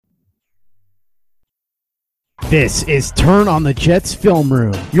This is Turn on the Jets Film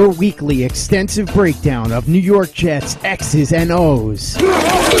Room, your weekly extensive breakdown of New York Jets X's and O's.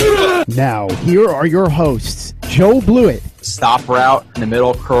 Now, here are your hosts, Joe Blewett. Stop route in the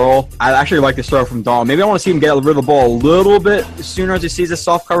middle, curl. I actually like this throw from Dahl. Maybe I want to see him get rid of the ball a little bit sooner as he sees the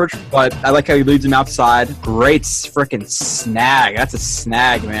soft coverage, but I like how he leads him outside. Great freaking snag. That's a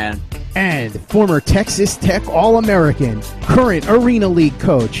snag, man. And former Texas Tech All-American, current Arena League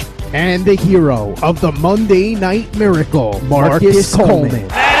coach, and the hero of the Monday Night Miracle, Marcus Coleman.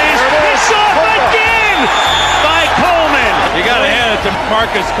 That is piss off again by Coleman. You got to hand it to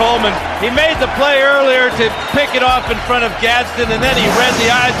Marcus Coleman. He made the play earlier to pick it off in front of Gadsden, and then he read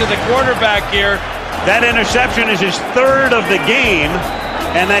the eyes of the quarterback here. That interception is his third of the game,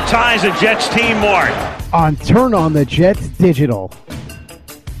 and that ties the Jets team mark. On Turn on the Jets Digital.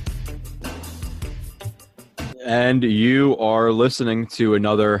 And you are listening to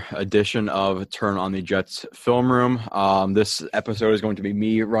another edition of Turn on the Jets Film Room. This episode is going to be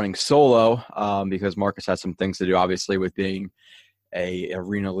me running solo because Marcus has some things to do, obviously, with being a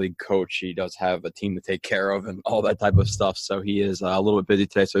Arena League coach. He does have a team to take care of and all that type of stuff. So he is a little bit busy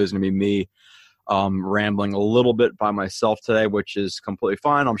today. So it's going to be me rambling a little bit by myself today, which is completely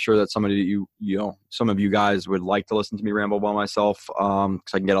fine. I'm sure that some of you guys would like to listen to me ramble by myself because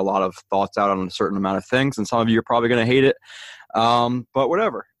I can get a lot of thoughts out on a certain amount of things, and some of you are probably going to hate it, but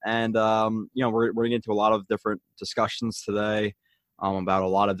whatever. And we're going to get into a lot of different discussions today about a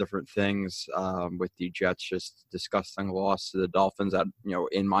lot of different things with the Jets just discussing a loss to the Dolphins at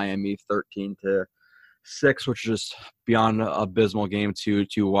in Miami 13-6, which is just beyond an abysmal game to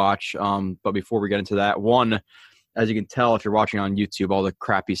watch. But before we get into that, as you can tell if you're watching on YouTube, all the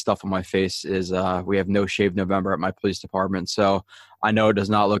crappy stuff on my face is we have No Shave November at my police department. So I know it does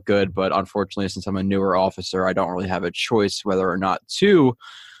not look good, but unfortunately, since I'm a newer officer, I don't really have a choice whether or not to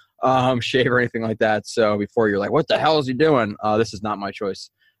shave or anything like that. So before you're like, what the hell is he doing? This is not my choice.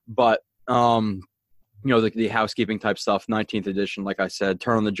 But the housekeeping type stuff, 19th edition, like I said,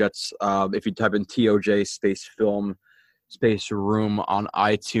 Turn on the Jets. If you type in TOJ space film space room on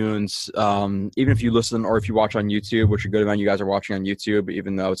iTunes, even if you listen or if you watch on YouTube, which a good amount of you guys are watching on YouTube,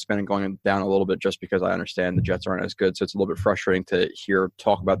 even though it's been going down a little bit just because I understand the Jets aren't as good. So it's a little bit frustrating to hear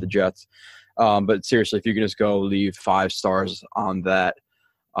talk about the Jets. But seriously, if you can just go leave 5 stars on that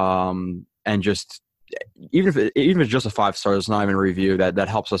and just even if it's just a 5 stars, it's not even a review, that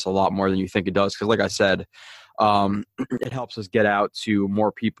helps us a lot more than you think it does. Because like I said, it helps us get out to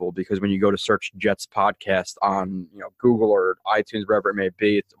more people, because when you go to search Jets podcast on Google or iTunes, wherever it may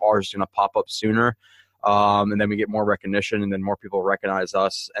be, ours is going to pop up sooner. And then we get more recognition, and then more people recognize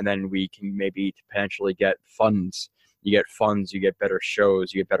us, and then we can maybe potentially get funds. You get funds, you get better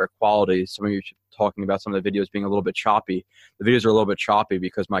shows, you get better quality. Some of you talking about some of the videos being a little bit choppy. The videos are a little bit choppy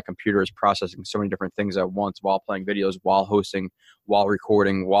because my computer is processing so many different things at once while playing videos, while hosting, while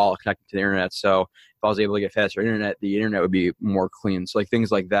recording, while connecting to the internet. So if I was able to get faster internet, the internet would be more clean. So like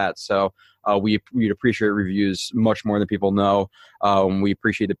things like that. So we'd appreciate reviews much more than people know. We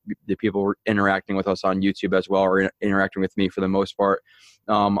appreciate the people interacting with us on YouTube as well, or interacting with me for the most part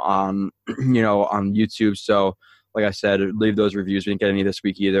on YouTube. So like I said, leave those reviews. We didn't get any this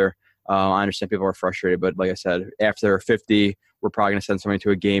week either. I understand people are frustrated, but like I said, after 50, we're probably going to send somebody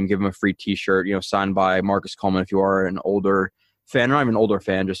to a game, give them a free T-shirt, signed by Marcus Coleman. If you are an older fan, not even an older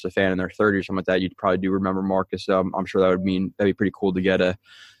fan, just a fan in their 30s or something like that, you'd probably do remember Marcus. I'm sure that'd be pretty cool to get a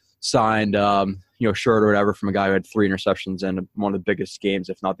signed shirt or whatever from a guy who had 3 interceptions and one of the biggest games,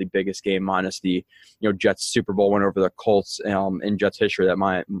 if not the biggest game, minus the Jets Super Bowl win over the Colts in Jets history,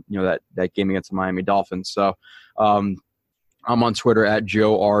 that game against the Miami Dolphins. So I'm on Twitter at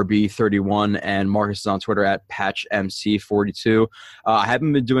JoeRB31, and Marcus is on Twitter at PatchMC42. I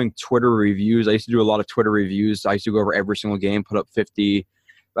haven't been doing Twitter reviews. I used to do a lot of Twitter reviews. I used to go over every single game, put up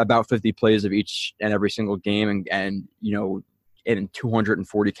about 50 plays of each and every single game, and in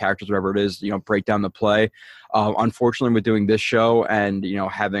 240 characters, whatever it is, break down the play. Unfortunately, with doing this show and,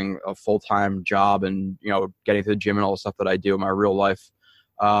 having a full-time job and, getting to the gym and all the stuff that I do in my real life,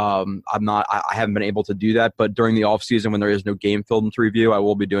 I haven't been able to do that. But during the off season, when there is no game film to review, I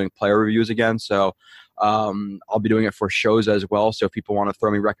will be doing player reviews again. So I'll be doing it for shows as well. So if people want to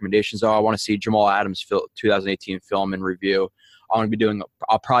throw me recommendations, I want to see Jamal Adams 2018 film and review, I'll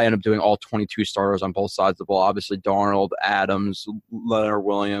probably end up doing all 22 starters on both sides of the ball. Obviously, Darnold, Adams, Leonard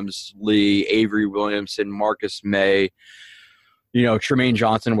Williams, Lee, Avery Williamson, Marcus May, Tremaine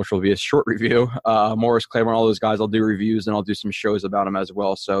Johnson, which will be a short review, Morris Claiborne, all those guys. I'll do reviews and I'll do some shows about them as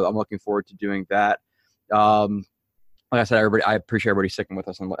well. So I'm looking forward to doing that. like I said, I appreciate everybody sticking with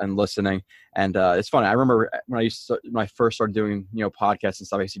us and listening. And it's funny. I remember when I first started doing, podcasts and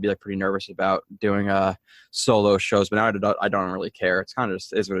stuff, I used to be like pretty nervous about doing solo shows, but now I don't really care. It's kind of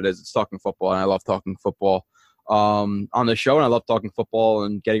just is what it is. It's talking football, and I love talking football on the show, and I love talking football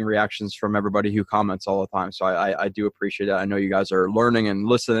and getting reactions from everybody who comments all the time. So I do appreciate that. I know you guys are learning and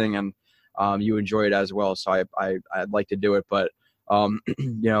listening, and you enjoy it as well. So I'd like to do it, but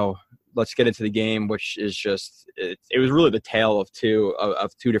let's get into the game, which is just it was really the tale of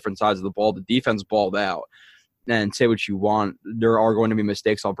two different sides of the ball. The defense balled out, and say what you want, there are going to be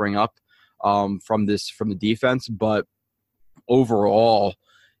mistakes I'll bring up from the defense, but overall,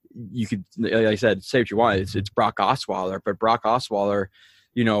 you could, like I said, say what you want. It's Brock Osweiler, but Brock Osweiler,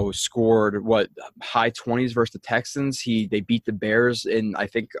 scored high 20s versus the Texans. They beat the Bears, and I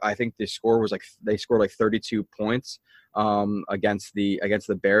think the score was they scored like 32 points against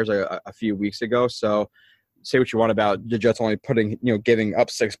the Bears a few weeks ago. So say what you want about the Jets only giving up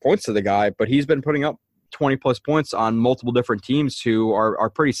 6 points to the guy, but he's been putting up 20 plus points on multiple different teams who are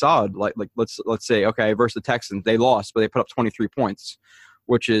pretty solid. Like let's say, okay, versus the Texans, they lost, but they put up 23 points,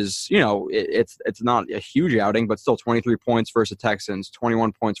 which is, it's not a huge outing, but still 23 points versus the Texans,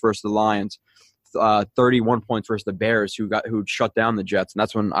 21 points versus the Lions, 31 points versus the Bears, who shut down the Jets. And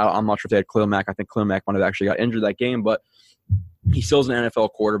that's when I'm not sure if they had Khalil Mack. I think Khalil Mack might have actually got injured that game, but he still is an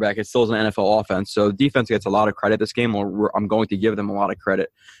NFL quarterback. It still is an NFL offense. So defense gets a lot of credit this game. I'm going to give them a lot of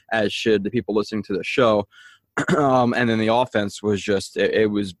credit, as should the people listening to the show. And then the offense was just it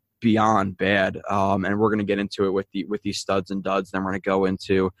was beyond bad. And we're going to get into it with these studs and duds. Then we're going to go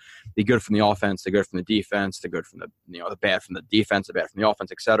into the good from the offense, the good from the defense, the good from the bad from the defense, the bad from the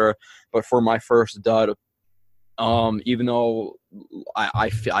offense, etc. But for my first dud, even though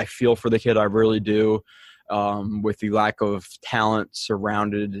I feel for the kid, I really do. With the lack of talent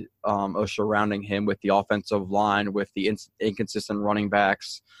surrounding him, with the offensive line, with the inconsistent running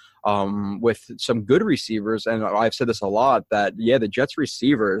backs, with some good receivers. And I've said this a lot, that, the Jets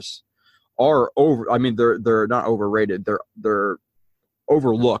receivers are they're not overrated. They're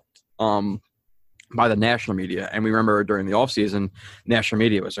overlooked by the national media. And we remember during the offseason, national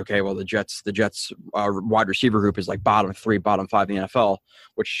media was, okay, well, the Jets wide receiver group is like bottom 3, bottom 5 in the NFL,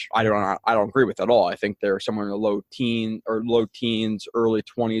 which I don't agree with at all. I think they're somewhere in the low teens, early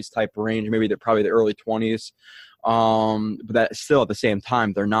 20s type range. Maybe they're probably the early 20s. But that still, at the same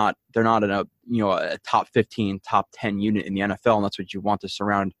time, they're not in a top 15, top 10 unit in the NFL. And that's what you want to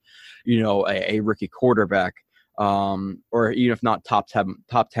surround, a rookie quarterback. Or even if not top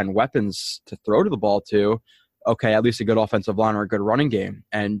 10 weapons to throw to the ball to, okay, at least a good offensive line or a good running game.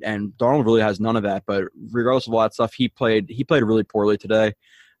 And Darnold really has none of that. But regardless of all that stuff, he played really poorly today,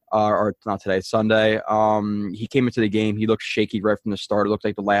 or not today, Sunday. He came into the game, he looked shaky right from the start. It looked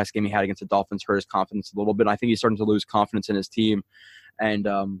like the last game he had against the Dolphins hurt his confidence a little bit. I think he's starting to lose confidence in his team. And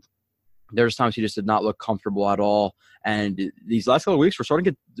there's times he just did not look comfortable at all. And these last couple of weeks, we're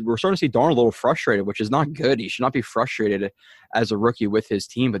starting to see Darnold a little frustrated, which is not good. He should not be frustrated as a rookie with his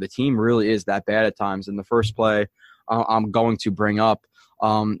team, but the team really is that bad at times. And the first play I'm going to bring up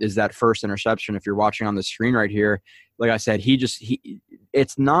is that first interception. If you're watching on the screen right here, like I said,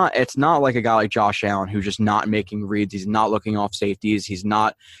 it's not like a guy like Josh Allen who's just not making reads. He's not looking off safeties. He's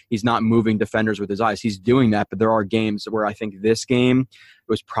not moving defenders with his eyes. He's doing that, but there are games where I think this game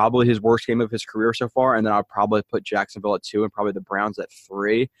was probably his worst game of his career so far, and then I'll probably put Jacksonville at 2 and probably the Browns at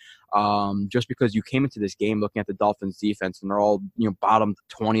 3. Just because you came into this game looking at the Dolphins defense, and they're all bottom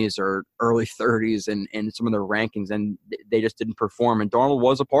 20s or early 30s in some of their rankings, and they just didn't perform, and Darnold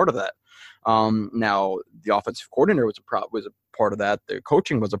was a part of that. Now the offensive coordinator was a part of that. The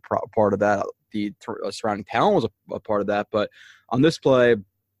coaching was a part of that. The surrounding talent was a part of that. But on this play,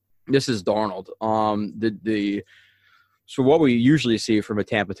 this is Darnold. So what we usually see from a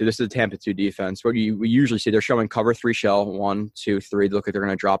Tampa 2, this is a Tampa 2 defense. What we usually see, they're showing cover 3 shell, 1, 2, 3. They look like they're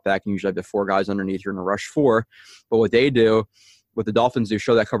going to drop back and usually have the 4 guys underneath. You're in a rush 4. But what the Dolphins do,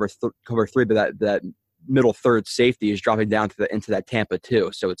 show that cover 3, but that middle third safety is dropping down into that Tampa 2.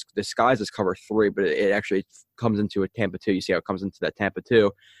 So it's disguised as cover 3, but it actually comes into a Tampa 2. You see how it comes into that Tampa 2.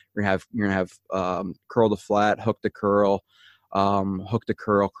 You're gonna have curl the flat, hook the curl,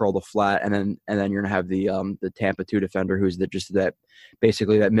 curl the flat, and then you're gonna have the Tampa 2 defender who's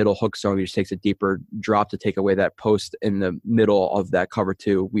basically that middle hook zone. He just takes a deeper drop to take away that post in the middle of that cover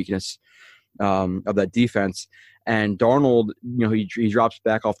 2 weakness of that defense. And Darnold, he drops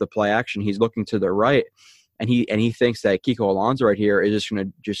back off the play action. He's looking to the right, and he thinks that Kiko Alonso right here is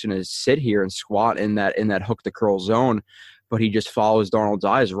just gonna sit here and squat in that hook the curl zone, but he just follows Darnold's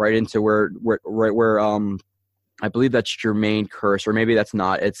eyes right into where I believe that's Jermaine Kearse, or maybe that's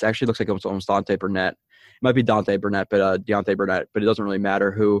not. It actually looks like it's almost Dante Burnett, might be Deontay Burnett, but it doesn't really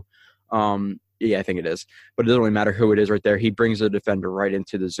matter who. Yeah, I think it is, but it doesn't really matter who it is right there. He brings the defender right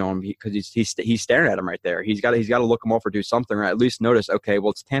into the zone because he's staring at him right there. He's got to look him off or do something, or at least notice. Okay, well,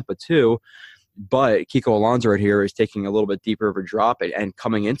 it's Tampa too. But Kiko Alonso right here is taking a little bit deeper of a drop and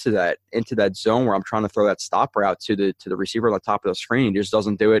coming into that zone where I'm trying to throw that stop route to the receiver on the top of the screen. He just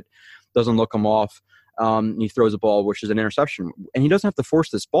doesn't do it, doesn't look him off. He throws a ball, which is an interception. And he doesn't have to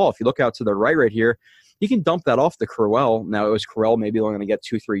force this ball. If you look out to the right here, he can dump that off to Crowell. Now, it was Crowell maybe only going to get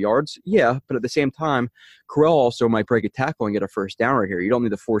 2-3 yards. Yeah, but at the same time, Crowell also might break a tackle and get a first down right here. You don't need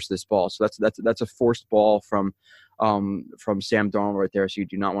to force this ball. So that's a forced ball from Sam Darnold right there, so you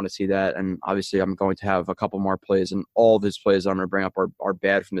do not want to see that. And obviously I'm going to have a couple more plays, and all of his plays I'm going to bring up are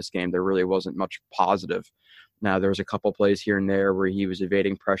bad from this game. There really wasn't much positive. Now, there was a couple plays here and there where he was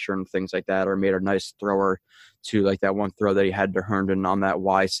evading pressure and things like that, or made a nice thrower to like that one throw that he had to Herndon on that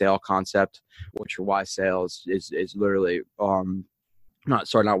Y sail concept, which Y sail is literally not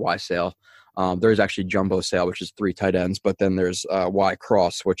Y sail. There's actually jumbo sail, which is 3 tight ends, but then there's Y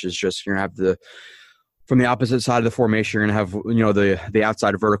cross, which is just you're going to have from the opposite side of the formation, you're going to have the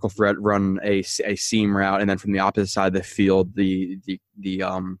outside vertical threat run a seam route, and then from the opposite side of the field, the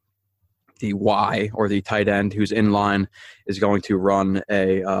Y or the tight end who's in line is going to run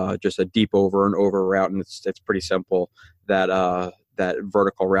just a deep over and over route, and it's pretty simple. That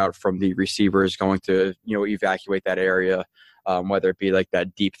vertical route from the receiver is going to evacuate that area, whether it be like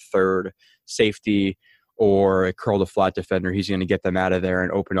that deep third safety or a curl to flat defender. He's going to get them out of there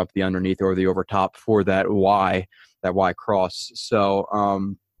and open up the underneath or the over top for that Y cross.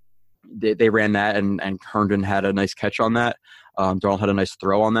 So they ran that, and Herndon had a nice catch on that. Darnold had a nice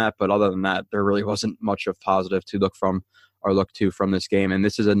throw on that, but other than that, there really wasn't much of positive to look to from this game. And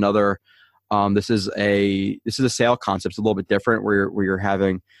this is another, this is a sail concept. It's a little bit different where you're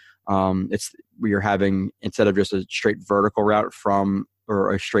having, instead of just a straight vertical route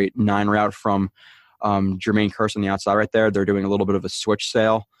or a straight 9 route from Jermaine Kearse on the outside right there, they're doing a little bit of a switch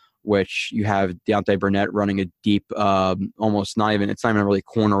sail, which you have Deontay Burnett running a deep, it's not even really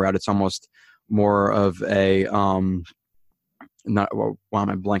corner route. It's almost more of a, why am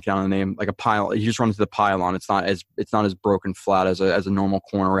I blanking on the name? Like a pile. He just runs the pylon. It's not as broken flat as a normal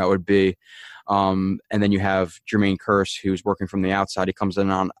corner route would be. And then you have Jermaine Kearse who's working from the outside. He comes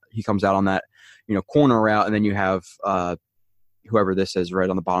out on that, corner route, and then you have, whoever this is right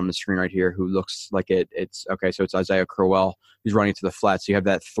on the bottom of the screen right here, who looks like it's okay. So it's Isaiah Crowell who's running to the flat. So you have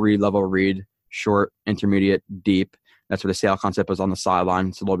that 3-level read: short, intermediate, deep. That's what the sail concept was on the sideline.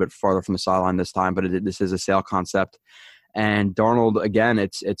 It's a little bit farther from the sideline this time, but this is a sail concept. And Darnold, again,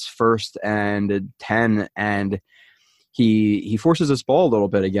 it's 1st and 10, and he forces this ball a little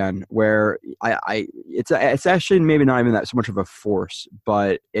bit again, where it's actually maybe not even that so much of a force,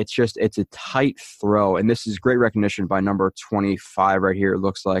 but it's a tight throw. And this is great recognition by number 25 right here. It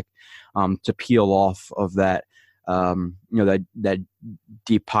looks like to peel off of that, that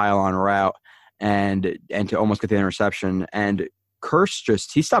deep pylon route and to almost get the interception. And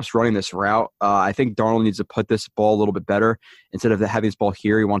Kearse he stops running this route. I think Darnold needs to put this ball a little bit better. Instead of having this ball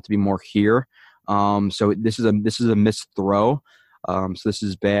here, you want it to be more here. So this is a missed throw. So this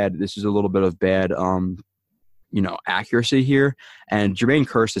is bad. This is a little bit of bad, accuracy here. And Jermaine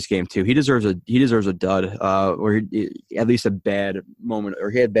Kearse this game too. He deserves a dud, or at least a bad moment.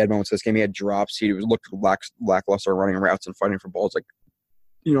 Or he had bad moments this game. He had drops. He looked lackluster running routes and fighting for balls. Like,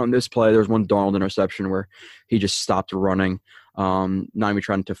 in this play, there was one Darnold interception where he just stopped running. Not even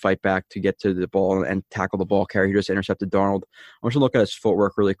trying to fight back to get to the ball and tackle the ball carrier. He just intercepted Darnold. I want you to look at his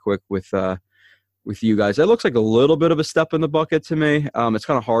footwork really quick with you guys. That looks like a little bit of a step in the bucket to me. It's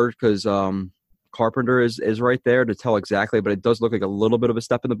kind of hard because Carpenter is right there to tell exactly, but it does look like a little bit of a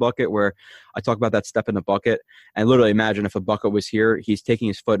step in the bucket, where I talk about that step in the bucket. And literally imagine if a bucket was here, he's taking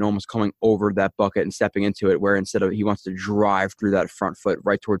his foot and almost coming over that bucket and stepping into it, where instead of he wants to drive through that front foot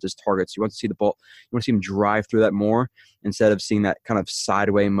right towards his target. So you want to see the ball, you want to see him drive through that more instead of seeing that kind of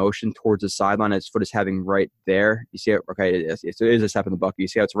sideways motion towards the sideline his foot is having right there. You see it? Okay, it is a step in the bucket. You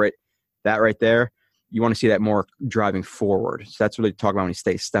see how it's right there? You want to see that more driving forward. So that's what they talk about when he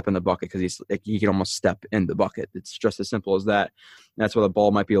stays step in the bucket, because he can almost step in the bucket. It's just as simple as that. And that's why the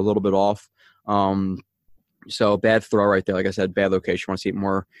ball might be a little bit off. So bad throw right there. Like I said, bad location. You want to see it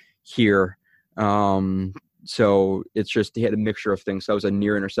more here. So it's just he had a mixture of things. So that was a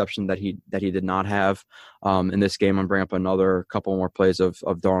near interception that he did not have. In this game, I'm bringing up another couple more plays of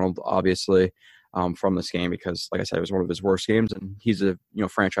Darnold, obviously. From this game, because like I said, it was one of his worst games, and he's a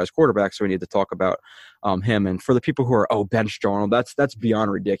franchise quarterback, so we need to talk about him. And for the people who are bench Darnold, that's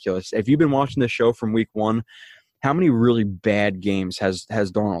beyond ridiculous. If you've been watching this show from week 1, how many really bad games has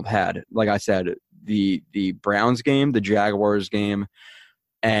Darnold had? Like I said, the Browns game, the Jaguars game,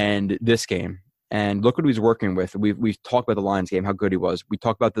 and this game. And look what he was working with. We've talked about the Lions game, how good he was. We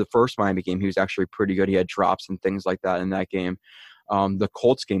talked about the first Miami game. He was actually pretty good. He had drops and things like that in that game. The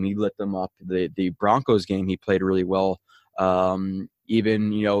Colts game, he lit them up. The Broncos game, he played really well.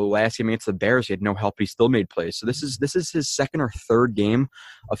 Even, last game against the Bears, he had no help. He still made plays. So this is his second or third game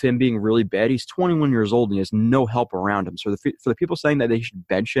of him being really bad. He's 21 years old and he has no help around him. So for the people saying that they should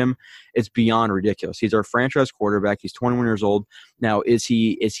bench him, it's beyond ridiculous. He's our franchise quarterback. He's 21 years old. Now, is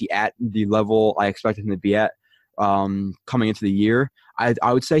he at the level I expected him to be at coming into the year?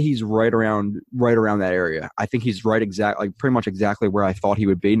 I would say he's right around that area. I think he's right pretty much exactly where I thought he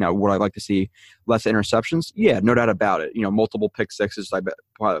would be. Now, would I like to see less interceptions? Yeah, no doubt about it. Multiple pick sixes. I bet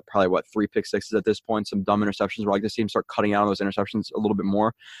probably 3 pick sixes at this point. Some dumb interceptions. Would I like to see him start cutting out on those interceptions a little bit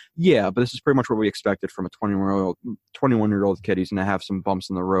more? Yeah, but this is pretty much what we expected from a 21-year-old kid. He's going to have some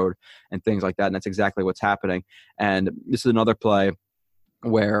bumps in the road and things like that, and that's exactly what's happening. And this is another play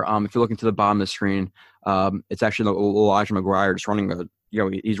where if you're looking to the bottom of the screen, it's actually Elijah McGuire just running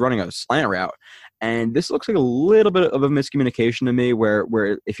he's running a slant route. And this looks like a little bit of a miscommunication to me where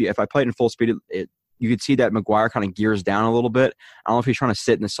if I play it in full speed, you could see that McGuire kind of gears down a little bit. I don't know if he's trying to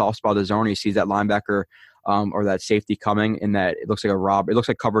sit in the soft spot of the zone. He sees that linebacker or that safety coming in that it looks like a rob. It looks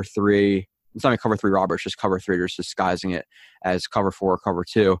like cover 3. It's not even cover 3 robber. It's just cover 3. They're just disguising it as cover 4 or cover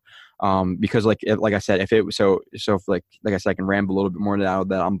 2. Because like I said, if I said, I can ramble a little bit more now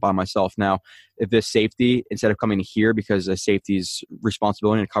that I'm by myself. Now, if this safety, instead of coming here, because the safety's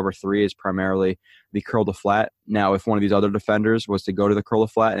responsibility in cover 3 is primarily the curl to flat. Now, if one of these other defenders was to go to the curl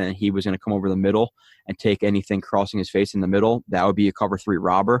to flat and he was going to come over the middle and take anything crossing his face in the middle, that would be a cover 3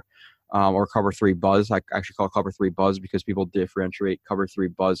 robber. Or cover 3 buzz. I actually call it cover 3 buzz because people differentiate cover 3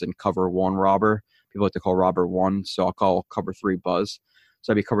 buzz and cover 1 robber. People like to call robber 1, so I'll call cover 3 buzz.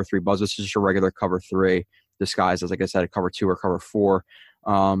 So that'd be cover 3 buzz. This is just a regular cover 3 disguised as, like I said, a cover 2 or cover 4.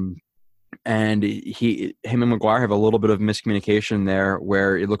 And him and McGuire have a little bit of miscommunication there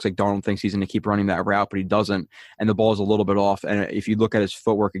where it looks like Darnold thinks he's going to keep running that route, but he doesn't. And the ball is a little bit off. And if you look at his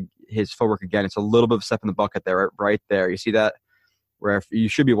footwork again, it's a little bit of a step in the bucket there, right there. You see that? Where you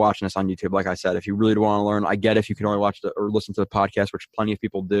should be watching this on YouTube, like I said. If you really want to learn, I get if you can only watch or listen to the podcast, which plenty of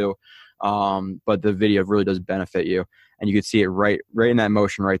people do. But the video really does benefit you, and you can see it right in that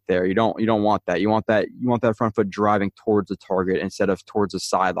motion right there. You don't want that. You want that front foot driving towards the target instead of towards the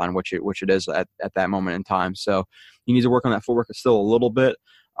sideline, which it is at that moment in time. So he needs to work on that footwork still a little bit.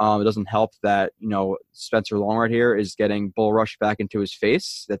 It doesn't help that, Spencer Long right here is getting bull rushed back into his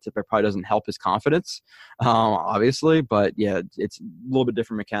face. That probably doesn't help his confidence, obviously. But, yeah, it's a little bit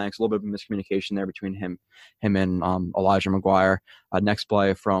different mechanics, a little bit of miscommunication there between him and Elijah McGuire. Next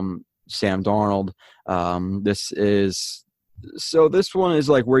play from Sam Darnold. This one is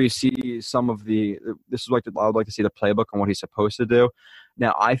like where you see some of the – this is like I would like to see the playbook on what he's supposed to do.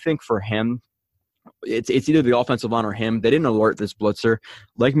 Now, I think for him – it's either the offensive line or him. They didn't alert this blitzer.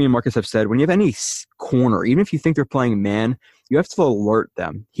 Like me and Marcus have said, when you have any corner, even if you think they're playing man, you have to alert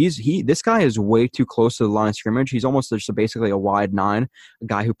them. This guy is way too close to the line of scrimmage. He's almost just basically a wide 9, a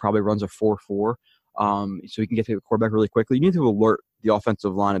guy who probably runs a 4-4. So he can get to the quarterback really quickly. You need to alert the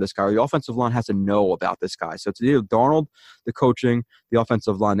offensive line of this guy. Or the offensive line has to know about this guy. So it's either Darnold, the coaching, the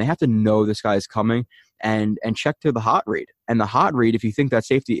offensive line. They have to know this guy is coming and check to the hot read. And the hot read, if you think that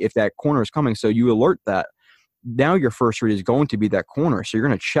safety, if that corner is coming, so you alert that. Now your first read is going to be that corner. So you're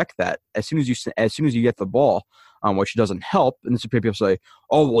going to check that as soon as you get the ball, which doesn't help. And this is people say,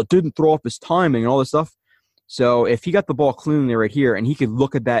 oh, well, it didn't throw off his timing and all this stuff. So if he got the ball cleanly right here and he could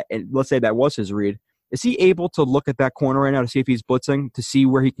look at that, and let's say that was his read, is he able to look at that corner right now to see if he's blitzing, to see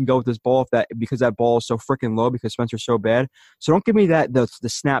where he can go with this ball because that ball is so freaking low because Spencer's so bad? So don't give me that the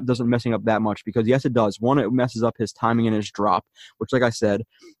snap doesn't messing up that much, because yes, it does. One, it messes up his timing and his drop, which, like I said,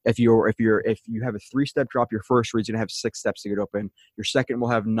 if you have a 3-step drop, your first read's gonna have 6 steps to get open. Your second will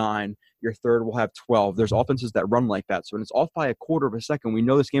have 9. Your third will have 12. There's offenses that run like that. So when it's off by a quarter of a second, we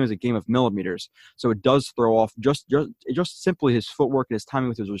know this game is a game of millimeters. So it does throw off just simply his footwork and his timing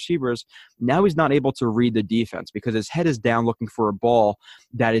with his receivers. Now he's not able to read the defense because his head is down looking for a ball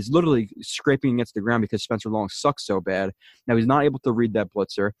that is literally scraping against the ground because Spencer Long sucks so bad. Now he's not able to read that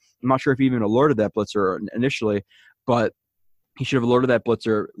blitzer. I'm not sure if he even alerted that blitzer initially, but he should have alerted that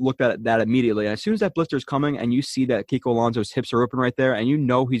blitzer, looked at that immediately. And as soon as that blitzer is coming and you see that Kiko Alonso's hips are open right there and you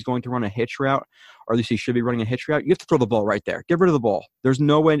know he's going to run a hitch route, or at least he should be running a hitch route, you have to throw the ball right there. Get rid of the ball. There's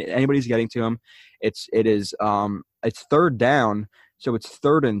no way anybody's getting to him. It's 3rd down, so it's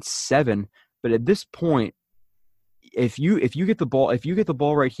 3rd and 7. But at this point, if you get the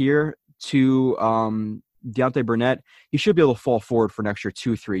ball right here to Deontay Burnett, he should be able to fall forward for an extra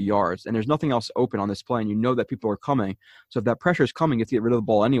 2-3 yards. And there's nothing else open on this play, and you know that people are coming. So if that pressure is coming, you have to get rid of the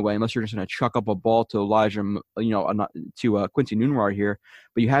ball anyway, unless you're just going to chuck up a ball to to Quincy Nunwar here.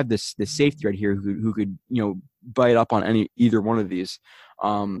 But you have this safety right here who could, bite up on either one of these.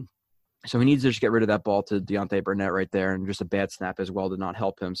 So he needs to just get rid of that ball to Deontay Burnett right there, and just a bad snap as well did not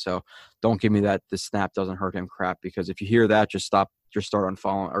help him. So don't give me that the snap doesn't hurt him crap, because if you hear that, just start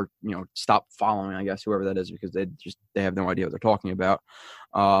unfollowing, or stop following, I guess, whoever that is, because they have no idea what they're talking about.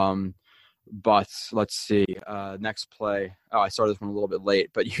 But let's see, next play. Oh, I started this one a little bit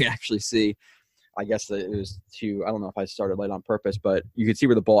late, but you can actually see, I guess it was I don't know if I started late on purpose, but you can see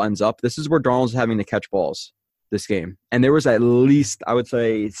where the ball ends up. This is where Darnold's having to catch balls this game. And there was at least, I would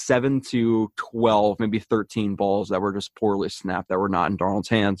say, 7 to 12, maybe 13 balls that were just poorly snapped, that were not in Darnold's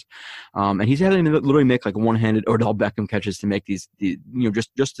hands. And he's having to literally make like one-handed Odell Beckham catches to make these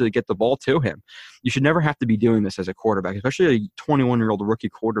just to get the ball to him. You should never have to be doing this as a quarterback, especially a 21-year-old rookie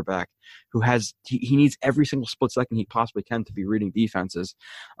quarterback who he needs every single split second he possibly can to be reading defenses.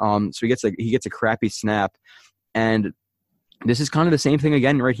 So he gets a crappy snap. And this is kind of the same thing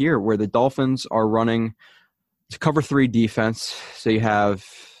again right here, where the Dolphins are running cover 3 defense. So you have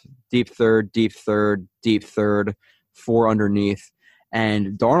deep third, 4 underneath,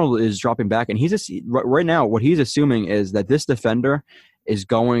 and Darnold is dropping back. And right now, what he's assuming is that this defender is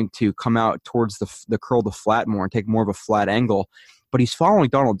going to come out towards the curl to flat more and take more of a flat angle. But he's following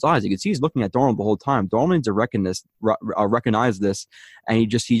Darnold's eyes. You can see he's looking at Darnold the whole time. Darnold needs to recognize this, and he's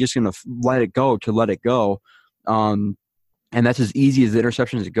just going to let it go. And that's as easy as the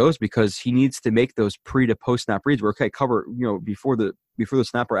interception as it goes, because he needs to make those pre to post snap reads where, okay, cover, before the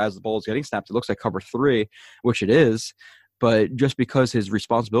snapper, as the ball is getting snapped, it looks like cover 3, which it is. But just because his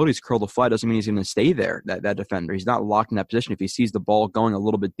responsibility is curl to flat doesn't mean he's going to stay there, that defender. He's not locked in that position. If he sees the ball going a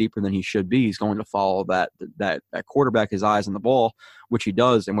little bit deeper than he should be, he's going to follow that quarterback, his eyes on the ball, which he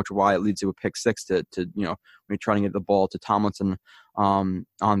does, and which is why it leads to a pick 6 to when you're trying to get the ball to Tomlinson on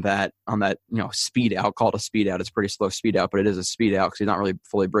that speed out. Call it a speed out. It's a pretty slow speed out, but it is a speed out because he's not really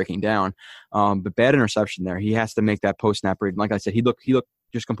fully breaking down. But bad interception there. He has to make that post snap read. Like I said, he looked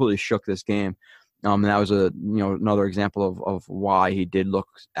just completely shook this game. And that was another example of why he did look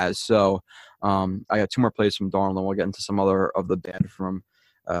as so. I got 2 more plays from Darnold, and we'll get into some other of the bad from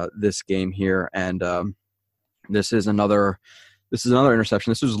this game here. And this is another interception.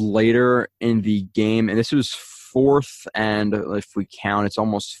 This was later in the game, and this was 4th, and if we count, it's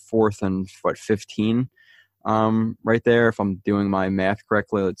almost 4th and 15 right there. If I'm doing my math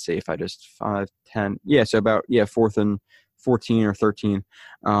correctly, let's see if I just 5, 10. Yeah, so about 4th and 14 or 13.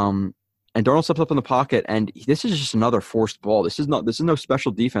 And Darnold steps up in the pocket, and this is just another forced ball. This is no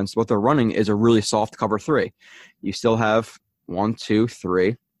special defense. What they're running is a really soft cover 3. You still have 1, 2,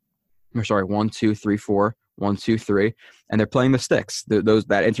 3, 4, 1, 2, 3, and they're playing the sticks.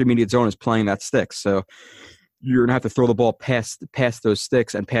 That intermediate zone is playing that sticks. So you're gonna have to throw the ball past those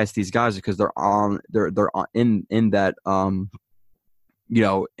sticks and past these guys, because they're in that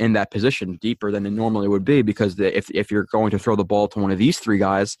in that position deeper than it normally would be, because if you're going to throw the ball to one of these 3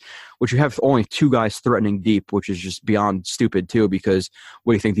 guys, which you have only 2 guys threatening deep, which is just beyond stupid too, because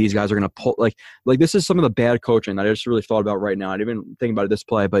what do you think these guys are going to pull? Like this is some of the bad coaching that I just really thought about right now. I didn't even think about it this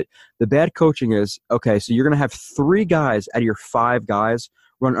play, but the bad coaching is, okay, so you're going to have 3 guys out of your 5 guys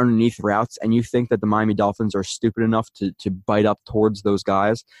run underneath routes, and you think that the Miami Dolphins are stupid enough to bite up towards those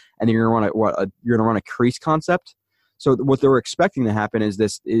guys, and then you're going to run a crease concept. So what they were expecting to happen is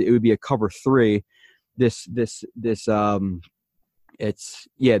this: it would be a cover 3. That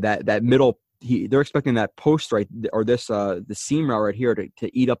middle. They're expecting that post right, or the seam route right here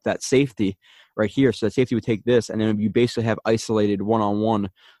to eat up that safety right here. So that safety would take this, and then you basically have isolated one-on-one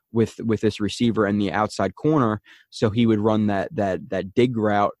with this receiver in the outside corner. So he would run that dig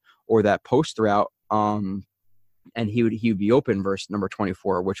route or that post route. And he would be open versus number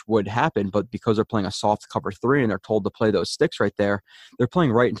 24, which would happen. But because they're playing a soft cover 3 and they're told to play those sticks right there, they're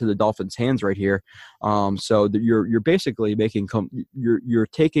playing right into the Dolphins' hands right here. So you're basically you're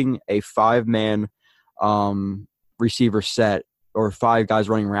taking a 5-man receiver set, or 5 guys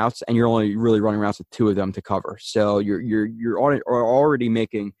running routes, and you're only really running routes with 2 of them to cover. So you're already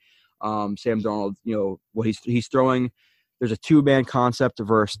making Sam Darnold, what he's throwing. There's a 2-man concept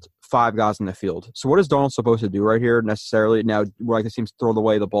versus 5 guys in the field. So what is Darnold supposed to do right here necessarily? Now, like it seems to throw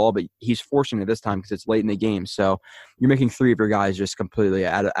away the ball, but he's forcing it this time because it's late in the game. So you're making 3 of your guys just completely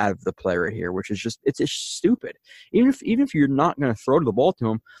out of the play right here, which is it's stupid. Even if you're not going to throw the ball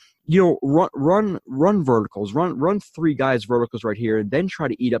to him, run verticals, run 3 guys verticals right here, and then try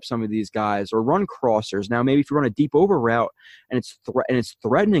to eat up some of these guys, or run crossers. Now, maybe if you run a deep over route and it's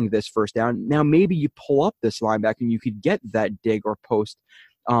threatening this first down, now maybe you pull up this linebacker and you could get that dig or post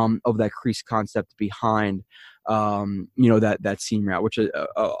of that crease concept behind, that seam route, which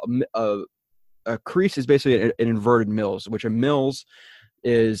a crease is basically an inverted mills, which a mills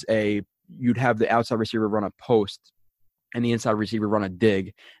is you'd have the outside receiver run a post and the inside receiver run a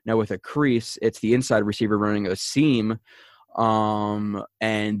dig. Now with a crease, it's the inside receiver running a seam,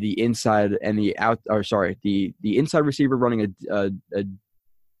 and the inside and the the inside receiver running a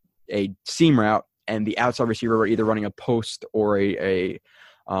seam route, and the outside receiver either running a post or not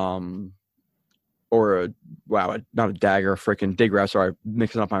a dagger, a freaking dig route. Sorry,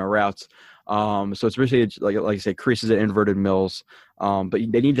 mixing up my routes. So it's basically like I say, creases and inverted mills. But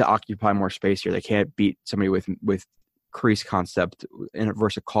they need to occupy more space here. They can't beat somebody with crease concept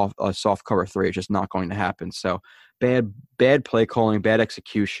versus a soft cover 3. It's just not going to happen. So bad play calling, bad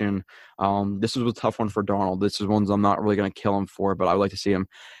execution. This was a tough one for Darnold. This is ones I'm not really going to kill him for, but I would like to see him,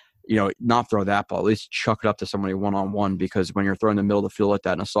 not throw that ball. At least chuck it up to somebody one-on-one, because when you're throwing the middle of the field like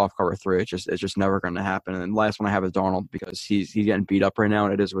that in a soft cover 3, it's just never going to happen. And the last one I have is Darnold, because he's getting beat up right now,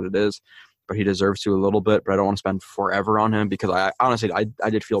 and it is what it is. But he deserves to a little bit. But I don't want to spend forever on him, because I honestly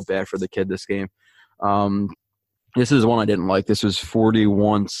did feel bad for the kid this game. This is one I didn't like. This was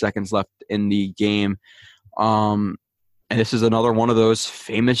 41 seconds left in the game. And this is another one of those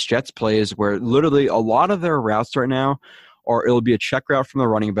famous Jets plays where literally a lot of their routes right now it'll be a check route from the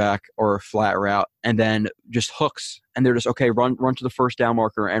running back or a flat route, and then just hooks. And they're just, okay, run to the first down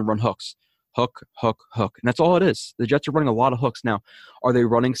marker and run hooks. Hook, hook, hook. And that's all it is. The Jets are running a lot of hooks now. Are they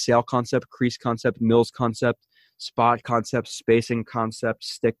running sail concept, crease concept, mills concept, spot concept, spacing concept,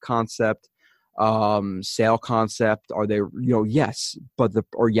 stick concept, sail concept? Are they, yes, but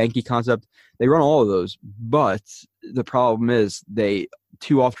or Yankee concept? They run all of those, but the problem is they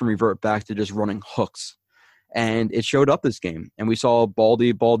too often revert back to just running hooks, and it showed up this game. And we saw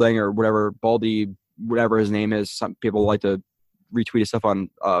Balding or whatever his name is. Some people like to retweet his stuff on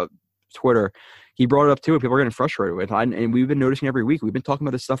Twitter. He brought it up too. People are getting frustrated with it, and we've been noticing every week. We've been talking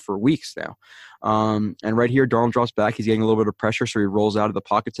about this stuff for weeks now. And right here, Darnold drops back. He's getting a little bit of pressure, so he rolls out of the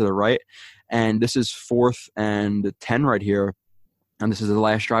pocket to the right. And this is 4th and 10 right here. And this is the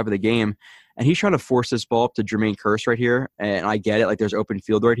last drive of the game. And he's trying to force this ball up to Jermaine Kearse right here. And I get it, like there's open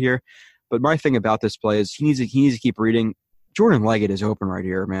field right here. But my thing about this play is he needs to keep reading. Jordan Leggett is open right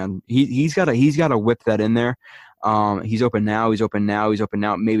here, man. He's got to whip that in there. He's open now.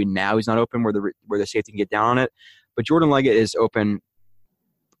 Maybe now he's not open where the safety can get down on it. But Jordan Leggett is open,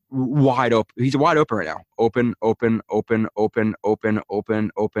 wide open. He's wide open right now. Open,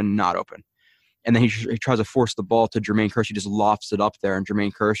 not open. And then he tries to force the ball to Jermaine Kearse. He just lofts it up there, and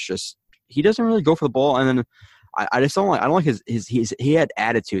Jermaine Kearse he doesn't really go for the ball. And then I just don't like he had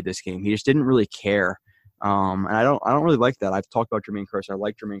attitude this game. He just didn't really care. And I don't really like that. I've talked about Jermaine Kearse. I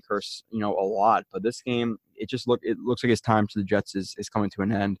like Jermaine Kearse, a lot. But this game, it looks like his time to the Jets is coming to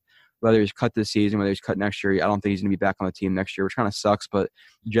an end. Whether he's cut this season, whether he's cut next year, I don't think he's going to be back on the team next year, which kind of sucks. But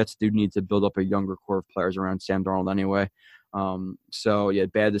the Jets do need to build up a younger core of players around Sam Darnold anyway.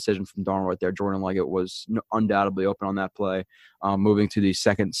 Bad decision from Darnold right there. Jordan Leggett was undoubtedly open on that play. Moving to the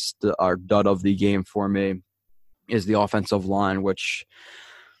second dud of the game for me is the offensive line, which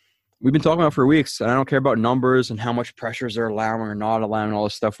we've been talking about for weeks. And I don't care about numbers and how much pressures they're allowing or not allowing, all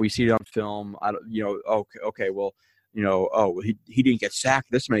this stuff. We see it on film. He didn't get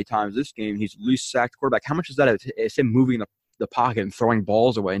sacked this many times this game. He's the least sacked quarterback. How much is that? It's him moving the pocket and throwing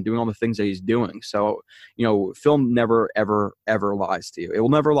balls away and doing all the things that he's doing. So, film never, ever, ever lies to you. It will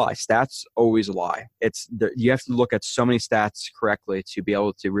never lie. Stats always lie. You have to look at so many stats correctly to be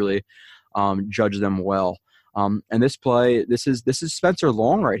able to really judge them well. And this play, this is Spencer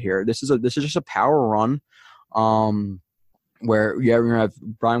Long right here. This is just a power run, where you're gonna have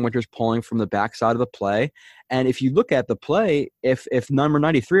Brian Winters pulling from the backside of the play. And if you look at the play, if number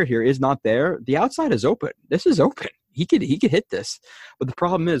 93 right here is not there, the outside is open. This is open. He could hit this. But the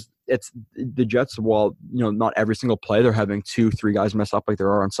problem is, it's the Jets. While not every single play they're having 2-3 guys mess up like there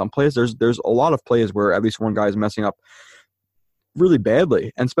are on some plays. There's a lot of plays where at least one guy is messing up really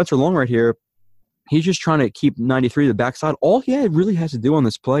badly. And Spencer Long right here, he's just trying to keep 93 to the backside. All he really has to do on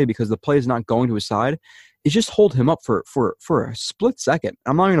this play, because the play is not going to his side, is just hold him up for a split second.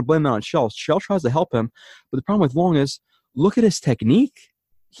 I'm not going to blame that on Shell. Shell tries to help him, but the problem with Long is, look at his technique.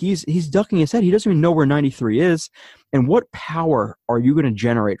 He's ducking his head. He doesn't even know where 93 is. And what power are you going to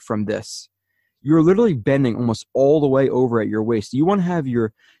generate from this? you're literally bending almost all the way over at your waist. You want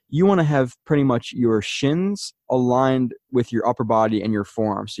to have pretty much your shins aligned with your upper body and your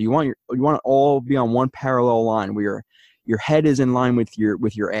forearms. So you want to all be on one parallel line where your head is in line with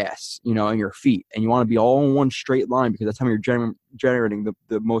your ass, and your feet, and you want to be all in one straight line because that's how you're generating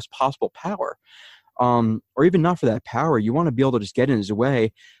the most possible power. Or even not for that power, you want to be able to just get in his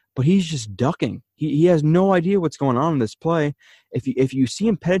way, but he's just ducking. He has no idea what's going on in this play. If you see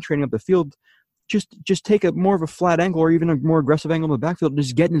him penetrating up the field, just take a more of a flat angle or even a more aggressive angle in the backfield.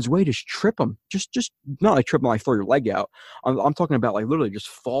 Just get in his way. Just trip him. Just not like trip him like throw your leg out. I'm talking about like literally just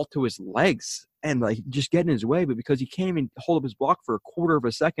fall to his legs and like just get in his way. But because he can't even hold up his block for a quarter of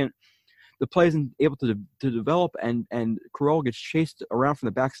a second, the play isn't able to develop, and Crowell gets chased around from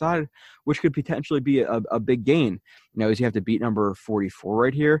the backside, which could potentially be a big gain. Is you have to beat number 44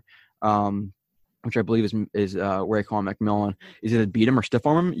 right here. Which I believe is where I call him McMillan. Is it to beat him or stiff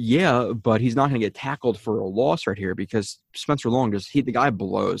arm him? Yeah, but he's not going to get tackled for a loss right here because Spencer Long the guy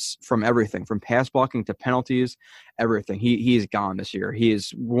blows from everything, from pass blocking to penalties, everything. He's gone this year. He is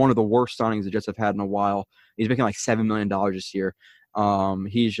one of the worst signings the Jets have had in a while. He's making like $7 million this year.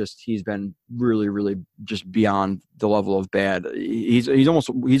 He's been really, really just beyond the level of bad. He's almost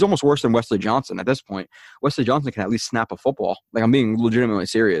worse than Wesley Johnson at this point. Wesley Johnson can at least snap a football. Like, I'm being legitimately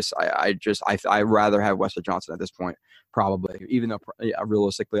serious. I'd rather have Wesley Johnson at this point, probably, even though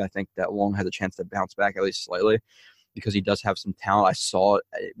realistically I think that Long has a chance to bounce back at least slightly, because he does have some talent. I saw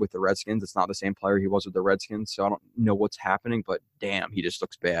it with the Redskins. It's not the same player he was with the Redskins, so I don't know what's happening, but damn, he just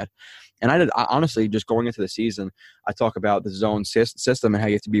looks bad. And I honestly, just going into the season, I talk about the zone system and how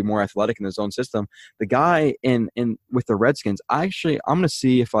you have to be more athletic in the zone system. The guy in with the Redskins, I'm going to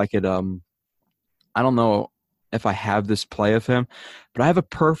see if I could I don't know if I have this play of him, but I have a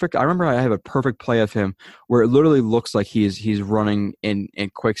perfect play of him where it literally looks like he's running in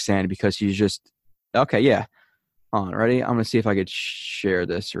quicksand because he's just okay, yeah. On, ready? I'm going to see if I could share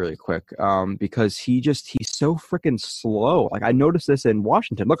this really quick because he's so freaking slow. Like, I noticed this in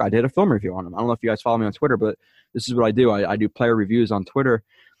Washington. Look, I did a film review on him. I don't know if you guys follow me on Twitter, but this is what I do. I do player reviews on Twitter,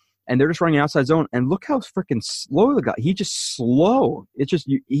 and they're just running outside zone. And look how freaking slow the guy. He's just slow. It's just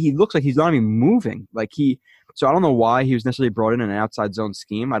he looks like he's not even moving. So I don't know why he was necessarily brought in an outside zone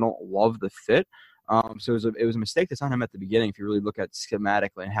scheme. I don't love the fit. So it was a mistake to sign him at the beginning. If you really look at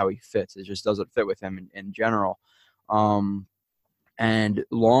schematically and how he fits, it just doesn't fit with him in general. And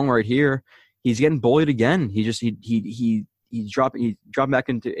Long right here, he's getting bullied again. He dropped back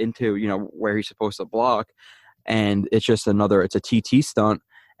into where he's supposed to block, and it's just it's a TT stunt,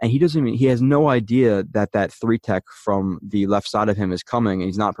 and he has no idea that 3 tech from the left side of him is coming, and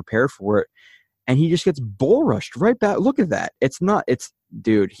he's not prepared for it, and he just gets bull rushed right back. Look at that.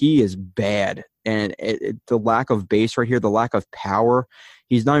 Dude, he is bad, and the lack of base right here, the lack of power,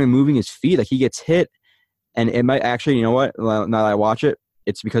 he's not even moving his feet. Like, he gets hit. And it might actually, you know what, now that I watch it,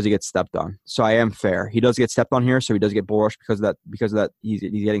 it's because he gets stepped on. So I am fair. He does get stepped on here, so he does get bull rushed because of that he's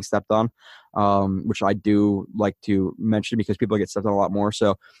getting stepped on, which I do like to mention because people get stepped on a lot more.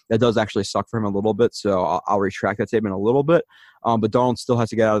 So that does actually suck for him a little bit. So I'll retract that statement a little bit. But Darnold still has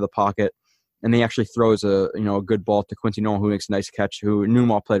to get out of the pocket, and he actually throws a good ball to Quincy Nolan, who makes a nice catch, who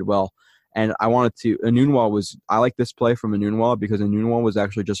Enunwa played well. And I like this play from Enunwa because Enunwa was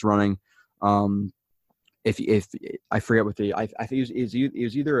actually just running if I forget what I think it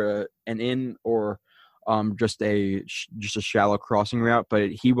was either an in or just a shallow crossing route, but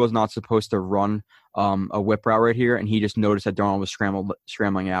he was not supposed to run a whip route right here, and he just noticed that Darnold was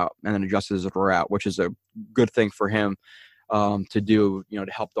scrambling out and then adjusted his route, which is a good thing for him to do, to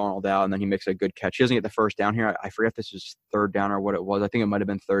help Darnold out, and then he makes a good catch. He doesn't get the first down here. I forget if this was third down or what it was. I think it might have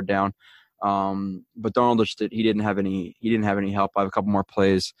been third down. But Darnold he didn't have any help. I have a couple more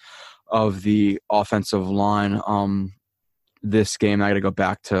plays of the offensive line. This game, I got to go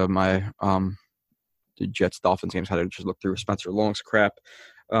back to my the Jets-Dolphins games. I had to just look through Spencer Long's crap.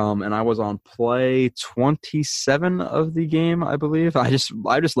 And I was on play 27 of the game, I believe. I just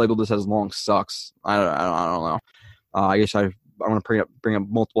labeled this as Long sucks. I don't know. I guess I want to bring up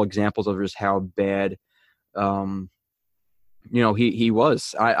multiple examples of just how bad he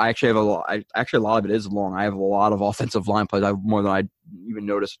was. I actually have a lot of it is Long. I have a lot of offensive line plays. I have more than I even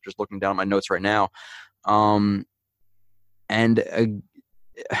noticed just looking down at my notes right now.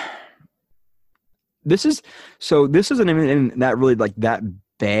 This isn't even that really like that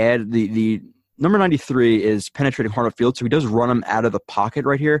bad. The number 93 is penetrating hard upfield, so he does run him out of the pocket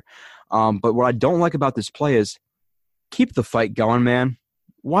right here. But what I don't like about this play is keep the fight going, man.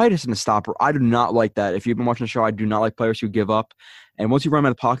 Why doesn't it stop? I do not like that. If you've been watching the show, I do not like players who give up. And once you run him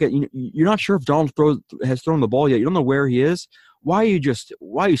out of the pocket, you're not sure if Donald has thrown the ball yet. You don't know where he is. why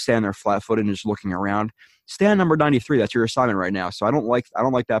are you standing there flat-footed and just looking around? Stay on number 93. That's your assignment right now. So I don't like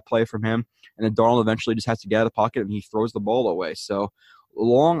that play from him. And then Darnold eventually just has to get out of the pocket and he throws the ball away. So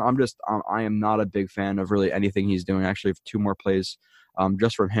Long, I am not a big fan of really anything he's doing. Actually, I have 2 more plays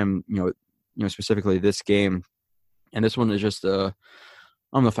just from him, you know, specifically this game. And this one is just I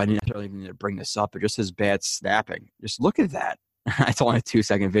don't know if I necessarily need to bring this up, but just his bad snapping. Just look at that. It's only a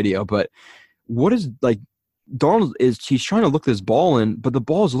 2-second video, but what is like Darnold he's trying to look this ball in, but the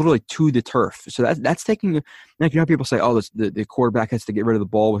ball is literally to the turf. So that's taking, like, you know, people say, oh, the quarterback has to get rid of the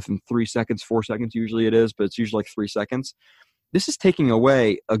ball within 3 seconds, 4 seconds usually it is, but it's usually like 3 seconds. This is taking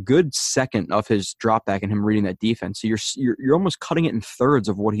away a good second of his drop back and him reading that defense. So you're almost cutting it in thirds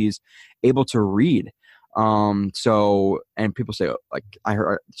of what he's able to read. So, and people say, like, I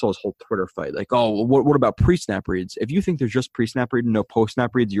saw this whole Twitter fight, like, oh, what about pre-snap reads? If you think there's just pre-snap read and no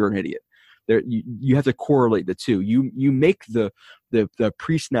post-snap reads, you're an idiot. There, you have to correlate the two. You make the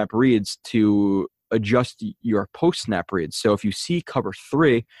pre-snap reads to adjust your post-snap reads. So if you see cover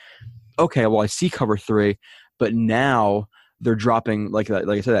 3, okay, well, I see cover 3, but now they're dropping, like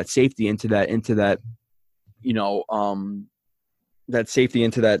I said, that safety into that, you know, that safety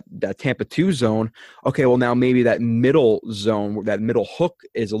into that Tampa 2 zone. Okay, well, now maybe that middle zone, that middle hook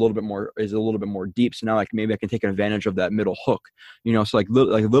is a little bit more deep. So now, like, maybe I can take advantage of that middle hook, you know. So like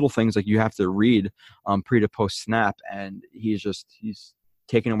little things like you have to read pre to post snap, and he's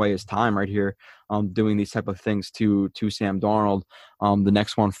taking away his time right here, doing these type of things to Sam Darnold. The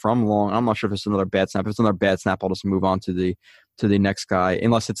next one from Long, I'm not sure if it's another bad snap. If it's another bad snap, I'll just move on to the next guy,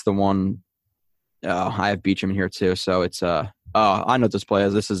 unless it's the one. I have Beachum in here too, so it's I know what this play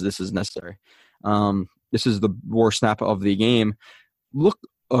is. This is necessary. This is the worst snap of the game. Look,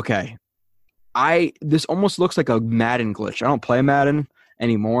 okay. This almost looks like a Madden glitch. I don't play Madden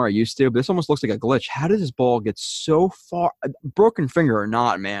anymore. I used to, but this almost looks like a glitch. How did this ball get so far? Broken finger or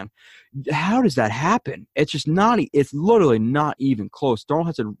not, man. How does that happen? It's just not. It's literally not even close. Darnold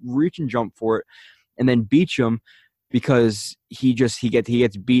has to reach and jump for it, and then Beachum, because he gets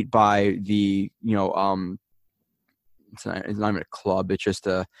beat by the, you know, it's not even a club. It's just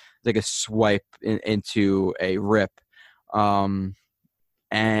like a swipe into a rip, or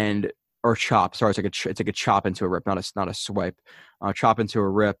chop. Sorry, it's like a chop into a rip, not a swipe. Chop into a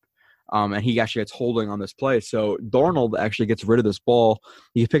rip, and he actually gets holding on this play. So Darnold actually gets rid of this ball.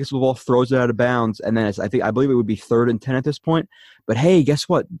 He picks up the ball, throws it out of bounds, and then I believe it would be 3rd and 10 at this point. But hey, guess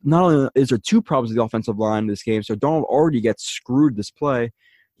what? Not only is there 2 problems with the offensive line in this game, so Darnold already gets screwed this play.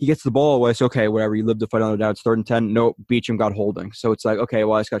 He gets the ball away. So, okay, whatever. You live to fight on the down. It's 3rd and 10. Nope, Beachum got holding. So it's like, okay,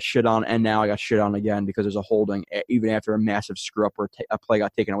 well, I just got shit on, and now I got shit on again because there's a holding, even after a massive screw up where a play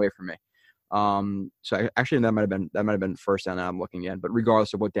got taken away from me. So actually, that might have been first down that I'm looking at. But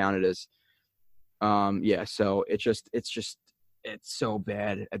regardless of what down it is, yeah. So it's so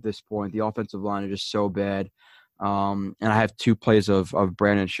bad at this point. The offensive line is just so bad. And I have 2 plays of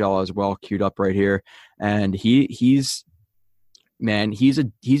Brandon Shell as well queued up right here, and he's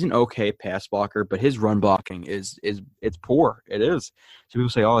an okay pass blocker, but his run blocking it's poor. It is. So people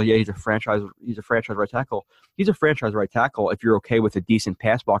say, oh yeah, he's a franchise right tackle. He's a franchise right tackle if you're okay with a decent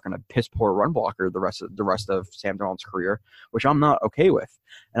pass blocker and a piss poor run blocker the rest of Sam Darnold's career, which I'm not okay with.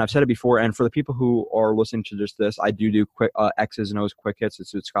 And I've said it before. And for the people who are listening to just this, I do quick X's and O's quick hits.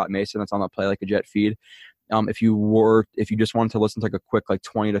 It's with Scott Mason. That's on the Play Like a Jet feed. If you just wanted to listen to like a quick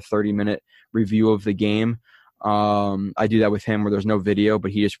 20 to 30 minute review of the game, I do that with him where there's no video,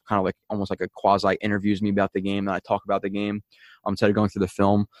 but he just kind of like almost like a quasi interviews me about the game, and I talk about the game instead of going through the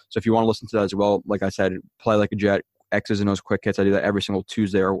film. So if you want to listen to that as well, like I said, Play Like a Jet, X's and O's quick hits. I do that every single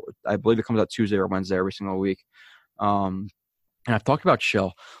Tuesday, or I believe it comes out Tuesday or Wednesday every single week. And I've talked about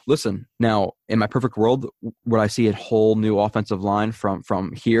Shell. Listen, now in my perfect world, would I see a whole new offensive line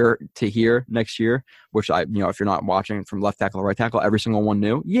from here to here next year? Which if you're not watching, from left tackle to right tackle, every single one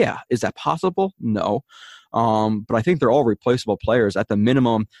new. Yeah, is that possible? No. But I think they're all replaceable players. At the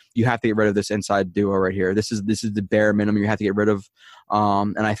minimum, you have to get rid of this inside duo right here. This is the bare minimum you have to get rid of.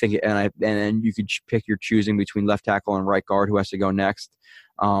 And I think, and you could pick your choosing between left tackle and right guard who has to go next.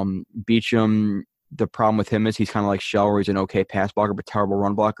 Beachum. The problem with him is he's kind of like Shell, where he's an okay pass blocker but terrible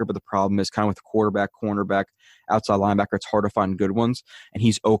run blocker. But the problem is kind of with the quarterback, cornerback, outside linebacker, it's hard to find good ones. And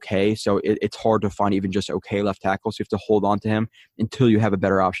he's okay, so it's hard to find even just okay left tackle. So you have to hold on to him until you have a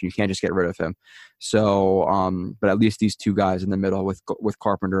better option. You can't just get rid of him. So, but at least these 2 guys in the middle with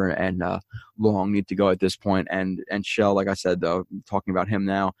Carpenter and Long need to go at this point. And Shell, like I said, though, talking about him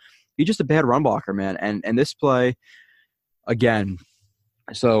now, he's just a bad run blocker, man. And this play, again,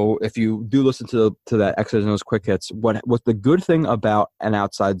 So if you do listen to that X's and O's quick hits, what the good thing about an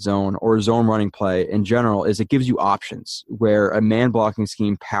outside zone or zone running play in general is it gives you options where a man blocking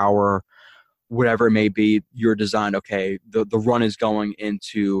scheme, power, whatever it may be, you're designed, okay, the run is going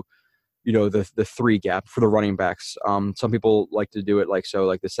into, the 3 gap for the running backs. Some people like to do it like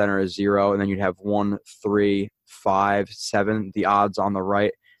the center is 0, and then you'd have 1, 3, 5, 7, the odds on the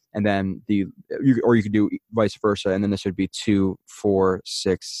right, and then or you could do vice versa, and then this would be 2, 4,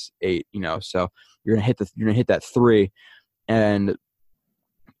 6, 8. So you're gonna hit that 3, and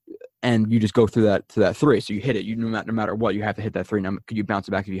you just go through that to that 3. So you hit it. No matter what, you have to hit that 3. Now, could you bounce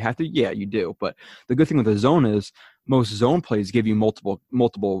it back if you have to? Yeah, you do. But the good thing with the zone is most zone plays give you multiple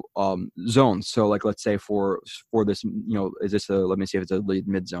zones. So like let's say for this, is this let me see if it's a lead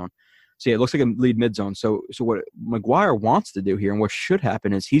mid zone. So yeah, it looks like a lead mid zone. So what McGuire wants to do here and what should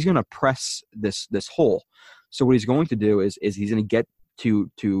happen is he's going to press this hole. So what he's going to do is he's going to get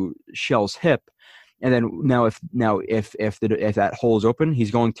to Shell's hip. And then if that hole is open,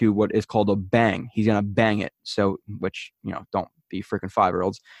 he's going to what is called a bang. He's going to bang it. So, which, don't be freaking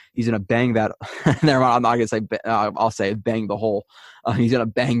 5-year-olds. He's going to bang that. Never mind, I'm not going to say, I'll say bang the hole. He's going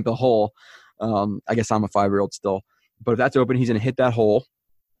to bang the hole. I guess I'm a 5-year-old still. But if that's open, he's going to hit that hole.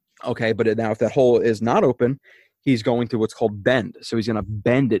 Okay, but now if that hole is not open, he's going to what's called bend. So he's going to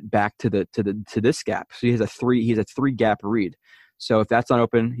bend it back to this gap. So he has a 3 gap read. So if that's not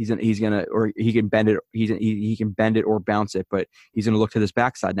open, he's gonna or he can bend it. He can bend it or bounce it, but he's gonna look to this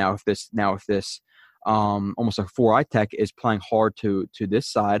backside. Now if this almost like 4-eye tech is playing hard to this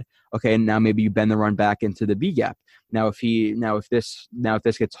side, okay, and now maybe you bend the run back into the B gap. Now if this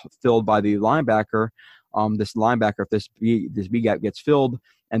gets filled by the linebacker, if this B gap gets filled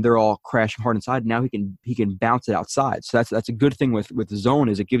and they're all crashing hard inside, now he can bounce it outside. So that's a good thing with the zone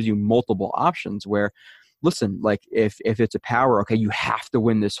is it gives you multiple options where. Listen, like if it's a power, okay, you have to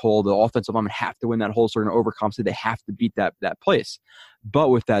win this hole. The offensive linemen have to win that hole, so they're going to overcompensate. They have to beat that place. But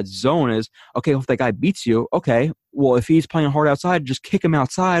with that zone is, okay, if that guy beats you, okay, well, if he's playing hard outside, just kick him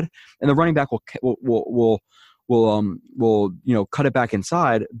outside, and the running back will cut it back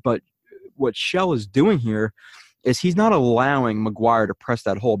inside. But what Shell is doing here is he's not allowing McGuire to press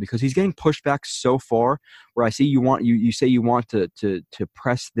that hole because he's getting pushed back so far. Where I see you say you want to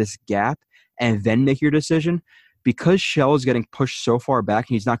press this gap. And then make your decision, because Shell is getting pushed so far back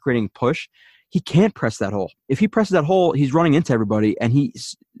and he's not creating push, he can't press that hole. If he presses that hole, he's running into everybody and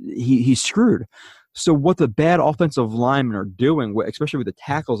he's screwed. So what the bad offensive linemen are doing, especially with the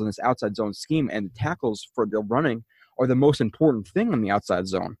tackles in this outside zone scheme, and the tackles for the running are the most important thing in the outside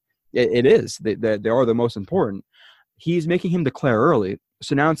zone. It is. They are the most important. He's making him declare early.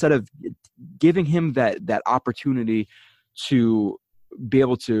 So now instead of giving him that opportunity to be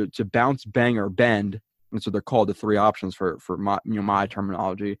able to bounce, bang, or bend, that's what they're called, the 3 options for my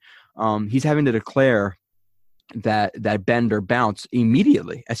terminology. He's having to declare that bend or bounce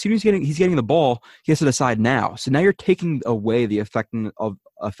immediately. As soon as he's getting the ball, he has to decide now. So now you're taking away the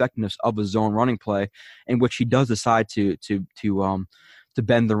effectiveness of a zone running play, in which he does decide to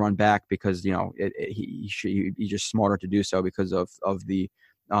bend the run back because he's just smarter to do so because of the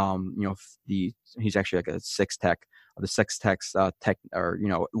he's actually like a 6 tech. The 6 tech's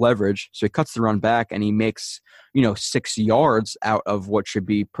leverage. So he cuts the run back and he makes 6 yards out of what should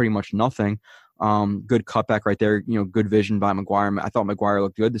be pretty much nothing. Good cutback right there. Good vision by McGuire. I thought McGuire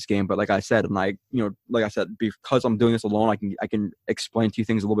looked good this game, but like I said, because I'm doing this alone, I can explain to you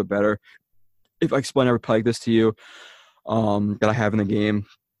things a little bit better. If I explain every play like this to you that I have in the game,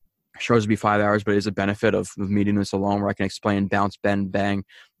 sure it'll be 5 hours, but it is a benefit of me doing this alone where I can explain bounce, bend, bang,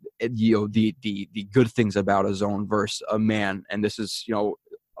 the good things about a zone versus a man. And this is,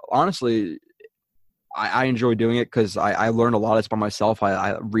 honestly, I enjoy doing it because I learned a lot of this by myself.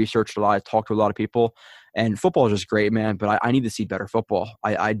 I researched a lot. I talked to a lot of people. And football is just great, man. But I need to see better football.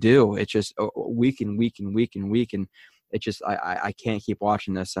 I do. It's just week and week and week and week. And it just I can't keep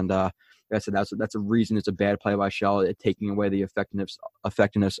watching this. And like I said, that's a reason it's a bad play by Shell, taking away the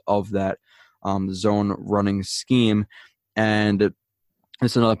effectiveness of that zone running scheme. And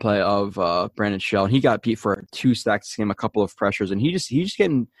it's another play of Brandon Shell. And he got beat for a 2 stack scheme, a couple of pressures, and he's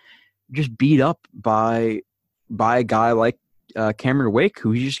getting beat up by a guy like Cameron Wake,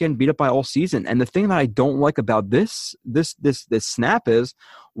 who he's just getting beat up by all season. And the thing that I don't like about this snap is,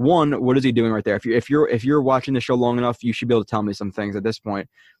 one, what is he doing right there? If you're watching the show long enough, you should be able to tell me some things at this point,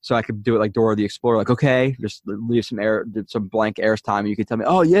 so I could do it like Dora the Explorer. Like, okay, just leave some blank airs time, and you can tell me,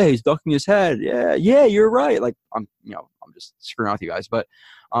 oh yeah, he's ducking his head. Yeah, you're right. Like I'm just screwing out with you guys, but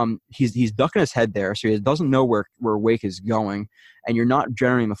he's ducking his head there, so he doesn't know where Wake is going, and you're not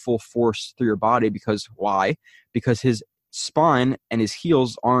generating the full force through your body because why? Because his spine and his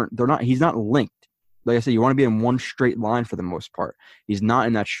heels he's not linked. Like I said, you want to be in one straight line for the most part. He's not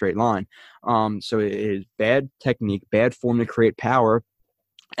in that straight line. So it is bad technique, bad form to create power.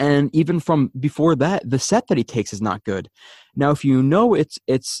 And even from before that, the set that he takes is not good. Now, if you know if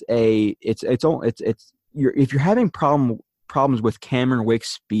you're having problems with Cameron Wake's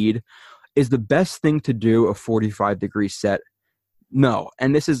speed, is the best thing to do a 45-degree set? No,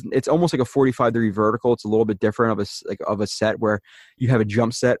 and it's almost like a 45-degree vertical. It's a little bit different of a set where you have a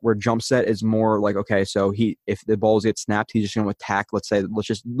jump set, where jump set is more like, okay, so if the balls get snapped, he's just going to attack. Let's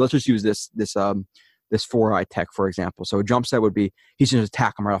just use this 4-eye tech, for example. So a jump set would be he's going to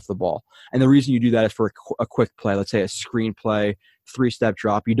attack him right off the ball, and the reason you do that is for a quick play. Let's say a screen play, 3-step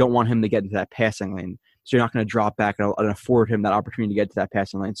drop. You don't want him to get into that passing lane, so you're not going to drop back and afford him that opportunity to get to that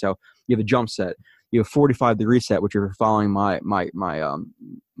passing lane. So you have a jump set. You have a 45-degree set, which you're following my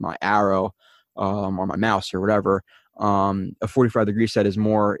arrow or my mouse or whatever. A 45-degree set is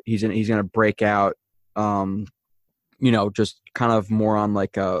more he's going to break out, just kind of more on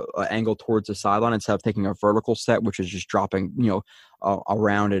like a angle towards the sideline instead of taking a vertical set, which is just dropping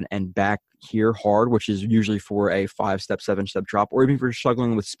around and back here hard, which is usually for a 5-step, 7-step drop, or even if you're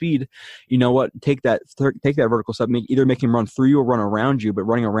struggling with speed, you know what? Take that vertical set, either make him run through you or run around you. But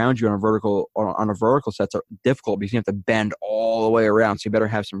running around you on a vertical set's are difficult because you have to bend all the way around. So you better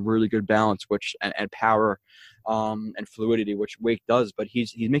have some really good balance, and power, and fluidity, which Wake does. But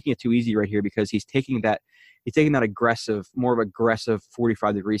he's making it too easy right here because he's taking that more of aggressive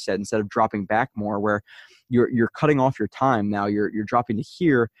 45-degree set instead of dropping back more, where you're cutting off your time. Now you're dropping to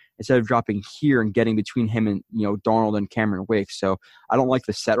here instead of dropping here and getting between him and Darnold and Cameron Wake. So I don't like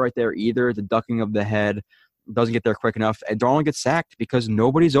the set right there either. The ducking of the head doesn't get there quick enough, and Darnold gets sacked because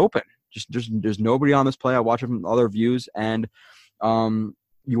nobody's open. There's nobody on this play. I watch it from other views, and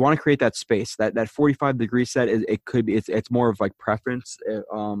you want to create that space. That 45-degree set it's more of like preference.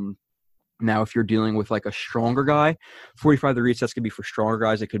 Now, if you're dealing with like a stronger guy, 45-degree sets could be for stronger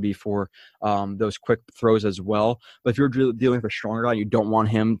guys. It could be for those quick throws as well. But if you're dealing with a stronger guy, you don't want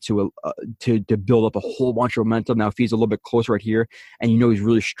him to build up a whole bunch of momentum. Now, if he's a little bit closer right here, and he's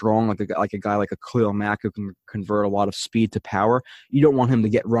really strong, like a guy like a Khalil Mack who can convert a lot of speed to power, you don't want him to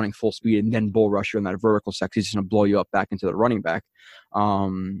get running full speed and then bull rush you in that vertical set. He's just going to blow you up back into the running back.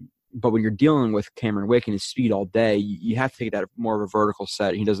 But when you're dealing with Cameron Wake and his speed all day, you have to take that more of a vertical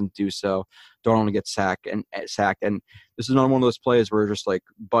set. He doesn't do so. Darnold gets sacked. And this is another one of those plays where just like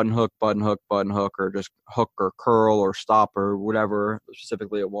button hook, or just hook or curl or stop or whatever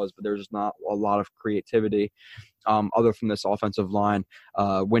specifically it was. But there's just not a lot of creativity other from this offensive line.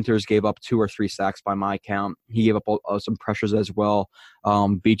 Winters gave up 2 or 3 sacks by my count. He gave up some pressures as well.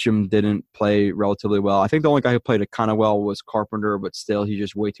 Beachum didn't play relatively well. I think the only guy who played it kind of well was Carpenter, but still he's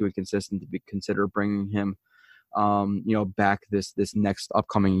just way too inconsistent to consider bringing him back this next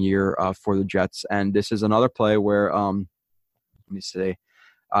upcoming year for the Jets. And this is another play where let me see.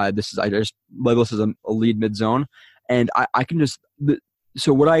 I just label this as a lead mid zone, and I can just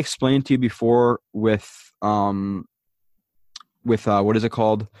so what I explained to you before with what is it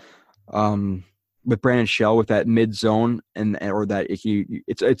called with Brandon Shell with that mid zone or that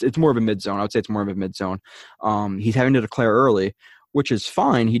it's more of a mid zone. I would say it's more of a mid zone. He's having to declare early, which is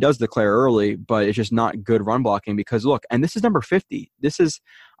fine. He does declare early, but it's just not good run blocking because look, and this is number 50.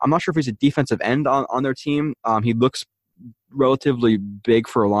 I'm not sure if he's a defensive end on their team. He looks relatively big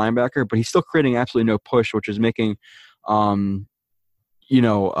for a linebacker, but he's still creating absolutely no push, which is making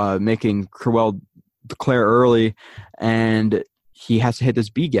making Crowell declare early, and he has to hit this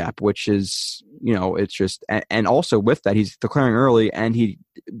B gap, which is, it's just, and also with that, he's declaring early, and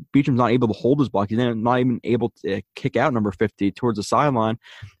Beacham's not able to hold his block. He's not even able to kick out number 50 towards the sideline,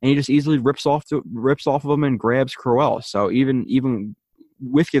 and he just easily rips off of him and grabs Crowell. So even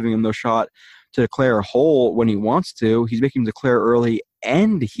with giving him no shot to declare a hole when he wants to, he's making him declare early,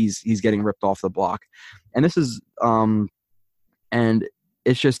 and he's getting ripped off the block. And this is and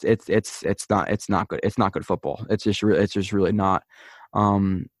it's just it's not good. It's not good football. It's just really not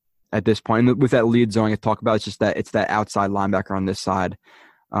at this point. And with that lead zone I talk about, it's that outside linebacker on this side,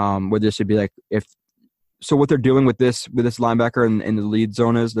 where this would be like what they're doing with this linebacker in the lead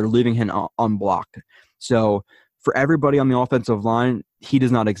zone is they're leaving him unblocked. So for everybody on the offensive line, he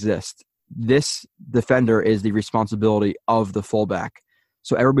does not exist. This defender is the responsibility of the fullback.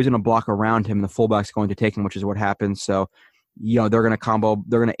 So everybody's going to block around him, and the fullback's going to take him, which is what happens. So they're going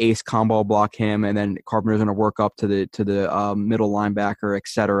to ace combo block him, and then Carpenter's going to work up to the middle linebacker,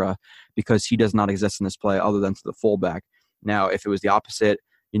 etc., because he does not exist in this play other than to the fullback. Now, if it was the opposite,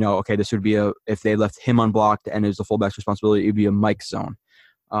 this would be if they left him unblocked and it was the fullback's responsibility, it would be a Mike zone.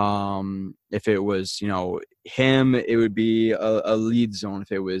 If it was, him, it would be a lead zone.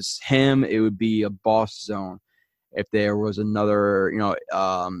 If it was him, it would be a boss zone. If there was another,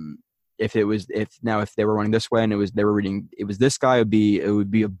 if they were running this way and it was this guy, it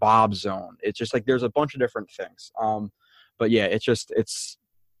would be a Bob zone. It's just like there's a bunch of different things. But yeah, let's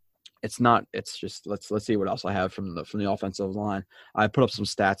see what else I have from the offensive line. I put up some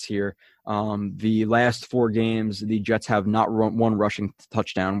stats here. The last 4 games, the Jets have not run one rushing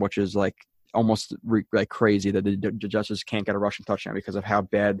touchdown, which is like almost like crazy that the Jets just can't get a rushing touchdown because of how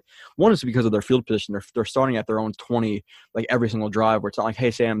bad. One is because of their field position. They're starting at their own 20 like every single drive. Where it's not like, hey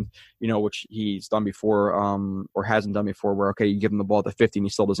Sam, which he's done before or hasn't done before. Where okay, you give him the ball at the 50 and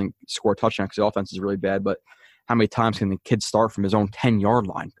he still doesn't score a touchdown because the offense is really bad, but. How many times can the kid start from his own 10-yard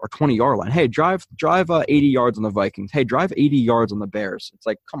line or 20-yard line? Hey, drive 80 yards on the Vikings. Hey, drive 80 yards on the Bears. It's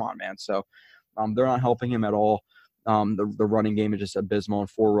like, come on, man. So they're not helping him at all. The running game is just abysmal.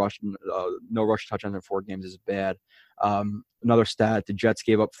 And no rush touchdowns in 4 games is bad. Another stat, the Jets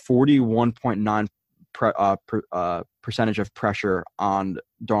gave up 41.9 percentage of pressure on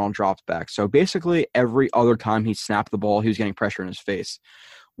Darnold dropped back. So basically every other time he snapped the ball, he was getting pressure in his face,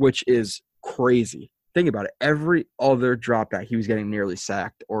 which is crazy. Think about it. Every other drop back, he was getting nearly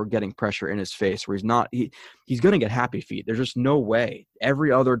sacked or getting pressure in his face where he's going to get happy feet. There's just no way.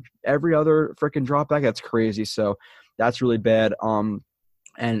 Every other freaking drop back, that's crazy. So that's really bad. And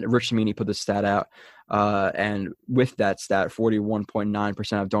Rich Cimini put the stat out. And with that stat,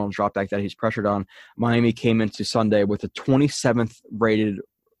 41.9% of Darnold's drop back that he's pressured on, Miami came into Sunday with a 27th rated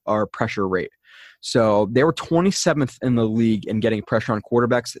or pressure rate. So they were 27th in the league in getting pressure on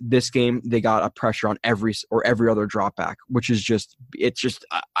quarterbacks. This game, they got a pressure on every other drop back, which is just, it's just,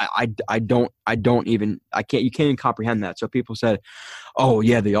 you can't even comprehend that. So people said, oh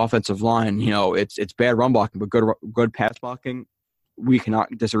yeah, the offensive line, it's bad run blocking, but good pass blocking. We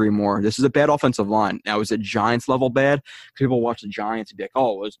cannot disagree more. This is a bad offensive line. Now, is it Giants level bad? People watch the Giants and be like,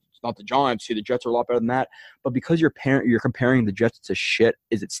 oh, it's not the Giants. See, the Jets are a lot better than that. But because you're comparing the Jets to shit,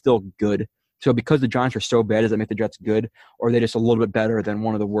 is it still good? So because the Giants are so bad, does that make the Jets good? Or are they just a little bit better than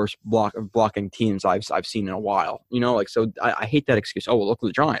one of the worst blocking teams I've seen in a while? So I hate that excuse. Oh, well, look at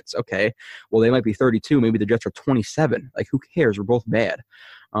the Giants. Okay. Well, they might be 32. Maybe the Jets are 27. Like, who cares? We're both bad.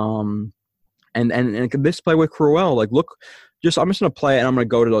 And this play with Crowell, like, look, I'm just going to play it and I'm going to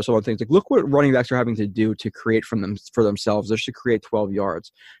go to those other things. Like, look what running backs are having to do to create for themselves. They're to create 12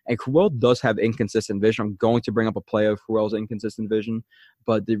 yards. And Crowell does have inconsistent vision. I'm going to bring up a play of Crowell's inconsistent vision,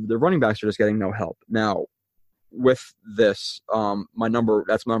 but the running backs are just getting no help. Now, with this, that's my number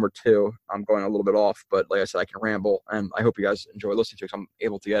 2. I'm going a little bit off, but like I said, I can ramble, and I hope you guys enjoy listening to it because I'm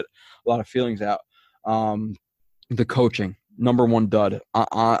able to get a lot of feelings out. The coaching. Number 1 dud.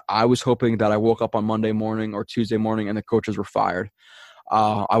 I was hoping that I woke up on Monday morning or Tuesday morning and the coaches were fired.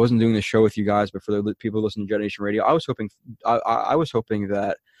 I wasn't doing the show with you guys, but for the people listening to Generation Radio, I was hoping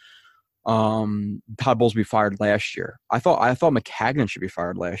that Todd Bowles be fired last year. I thought McCagnon should be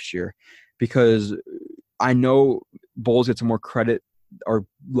fired last year because I know Bowles gets more credit or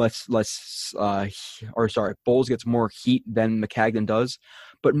Bowles gets more heat than McCagnon does.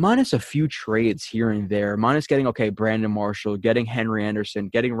 But minus a few trades here and there, minus getting, Brandon Marshall, getting Henry Anderson,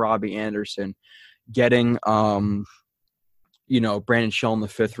 getting Robbie Anderson, getting, Brandon Shell in the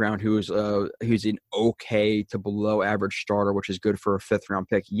 5th round, who's an okay to below average starter, which is good for a 5th round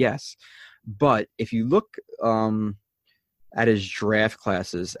pick. Yes. But if you look at his draft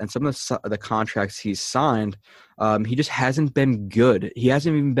classes and some of the contracts he's signed, he just hasn't been good. He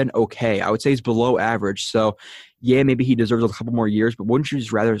hasn't even been okay. I would say he's below average. So, yeah, maybe he deserves a couple more years, but wouldn't you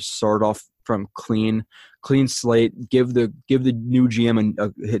just rather start off from clean slate, give the new GM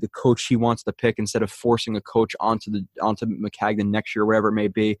the coach he wants to pick instead of forcing a coach onto McCagnon next year, whatever it may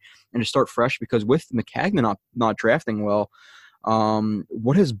be, and just start fresh? Because with McCagnon not drafting well,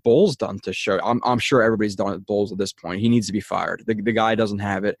 what has Bowles done to show? I'm sure everybody's done at Bowles at this point. He needs to be fired. The guy doesn't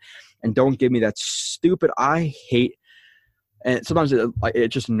have it. And don't give me that stupid, I hate, and sometimes it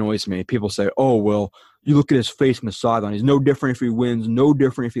just annoys me. People say, oh, well, you look at his face on the sideline. He's no different if he wins, no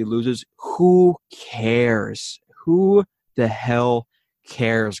different if he loses. Who cares? Who the hell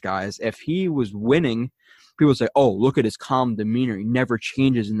cares, guys? If he was winning, people say, oh, look at his calm demeanor. He never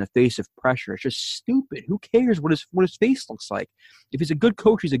changes in the face of pressure. It's just stupid. Who cares what his face looks like? If he's a good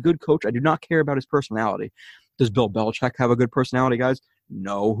coach, he's a good coach. I do not care about his personality. Does Bill Belichick have a good personality, guys?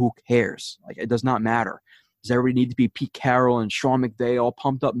 No, who cares? Like, it does not matter. Does everybody need to be Pete Carroll and Sean McVay all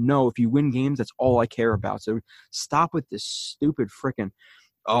pumped up? No, if you win games, that's all I care about. So stop with this stupid freaking,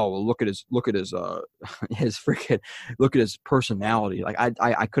 oh, well, look at his freaking, look at his personality. Like,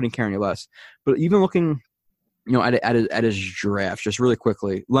 I couldn't care any less. But even looking at his draft, just really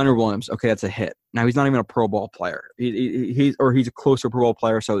quickly, Leonard Williams, okay, that's a hit. Now he's not even a Pro Bowl player. He's a closer Pro Bowl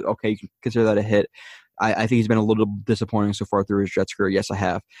player, so okay, you can consider that a hit. I think he's been a little disappointing so far through his Jets career. Yes, I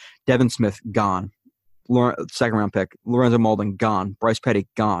have. Devin Smith, gone. Second round pick. Lorenzo Mauldin, gone. Bryce Petty,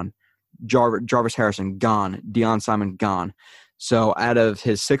 gone. Jarvis Harrison, gone. Deion Simon, gone. So out of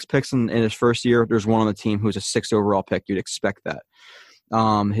his 6 picks in his first year, there's one on the team who's a 6th overall pick. You'd expect that.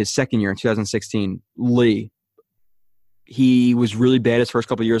 His second year in 2016, Lee. He was really bad his first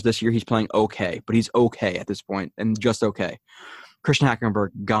couple of years. This year he's playing okay, but he's okay at this point and just okay. Christian Hackenberg,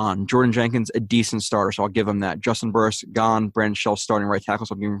 gone. Jordan Jenkins, a decent starter, so I'll give him that. Justin Burris, gone. Brandon Shell starting right tackle,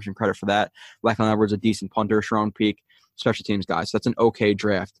 so I'll give him some credit for that. Lachlan Edwards, a decent punter. Sharon Peak, special teams guy. So that's an okay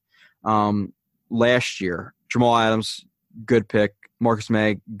draft. Last year, Jamal Adams, good pick. Marcus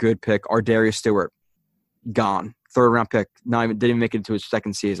May, good pick. Ardarius Stewart, gone. 3rd round pick, didn't even make it into his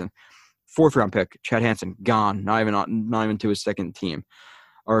second season. 4th round pick, Chad Hansen, gone. Not even to his second team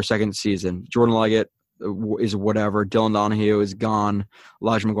or second season. Jordan Leggett is whatever. Dylan Donahue is gone.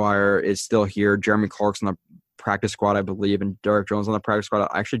 Elijah McGuire is still here. Jeremy Clark's on the practice squad, I believe, and Derek Jones on the practice squad.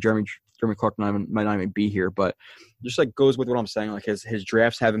 Actually, Jeremy Clark might not even be here, but just like goes with what I'm saying. Like his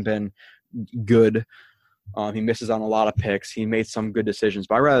drafts haven't been good. He misses on a lot of picks. He made some good decisions,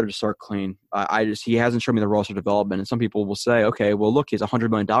 but I'd rather just start clean. He hasn't shown me the roster development. And some people will say, okay, well, look, he has $100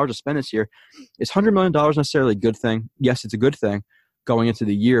 million to spend this year. Is $100 million necessarily a good thing? Yes, it's a good thing going into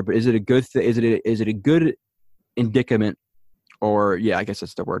the year, but is it a good thing? Is it a good indicament, or yeah, I guess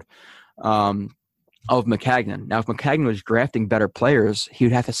that's the word, of Maccagnan? Now, if Maccagnan was drafting better players, he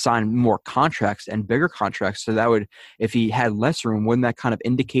would have to sign more contracts and bigger contracts. So that would, if he had less room, wouldn't that kind of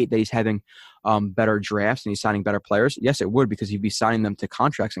indicate that he's having better drafts and he's signing better players? Yes, it would, because he'd be signing them to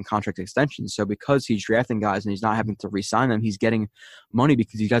contracts and contract extensions. So because he's drafting guys and he's not having to re-sign them, he's getting money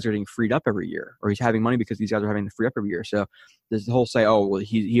because these guys are getting freed up every year, or he's having money because these guys are having to free up every year. So there's the whole say, oh, well,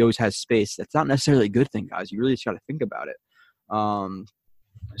 he always has space. That's not necessarily a good thing, guys. You really just got to think about it.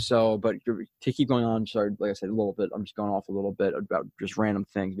 But to keep going on, sorry, like I said, a little bit, I'm just going off a little bit about just random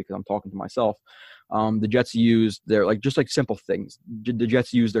things because I'm talking to myself. The Jets used their, simple things. The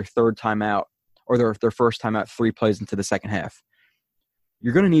Jets used their 3rd timeout, or their first timeout 3 plays into the second half.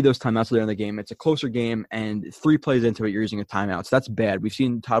 You're going to need those timeouts later in the game. It's a closer game, and 3 plays into it, you're using a timeout. So that's bad. We've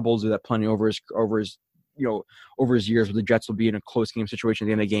seen Todd Bowles do that plenty over his years, where the Jets will be in a close game situation at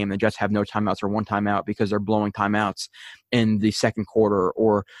the end of the game. The Jets have no timeouts or 1 timeout because they're blowing timeouts in the second quarter,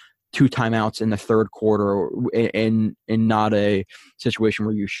 or 2 timeouts in the third quarter, in not a situation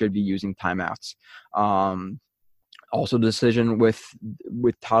where you should be using timeouts. Also, the decision with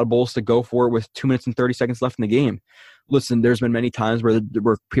Todd Bowles to go for it with 2 minutes and 30 seconds left in the game. Listen, there's been many times where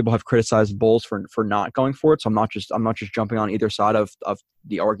people have criticized Bowles for not going for it. So I'm not just jumping on either side of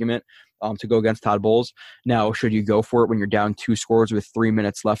the argument to go against Todd Bowles. Now, should you go for it when you're down 2 scores with 3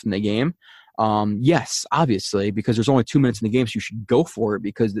 minutes left in the game? Yes, obviously, because there's only 2 minutes in the game, so you should go for it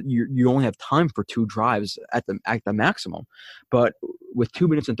because you only have time for 2 drives at the maximum. But with 2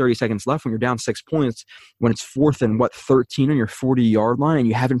 minutes and 30 seconds left, when you're down 6 points, when it's 4th and 13 on your 40-yard line, and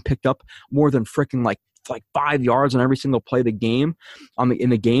you haven't picked up more than freaking like 5 yards on every single play of the game, in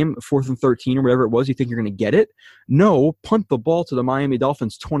the game, 4th and 13 or whatever it was, you think you're going to get it? No, punt the ball to the Miami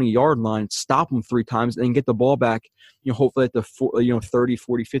Dolphins 20-yard line, stop them 3 times, and get the ball back, hopefully at the 30,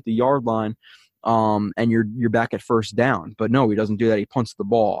 40, 50-yard line, and you're back at first down. But no, he doesn't do that. He punts the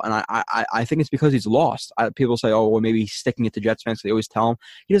ball, and I think it's because he's lost. People say, oh, well, maybe he's sticking it to Jets fans. So they always tell him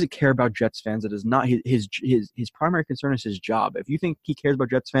he doesn't care about Jets fans. It is not his primary concern is his job. If you think he cares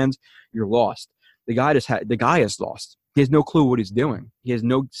about Jets fans, you're lost. The guy is lost. He has no clue what he's doing. He has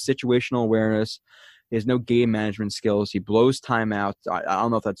no situational awareness. He has no game management skills. He blows timeouts. I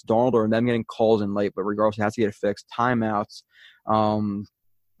don't know if that's Darnold or them getting calls in late, but regardless, he has to get it fixed. Timeouts.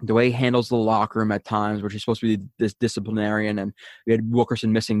 The way he handles the locker room at times, which is supposed to be this disciplinarian, and we had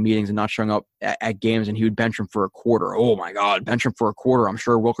Wilkerson missing meetings and not showing up at games, and he would bench him for a quarter. Oh my God, bench him for a quarter. I'm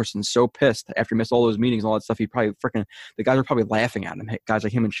sure Wilkerson's so pissed after he missed all those meetings and all that stuff. The guys are probably laughing at him, guys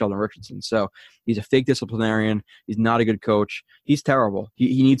like him and Sheldon Richardson. So he's a fake disciplinarian. He's not a good coach. He's terrible.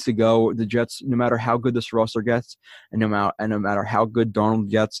 He needs to go. The Jets, no matter how good this roster gets, and no matter how good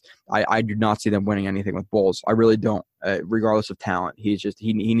Darnold gets, I do not see them winning anything with Bowles. I really don't. Regardless of talent, he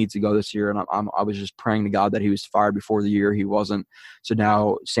needs to go this year, and I was just praying to God that he was fired before the year. He wasn't. So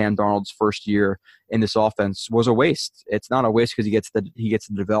now Sam Darnold's first year in this offense was a waste. It's not a waste because he gets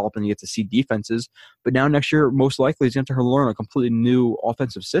to develop and he gets to see defenses. But now next year, most likely, he's going to learn a completely new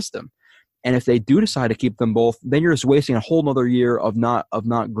offensive system. And if they do decide to keep them both, then you're just wasting a whole other year of not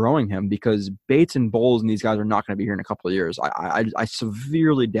growing him, because Bates and Bowles and these guys are not going to be here in a couple of years. I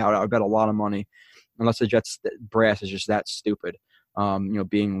severely doubt it. I bet a lot of money unless the Jets brass is just that stupid.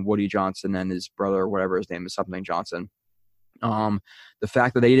 Being Woody Johnson and his brother, or whatever his name is, something Johnson. The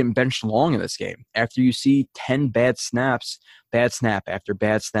fact that they didn't bench Long in this game, after you see 10 bad snaps, bad snap after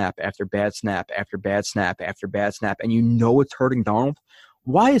bad snap after bad snap after bad snap after bad snap, and it's hurting Darnold,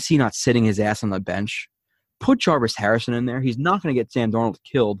 why is he not sitting his ass on the bench? Put Jarvis Harrison in there. He's not going to get Sam Darnold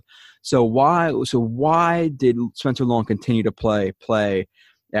killed. So why did Spencer Long continue to play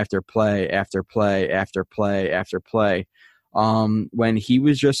after play after play after play after play when he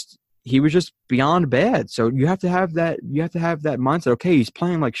was just beyond bad? So you have to have that mindset. Okay, he's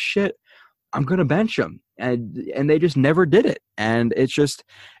playing like shit, I'm gonna bench him, and they just never did it. And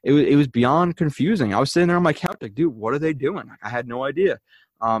it was beyond confusing. I was sitting there on my couch like, dude, what are they doing? I had no idea.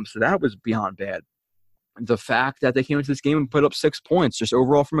 So that was beyond bad. The fact that they came into this game and put up 6 points, just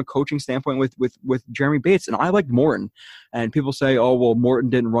overall from a coaching standpoint with Jeremy Bates. And I liked Morton. And people say, oh, well, Morton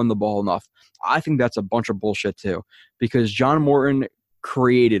didn't run the ball enough. I think that's a bunch of bullshit too, because John Morton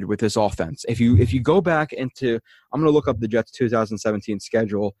created with this offense. If you go back into, I'm going to look up the Jets 2017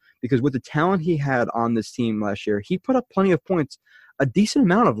 schedule, because with the talent he had on this team last year, he put up plenty of points, a decent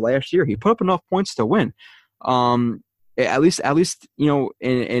amount of last year. He put up enough points to win. At least,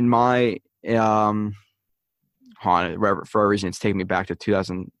 in my, for a reason, it's taking me back to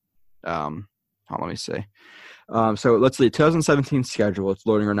 2000. Let me see. So let's see, 2017 schedule. It's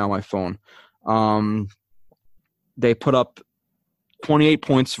loading right now on my phone. They put up 28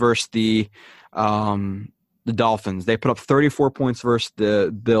 points versus the Dolphins. They put up 34 points versus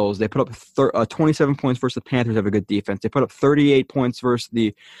the Bills. They put up 27 points versus the Panthers, have a good defense. They put up 38 points versus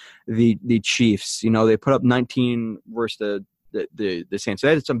the Chiefs. They put up 19 versus the Saints. So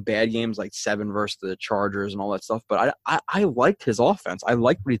they had some bad games, like 7 versus the Chargers and all that stuff. But I liked his offense. I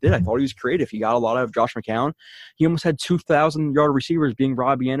liked what he did. I thought he was creative. He got a lot out of Josh McCown. He almost had 2,000-yard receivers, being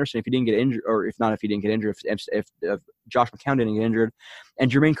Robbie Anderson if he didn't get injured, or if he didn't get injured, if Josh McCown didn't get injured.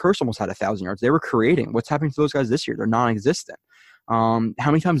 And Jermaine Kearse almost had 1,000 yards. They were creating. What's happening to those guys this year? They're non-existent. How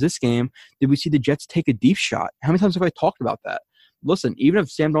many times this game did we see the Jets take a deep shot? How many times have I talked about that? Listen, even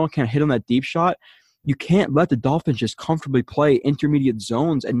if Sam Darnold can't hit on that deep shot, you can't let the Dolphins just comfortably play intermediate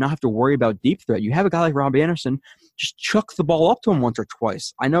zones and not have to worry about deep threat. You have a guy like Robbie Anderson, just chuck the ball up to him once or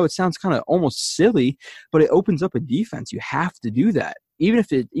twice. I know it sounds kind of almost silly, but it opens up a defense. You have to do that. Even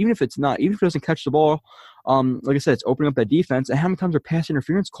if it doesn't catch the ball, like I said, it's opening up that defense. And how many times are pass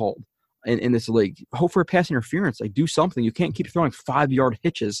interference called in this league? Hope for a pass interference. Like, do something. You can't keep throwing 5-yard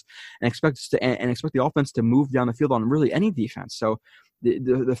hitches and expect the offense to move down the field on really any defense. So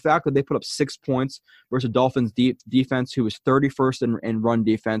the fact that they put up 6 points versus a Dolphins defense who was 31st in run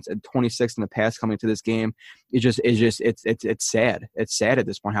defense and 26th in the pass coming to this game, it's sad. It's sad at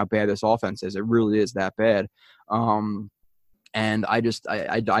this point how bad this offense is. It really is that bad. And I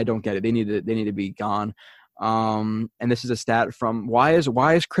don't get it. They need to be gone. And this is a stat from why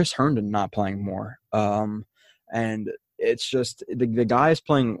is Chris Herndon not playing more? And it's just the guy is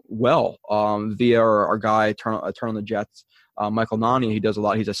playing well via our guy Turn on the Jets. Michael Nani, he does a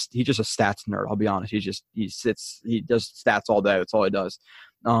lot. He's just a stats nerd. I'll be honest. He does stats all day. That's all he does.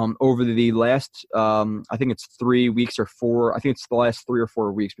 Over the last, I think it's 3 weeks or 4. I think it's the last 3 or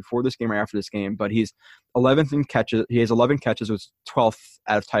 4 weeks before this game or after this game. But he's 11th in catches. He has 11 catches, which is 12th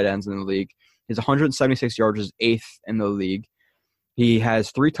out of tight ends in the league. His 176 yards is 8th in the league. He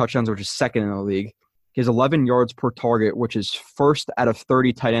has 3 touchdowns, which is 2nd in the league. He has 11 yards per target, which is 1st out of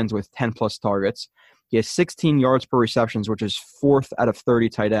 30 tight ends with 10-plus targets. He has 16 yards per receptions, which is 4th out of 30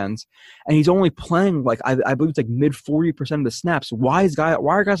 tight ends. And he's only playing, I believe it's like mid-40% of the snaps. Why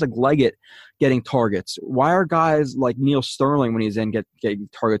are guys like Leggett getting targets? Why are guys like Neil Sterling, when he's in, getting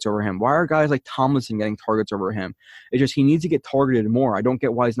targets over him? Why are guys like Tomlinson getting targets over him? It's just he needs to get targeted more. I don't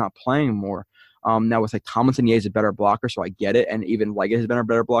get why he's not playing more. Now with like Tomlinson, he's a better blocker, so I get it. And even Leggett has been a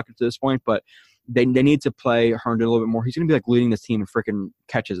better blocker to this point. But they need to play Herndon a little bit more. He's going to be like leading this team in freaking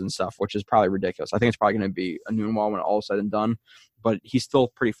catches and stuff, which is probably ridiculous. I think it's probably going to be a Newman when all is said and done, but he's still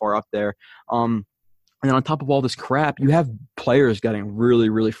pretty far up there. And then on top of all this crap, you have players getting really,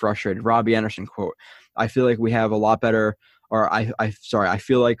 really frustrated. Robbie Anderson quote, I feel like we have a lot better, or I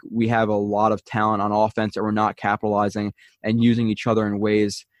feel like we have a lot of talent on offense that we're not capitalizing and using each other in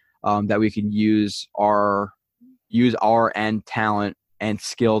ways that we can use our end talent and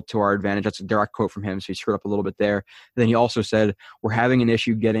skill to our advantage. That's a direct quote from him, so he screwed up a little bit there. And then he also said, we're having an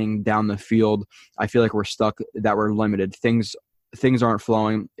issue getting down the field. I feel like we're stuck, that we're limited. Things aren't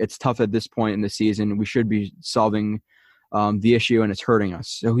flowing. It's tough at this point in the season. We should be solving the issue, and it's hurting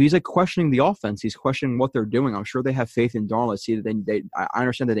us. So he's like questioning the offense. He's questioning what they're doing. I'm sure they have faith in Darnold. I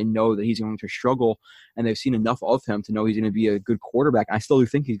understand that they know that he's going to struggle, and they've seen enough of him to know he's going to be a good quarterback. I still do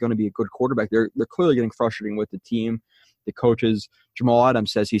think he's going to be a good quarterback. They're clearly getting frustrating with the team, the coaches. Jamal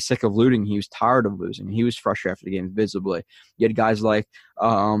Adams says he's sick of losing. He was tired of losing. He was frustrated after the game visibly. You had guys like,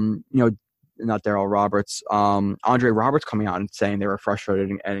 not Darryl Roberts, Andre Roberts coming out and saying they were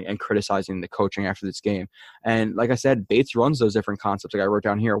frustrated and criticizing the coaching after this game. And like I said, Bates runs those different concepts. Like I wrote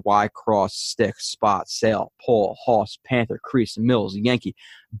down here: Y, cross, stick, spot, sail, pull, hoss, panther, crease, mills, Yankee.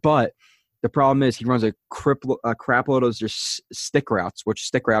 But the problem is he runs a crap load of just stick routes, which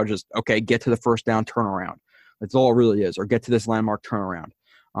stick route just, okay, get to the first down, turn around. That's all it really is, or get to this landmark turnaround.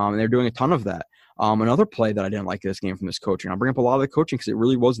 And they're doing a ton of that. Another play that I didn't like this game from this coaching, I'll bring up a lot of the coaching because it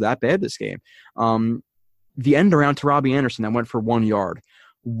really was that bad this game. The end around to Robbie Anderson that went for 1 yard.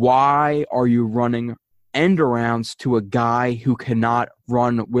 Why are you running end arounds to a guy who cannot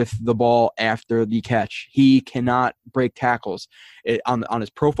run with the ball after the catch? He cannot break tackles. On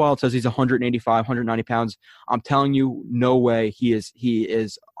his profile, it says he's 185, 190 pounds. I'm telling you, no way he is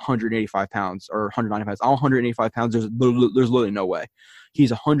 185 pounds or 190 pounds. I'm 185 pounds. There's literally no way. He's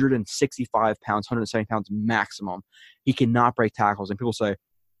 165 pounds, 170 pounds maximum. He cannot break tackles. And people say, I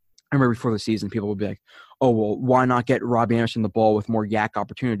remember before the season, people would be like, oh, well, why not get Robbie Anderson the ball with more yak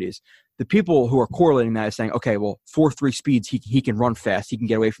opportunities? The people who are correlating that is saying, okay, well, 4.3 speeds, he can run fast. He can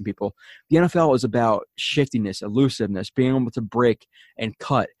get away from people. The NFL is about shiftiness, elusiveness, being able to break and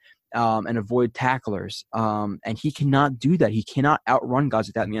cut and avoid tacklers. And he cannot do that. He cannot outrun guys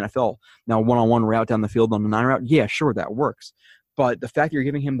like that in the NFL. Now, one-on-one route down the field on the 9 route, yeah, sure, that works. But the fact that you're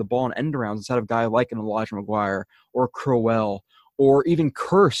giving him the ball in end arounds instead of a guy like an Elijah McGuire or Crowell or even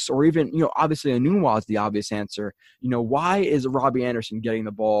Curse or even, obviously Enunwa is the obvious answer. Why is Robbie Anderson getting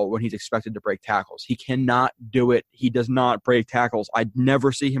the ball when he's expected to break tackles? He cannot do it. He does not break tackles. I'd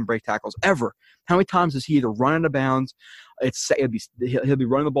never see him break tackles ever. How many times does he either run out of bounds? He'll be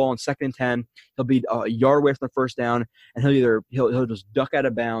running the ball on 2nd and 10. He'll be a yard away from the first down, and he'll just duck out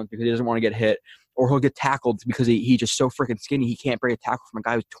of bounds because he doesn't want to get hit, or he'll get tackled because he's just so freaking skinny he can't break a tackle from a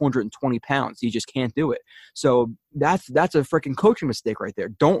guy who's 220 pounds. He just can't do it. So that's a freaking coaching mistake right there.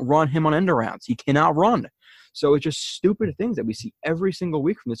 Don't run him on end arounds. He cannot run. So it's just stupid things that we see every single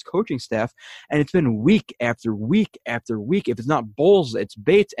week from this coaching staff, and it's been week after week after week. If it's not Bowles, it's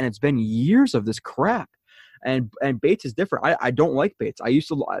Bates, and it's been years of this crap. And Bates is different. I don't like Bates. I used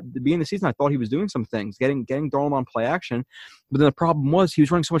to, at the beginning of the season, I thought he was doing some things, getting Darnold on play action. But then the problem was he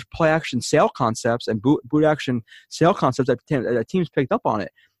was running so much play action sail concepts and boot action sail concepts that teams picked up on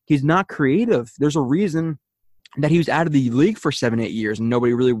it. He's not creative. There's a reason that he was out of the league for 7-8 years and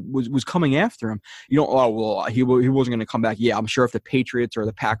nobody really was coming after him. He wasn't going to come back. Yeah, I'm sure if the Patriots or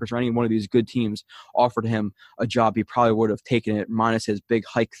the Packers or any one of these good teams offered him a job, he probably would have taken it, minus his big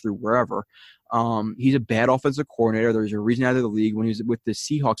hike through wherever. He's a bad offensive coordinator. There's a reason out of the league. When he was with the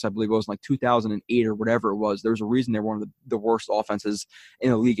Seahawks, I believe it was like 2008 or whatever it was, there was a reason they were one of the worst offenses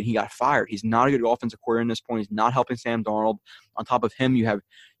in the league, and he got fired. He's not a good offensive coordinator at this point. He's not helping Sam Darnold. On top of him, you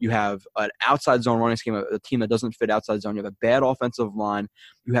have an outside zone running scheme, a team that doesn't fit outside zone. You have a bad offensive line.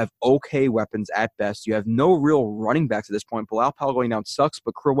 You have okay weapons at best. You have no real running backs at this point. Bilal Powell going down sucks,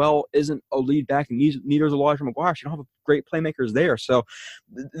 but Crowell isn't a lead back, and neither is Elijah McGuire. You don't have great playmakers there. So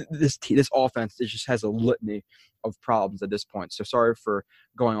this offense, it just has a litany of problems at this point. So sorry for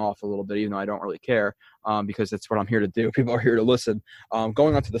going off a little bit, even though I don't really care, because that's what I'm here to do. People are here to listen.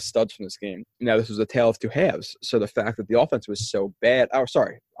 Going on to the studs from this game. Now, this was a tale of two halves. So the fact that the offense was so bad. Oh,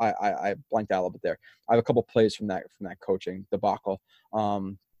 sorry, I blanked out a little bit there. I have a couple plays from that coaching debacle.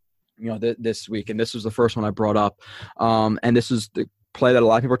 This week, and this was the first one I brought up. And this is the play that a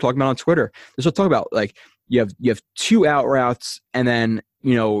lot of people are talking about on Twitter. This will talk about, like, you have two out routes and then,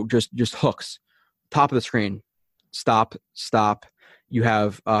 just hooks. Top of the screen. Stop. You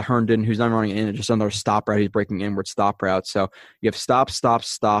have Herndon, who's not running in, just another stop route. He's breaking inward stop route. So you have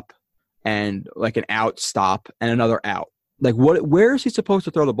stop, and like an out, stop, and another out. Like, where is he supposed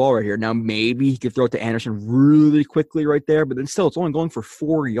to throw the ball right here? Now, maybe he could throw it to Anderson really quickly right there, but then still it's only going for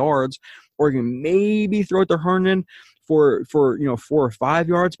 4 yards. Or you can maybe throw it to Herndon for 4 or 5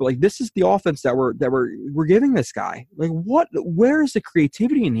 yards. But, like, this is the offense that we're giving this guy. Like, where is the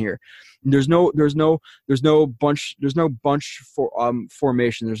creativity in here? There's no bunch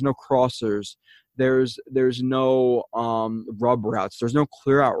formation. There's no crossers. There's no rub routes. There's no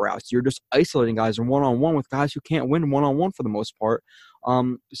clear out routes. You're just isolating guys and one-on-one with guys who can't win one-on-one for the most part.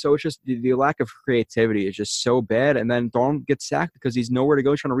 So it's just the lack of creativity is just so bad. And then Darnold gets sacked because he's nowhere to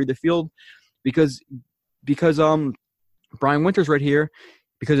go trying to read the field because Brian Winters right here,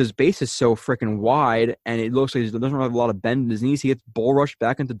 because his base is so freaking wide, and it looks like he doesn't have a lot of bend in his knees. He gets bull rushed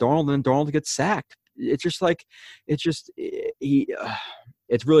back into Darnold, and then Darnold gets sacked. It's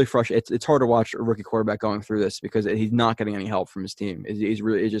really frustrating. It's hard to watch a rookie quarterback going through this because he's not getting any help from his team. He's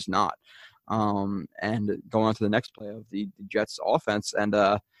just not. And going on to the next play of the Jets offense, and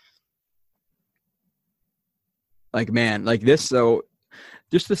so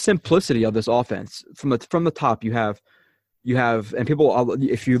just the simplicity of this offense from the top. You have, and people,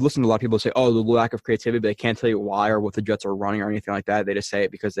 if you listen to a lot of people say, oh, the lack of creativity, but they can't tell you why or what the Jets are running or anything like that. They just say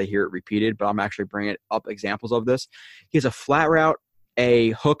it because they hear it repeated, but I'm actually bringing up examples of this. He has a flat route, a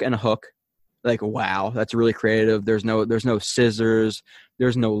hook, and a hook. Like, wow, that's really creative. There's no scissors,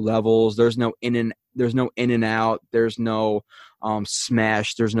 there's no levels, there's no in and out, there's no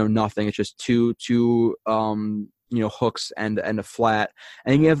smash, there's no nothing. It's just two hooks and a flat.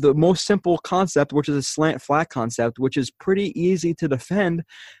 And you have the most simple concept, which is a slant flat concept, which is pretty easy to defend.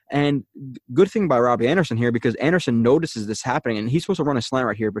 And good thing by Robbie Anderson here, because Anderson notices this happening, and he's supposed to run a slant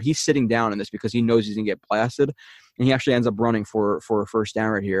right here, but he's sitting down in this because he knows he's going to get blasted, and he actually ends up running for a first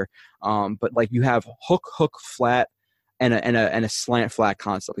down right here. But like, you have hook, flat, and a slant flat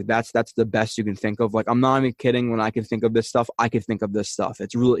concept. Like, that's the best you can think of. Like, I'm not even kidding. When I can think of this stuff, I can think of this stuff.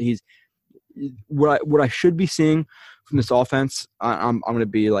 It's really, what I should be seeing from this offense. I'm going to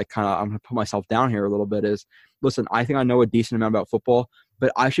be like, I'm going to put myself down here a little bit. Is, listen, I think I know a decent amount about football,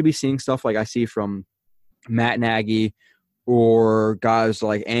 but I should be seeing stuff like I see from Matt Nagy, or guys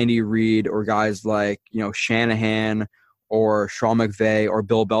like Andy Reid, or guys like, Shanahan, or Sean McVay, or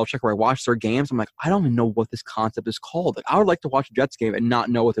Bill Belichick, where I watch their games. I'm like, I don't even know what this concept is called. Like, I would like to watch a Jets game and not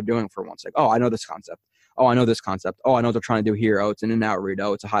know what they're doing for once. Like, oh, I know this concept. Oh, I know this concept. Oh, I know what they're trying to do here. Oh, it's in and out read.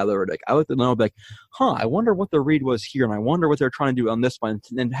 Oh, it's a high low read. Like, I would like to know, like, I wonder what the read was here, and I wonder what they're trying to do on this one,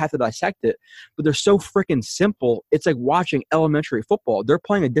 and then have to dissect it. But they're so freaking simple. It's like watching elementary football. They're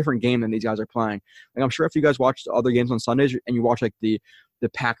playing a different game than these guys are playing. Like, I'm sure if you guys watch other games on Sundays and you watch like the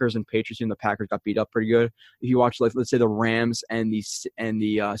Packers and Patriots, and the Packers got beat up pretty good. If you watch, like, let's say the Rams and the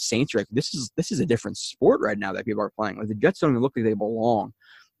Saints, like, this is a different sport right now that people are playing. Like, the Jets don't even look like they belong.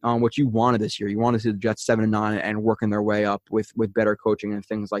 What you wanted this year, you want to see the Jets 7-9 and working their way up with better coaching and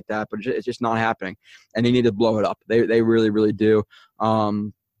things like that, but it's just not happening, and they need to blow it up. They really, really do.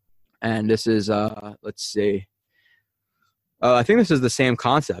 And this is let's see. I think this is the same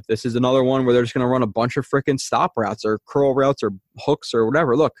concept. This is another one where they're just going to run a bunch of freaking stop routes or curl routes or hooks or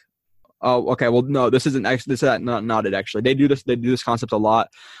whatever. Look. Oh, okay. Well, no, this isn't actually. This is not it. Actually, they do this concept a lot,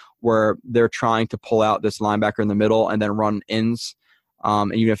 where they're trying to pull out this linebacker in the middle and then run ins.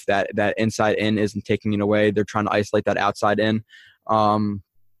 And even if that inside in isn't taking it away, they're trying to isolate that outside in.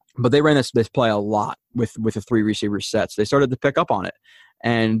 But they ran this play a lot with the 3 receiver sets. They started to pick up on it.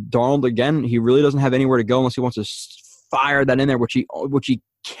 And Darnold, again, he really doesn't have anywhere to go unless he wants to fire that in there, which he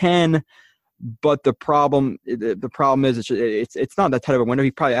can. But the problem is it's not that tight of a window.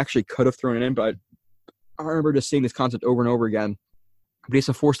 He probably actually could have thrown it in, but I remember just seeing this concept over and over again. But he has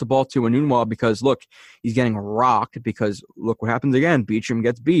to force the ball to Enunwa because, look, he's getting rocked because, look what happens again. Beachum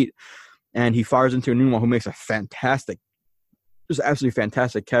gets beat, and he fires into Enunwa, who makes a absolutely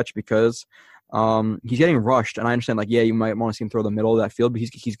fantastic catch because he's getting rushed. And I understand, like, yeah, you might want to see him throw the middle of that field, but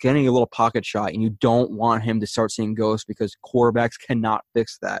he's getting a little pocket shot, and you don't want him to start seeing ghosts because quarterbacks cannot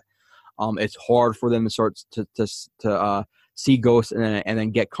fix that. It's hard for them to start to see ghosts and then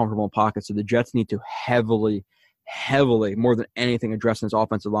get comfortable in pockets. So the Jets need to heavily, more than anything, addressing this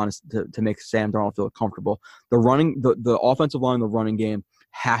offensive line to make Sam Darnold feel comfortable. The offensive line, the running game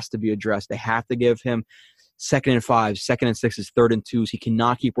has to be addressed. They have to give him 2nd and 5, 2nd and 6s, 3rd and 2s. He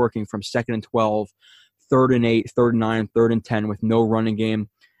cannot keep working from 2nd and 12, 3rd and 8, 3rd and 9, 3rd and 10 with no running game.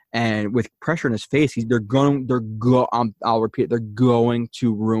 And with pressure in his face, I'll repeat, they're going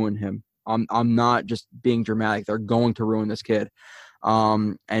to ruin him. I'm not just being dramatic. They're going to ruin this kid.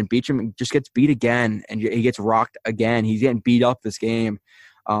 And Beachum just gets beat again, and he gets rocked again. He's getting beat up this game.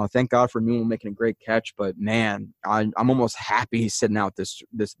 Thank God for Newell making a great catch, but man, I'm almost happy he's sitting out this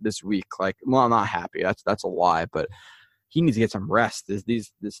week. Like, well, I'm not happy. That's a lie, but he needs to get some rest.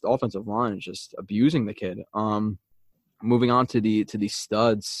 This offensive line is just abusing the kid. Moving on to the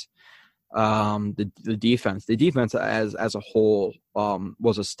studs. The defense. The defense as a whole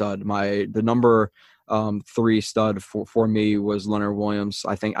was a stud. The number 3 stud for me was Leonard Williams.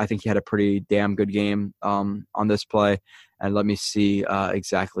 I think he had a pretty damn good game on this play. And let me see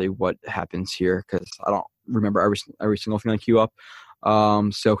exactly what happens here because I don't remember every single thing I queue up.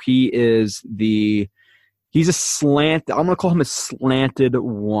 So he's a slant. I'm going to call him a slanted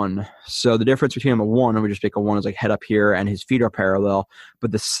 1. So the difference between him and a 1, let me just make a 1, is like head up here and his feet are parallel,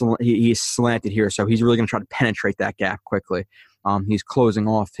 but he's slanted here. So he's really going to try to penetrate that gap quickly. He's closing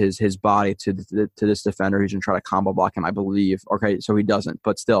off his body to this defender who's going to try to combo block him, I believe. Okay, so he doesn't,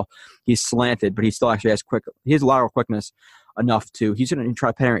 but still, he's slanted, but he still actually has he has lateral quickness enough to, he's going to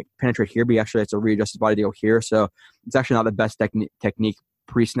try to penetrate here, but he actually has to readjust his body to go here. So it's actually not the best technique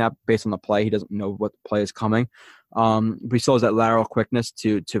pre-snap based on the play. He doesn't know what the play is coming. But he still has that lateral quickness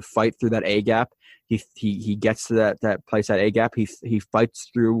to fight through that A gap. He gets to that place, that A gap. He fights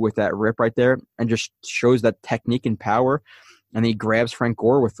through with that rip right there and just shows that technique and power. And he grabs Frank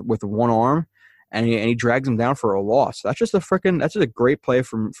Gore with one arm and he drags him down for a loss. That's just a great play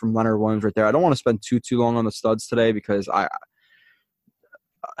from Leonard Williams right there. I don't want to spend too long on the studs today because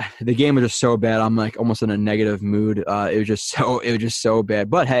the game was just so bad. I'm like almost in a negative mood. It was just so bad.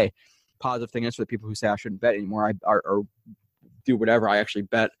 But hey, positive thing is for the people who say I shouldn't bet anymore, or do whatever. I actually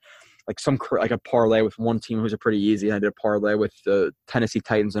bet like a parlay with one team who's a pretty easy. I did a parlay with the Tennessee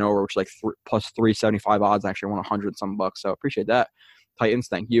Titans and over, which is like plus 375 odds. I actually won $100 some. So appreciate that. Titans,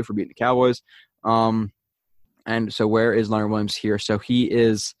 thank you for beating the Cowboys. And so where is Leonard Williams here? So he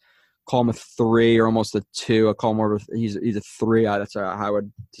is, call him a 3 or almost a 2. I call him more of he's a 3. That's how I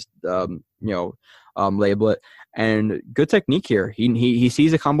would just label it. And good technique here. He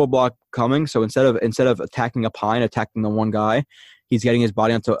sees a combo block coming. So instead of attacking up high and attacking the one guy, he's getting his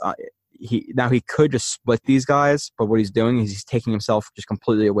body onto. Now he could just split these guys, but what he's doing is he's taking himself just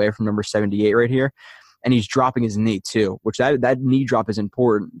completely away from number 78 right here. And he's dropping his knee too, which that knee drop is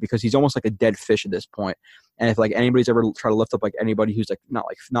important because he's almost like a dead fish at this point. And if like anybody's ever tried to lift up like anybody who's like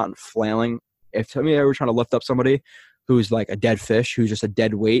not flailing, if somebody ever trying to lift up somebody who's like a dead fish, who's just a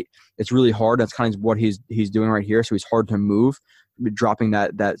dead weight, it's really hard. That's kind of what he's doing right here. So he's hard to move, dropping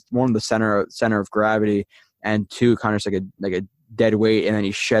that one of the center of gravity, and two kind of just like a dead weight, and then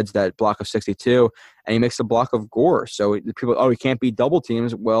he sheds that block of 62 and he makes the block of Gore. So people, he can't beat double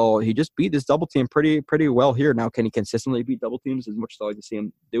teams. Well, he just beat this double team pretty well here. Now, can he consistently beat double teams as much as I like to see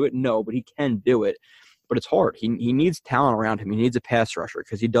him do it? No, but he can do it. But it's hard. He needs talent around him. He needs a pass rusher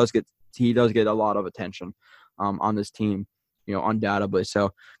because he does get a lot of attention on this team, undoubtedly.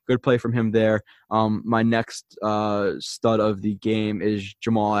 So good play from him there. My next stud of the game is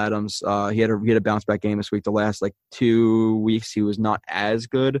Jamal Adams. He had a bounce back game this week. The last 2 weeks he was not as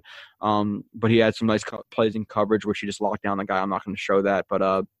good, but he had some nice plays in coverage, which he just locked down the guy. I'm not going to show that,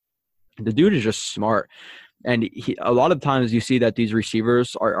 but the dude is just smart. And a lot of times you see that these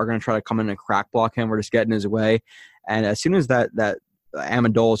receivers are going to try to come in and crack block him or just get in his way. And as soon as that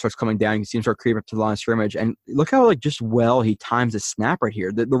Amendola starts coming down, you see him start creeping up to the line of scrimmage. And look how just well he times his snap right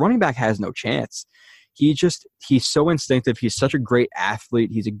here. The running back has no chance. He's so instinctive. He's such a great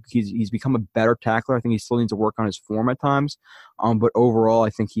athlete. He's become a better tackler. I think he still needs to work on his form at times. But overall, I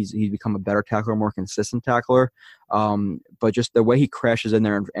think he's become a better tackler, more consistent tackler. But just the way he crashes in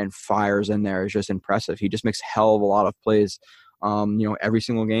there and fires in there is just impressive. He just makes a hell of a lot of plays, every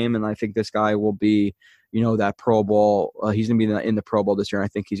single game. And I think this guy will be, that Pro Bowl. He's going to be in the Pro Bowl this year, and I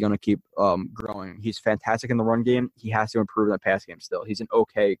think he's going to keep growing. He's fantastic in the run game. He has to improve in the pass game still. He's an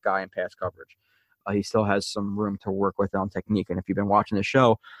okay guy in pass coverage. He still has some room to work with on technique. And if you've been watching the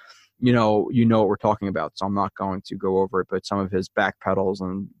show, you know what we're talking about. So I'm not going to go over it, but some of his back pedals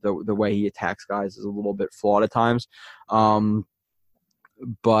and the way he attacks guys is a little bit flawed at times.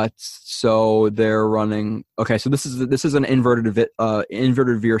 But so they're running. Okay, so this is an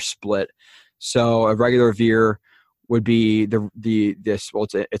inverted veer split. So a regular veer would be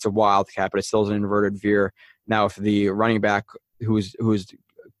it's a wildcat, but it still is an inverted veer. Now, if the running back who's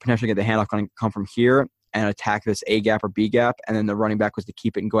potentially get the handoff going to come from here and attack this A gap or B gap, and then the running back was to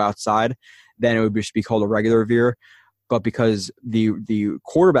keep it and go outside, then it would just be called a regular veer. But because the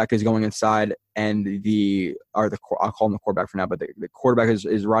quarterback is going inside and I'll call him the quarterback for now, but the quarterback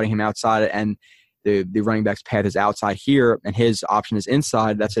is riding him outside and the running back's path is outside here and his option is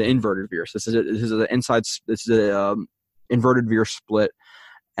inside, that's an inverted veer. So this is an inverted veer split,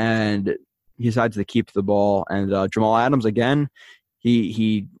 and he decides to keep the ball. And Jamal Adams, again,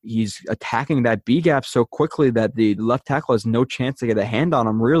 he's attacking that B gap so quickly that the left tackle has no chance to get a hand on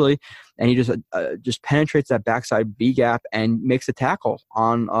him, really, and he just penetrates that backside B gap and makes a tackle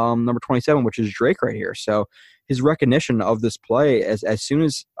on number 27, which is Drake right here. So his recognition of this play, as soon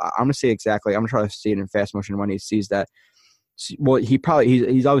as I'm going to say exactly, I'm going to try to see it in fast motion when he sees that. Well,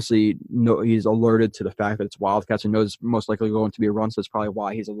 he's obviously he's alerted to the fact that it's Wildcats and knows most likely going to be a run, so that's probably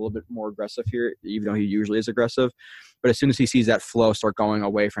why he's a little bit more aggressive here, even though he usually is aggressive. But as soon as he sees that flow start going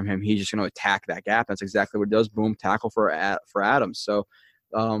away from him, he's just going to attack that gap. That's exactly what it does. Boom, tackle for Adams. So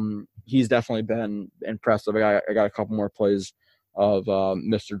he's definitely been impressive. I got a couple more plays of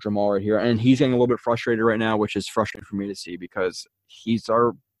Mr. Jamal right here, and he's getting a little bit frustrated right now, which is frustrating for me to see because he's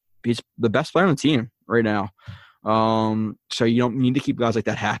the best player on the team right now. So you don't need to keep guys like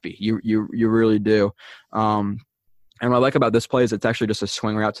that happy. You really do. And what I like about this play is it's actually just a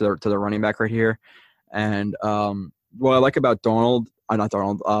swing route to the running back right here. And what I like about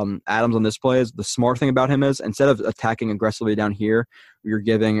Adams on this play is the smart thing about him is instead of attacking aggressively down here, you're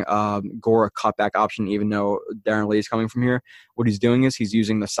giving Gore a cutback option, even though Darren Lee is coming from here. What he's doing is he's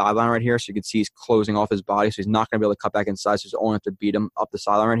using the sideline right here, so you can see he's closing off his body, so he's not going to be able to cut back inside, so he's only have to beat him up the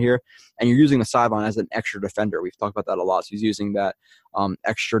sideline right here. And you're using the sideline as an extra defender. We've talked about that a lot. So he's using that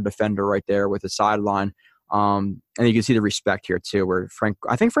extra defender right there with the sideline. And you can see the respect here too, where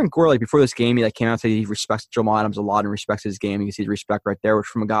I think Frank Gore, like before this game, he came out and said he respects Jamal Adams a lot and respects his game. You can see the respect right there, which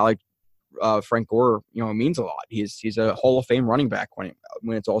from a guy like Frank Gore, means a lot. He's a Hall of Fame running back when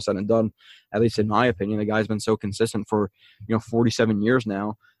it's all said and done. At least in my opinion, the guy's been so consistent for 47 years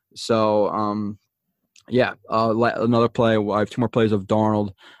now. So another play. I have 2 more plays of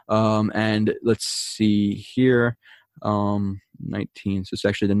Darnold, and let's see here. 19. So it's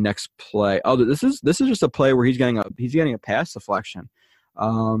actually the next play. Oh, this is just a play where he's getting a pass deflection.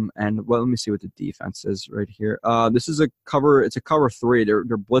 And let me see what the defense is right here. This is a cover. It's a cover 3. They're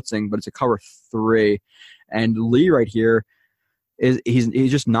blitzing, but it's a cover 3. And Lee right here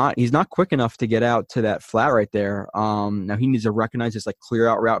he's not quick enough to get out to that flat right there. Now he needs to recognize this clear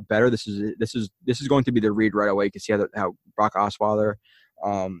out route better. This is going to be the read right away. You can see how Brock Osweiler,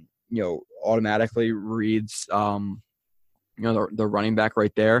 automatically reads the running back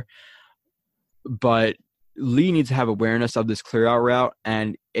right there. But Lee needs to have awareness of this clear out route,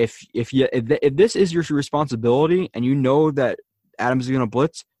 and if this is your responsibility and you know that Adams is going to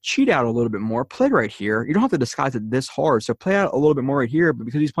blitz, cheat out a little bit more. Play right here. You don't have to disguise it this hard, so play out a little bit more right here. But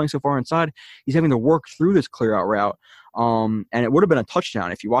because he's playing so far inside, he's having to work through this clear out route. And it would have been a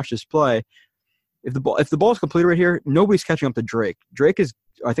touchdown if you watch this play. If the ball is completed right here, nobody's catching up to Drake.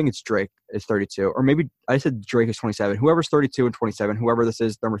 I think it's Drake is 32, or maybe I said Drake is 27. Whoever's 32 and 27, whoever this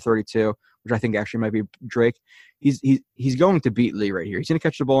is, number 32, which I think actually might be Drake, he's going to beat Lee right here. He's going to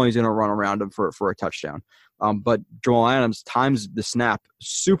catch the ball and he's going to run around him for a touchdown. But Jamal Adams times the snap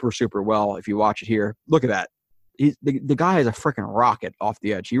super, super well. If you watch it here, look at that. The guy is a freaking rocket off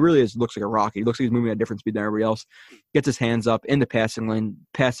the edge. He really looks like a rocket. He looks like he's moving at a different speed than everybody else. Gets his hands up in the passing lane,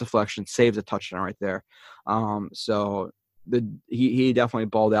 pass deflection, saves a touchdown right there. So he definitely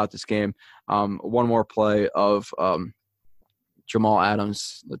balled out this game. One more play of Jamal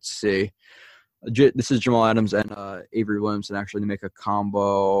Adams. Let's see. This is Jamal Adams and Avery Williamson actually to make a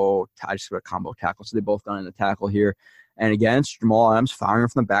combo. I just got a combo tackle, so they both done in the tackle here. And again, it's Jamal Adams firing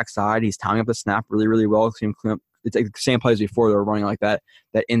from the backside. He's tying up the snap really, really well. It's like the same plays before. They were running like that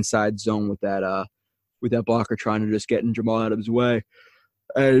inside zone with that blocker trying to just get in Jamal Adams' way.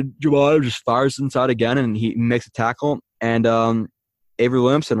 And Jamal Adams just fires inside again, and he makes a tackle. And Avery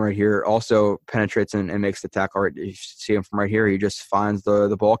Williamson right here also penetrates and makes the tackle. Right, you see him from right here. He just finds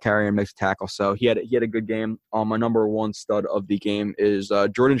the ball carrier and makes a tackle. So he had a good game. My number one stud of the game is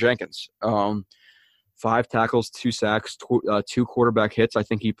Jordan Jenkins. 5 tackles, 2 sacks, 2 quarterback hits. I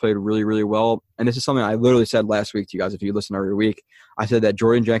think he played really, really well. And this is something I literally said last week to you guys. If you listen every week, I said that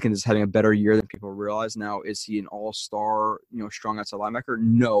Jordan Jenkins is having a better year than people realize. Now, is he an all-star, strong outside linebacker?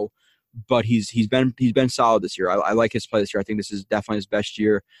 No, but he's been solid this year. I like his play this year. I think this is definitely his best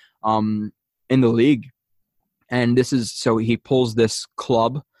year in the league. And this is so he pulls this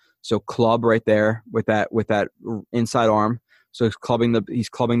club. So club right there with that inside arm. So he's clubbing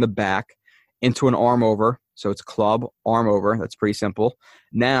the back into an arm over. So it's club, arm over. That's pretty simple.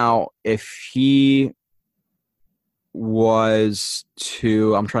 Now, if he was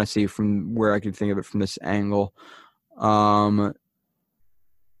to – I'm trying to see from where I could think of it from this angle. Now,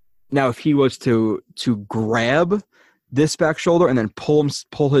 if he was to grab this back shoulder and then pull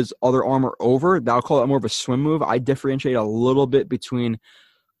his other armor over, I'll call that more of a swim move. I differentiate a little bit between –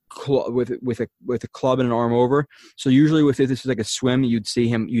 with a club and an arm over. So usually if this is like a swim, you'd see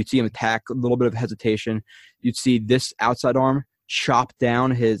him attack, a little bit of hesitation. You'd see this outside arm chop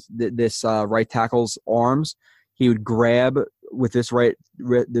down this right tackle's arms. He would grab with this right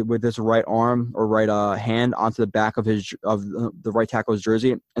arm or right hand onto the back of the right tackle's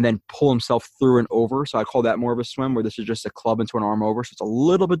jersey and then pull himself through and over. So I call that more of a swim, where this is just a club into an arm over. So it's a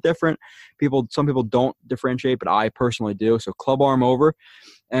little bit different. Some people don't differentiate, but I personally do. So club, arm over.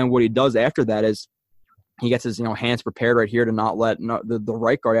 And what he does after that is he gets his hands prepared right here to not let the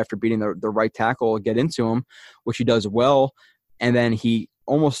right guard, after beating the right tackle, get into him, which he does well. And then he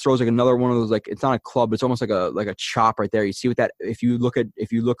almost throws like another one of those, like, it's not a club, but it's almost like a chop right there. You see with that, if you look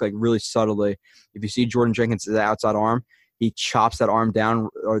like really subtly, if you see Jordan Jenkins' outside arm, he chops that arm down,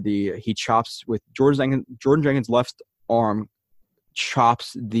 he chops with Jordan Jenkins' left arm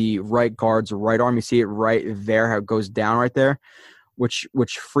chops the right guard's right arm. You see it right there, how it goes down right there, which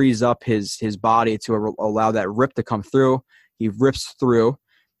frees up his body to allow that rip to come through. He rips through,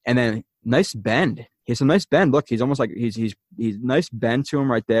 and then nice bend. He has some nice bend. Look, he's almost like he's nice bend to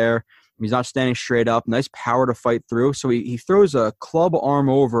him right there. He's not standing straight up. Nice power to fight through. So he throws a club arm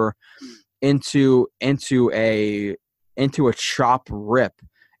over into a chop rip,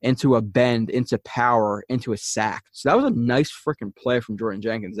 into a bend, into power, into a sack. So that was a nice freaking play from Jordan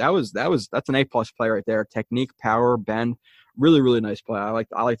Jenkins. That's an A+ play right there. Technique, power, bend, really, really nice play. I like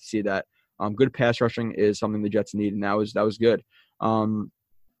to see that. Good pass rushing is something the Jets need, and that was good.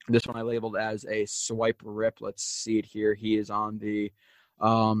 This one I labeled as a swipe rip. Let's see it here. He is on the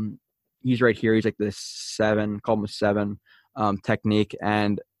he's right here. He's like the 7, call him a 7 technique,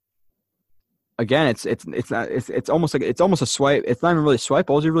 and again, it's almost a swipe. It's not even really a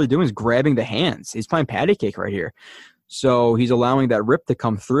swipe. All he's really doing is grabbing the hands. He's playing patty cake right here. So he's allowing that rip to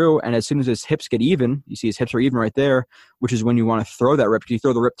come through, and as soon as his hips get even, you see his hips are even right there, which is when you want to throw that rip. If you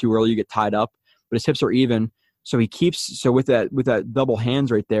throw the rip too early, you get tied up. But his hips are even, so with that double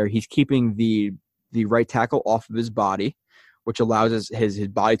hands right there, he's keeping the right tackle off of his body, which allows his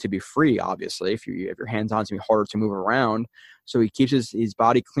body to be free. Obviously, if your hands on, it's gonna be harder to move around. So he keeps his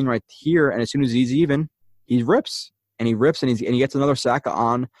body clean right here, and as soon as he's even, he rips and he gets another sack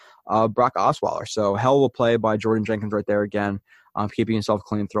on Brock Osweiler. So hell of a play by Jordan Jenkins right there again, keeping himself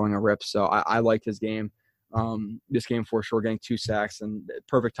clean, throwing a rip. So I liked his game. This game for sure, getting 2 sacks, and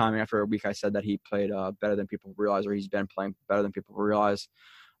perfect timing after a week I said that he played better than people realize, or he's been playing better than people realize.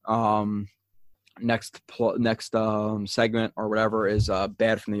 Next segment or whatever is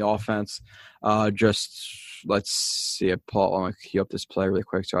bad from the offense. Just let's see. Paul, I'm gonna key up this play really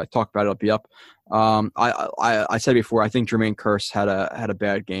quick. So I talk about it. It'll be up. I said before, I think Jermaine Kearse had a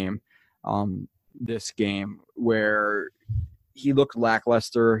bad game. This game where he looked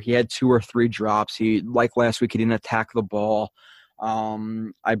lackluster. He had 2 or 3 drops. He, like last week, he didn't attack the ball.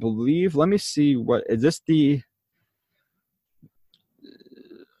 I believe. Let me see. What is this?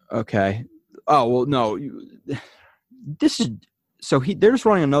 Okay. Oh, well, no. This is so they're just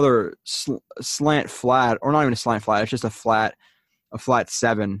running another slant flat, or not even a slant flat. It's just a flat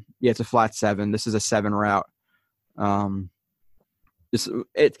 7. Yeah, it's a flat 7. This is a 7 route.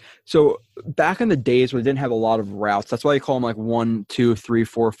 So back in the days when they didn't have a lot of routes, that's why they call them like 1, 2, 3,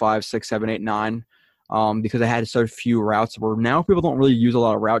 4, 5, 6, 7, 8, 9. Because they had so few routes. Where now people don't really use a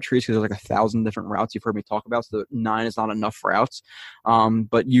lot of route trees because there's like 1,000 different routes you've heard me talk about. So 9 is not enough routes.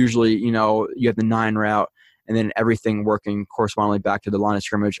 But usually, you have the 9 route, and then everything working correspondingly back to the line of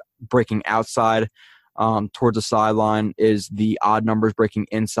scrimmage. Breaking outside towards the sideline is the odd numbers. Breaking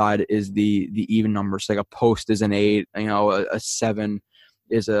inside is the even numbers. Like a post is an 8. A 7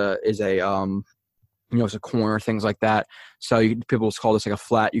 is it's a corner, things like that. So people call this like a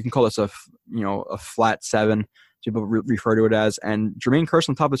flat. You can call this a flat 7. People refer to it as. And Jermaine Kearse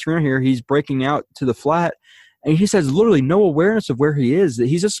on top of the screen here, he's breaking out to the flat, and he just has literally no awareness of where he is.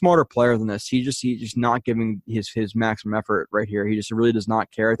 He's a smarter player than this. He's just not giving his maximum effort right here. He just really does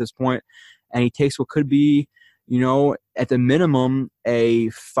not care at this point, and he takes what could be, at the minimum, a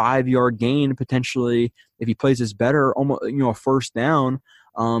 5-yard gain potentially if he plays this better, almost a first down.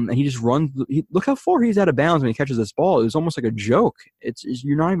 And he just runs. Look how far he's out of bounds when he catches this ball. It was almost like a joke.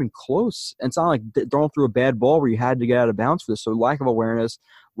 You're not even close. And it's not like throwing through a bad ball where you had to get out of bounds for this. So lack of awareness,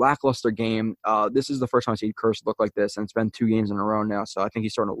 lackluster game. This is the first time I've seen Kearse look like this, and it's been 2 games in a row now. So I think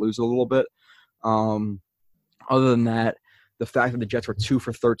he's starting to lose a little bit. Other than that, the fact that the Jets were 2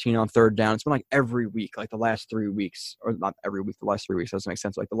 for 13 on third down, it's been like every week, like the last 3 weeks, or not every week, the last 3 weeks, doesn't make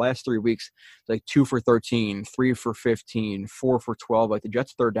sense. Like the last 3 weeks, it's like 2 for 13, 3 for 15, 4 for 12. Like the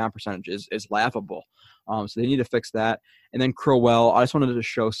Jets' third down percentage is laughable. So they need to fix that. And then Crowell, I just wanted to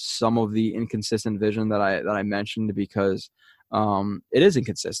show some of the inconsistent vision that I mentioned, because it is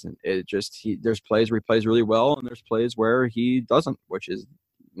inconsistent. There's plays where he plays really well, and there's plays where he doesn't, which is,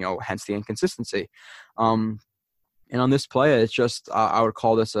 hence the inconsistency. And on this play, it's just I would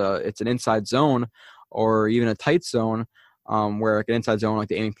call this it's an inside zone, or even a tight zone, where like an inside zone, like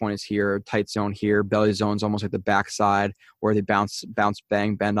the aiming point is here, tight zone here, belly zone's almost like the backside, where the bounce,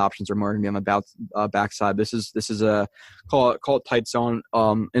 bang, bend options are more going to be on the backside. This is a call it tight zone,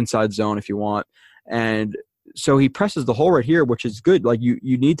 inside zone if you want. And so he presses the hole right here, which is good. Like you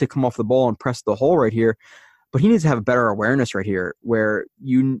need to come off the ball and press the hole right here. But he needs to have a better awareness right here, where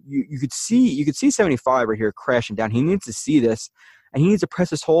you could see 75 right here crashing down. He needs to see this, and he needs to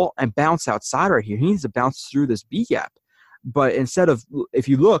press this hole and bounce outside right here. He needs to bounce through this B gap. But instead of, if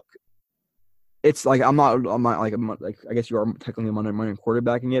you look, it's like I'm not like I guess you are technically Monday morning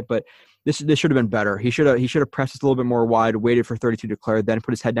quarterbacking it, but this should have been better. He should have pressed it a little bit more wide, waited for 32 to declare, then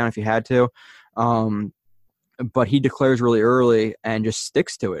put his head down if he had to. But he declares really early and just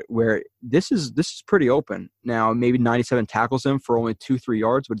sticks to it, where this is pretty open. Now, maybe 97 tackles him for only 2-3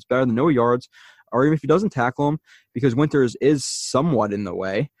 yards, but it's better than no yards, or even if he doesn't tackle him, because Winters is somewhat in the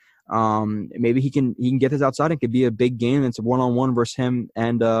way. Maybe he can get this outside. It could be a big game. It's a one-on-one versus him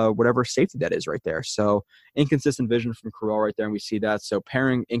and whatever safety that is right there. So inconsistent vision from Crowell right there, and we see that. So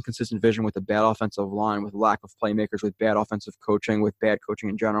pairing inconsistent vision with a bad offensive line, with lack of playmakers, with bad offensive coaching, with bad coaching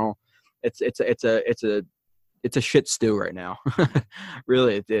in general, it's a shit stew right now.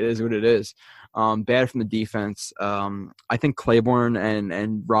 Really, it is what it is. Bad from the defense. I think Claiborne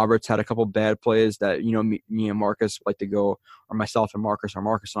and Roberts had a couple bad plays that, me and Marcus like to go, or myself and Marcus, or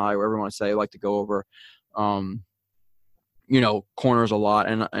Marcus and I, whatever you want to say, like to go over, corners a lot.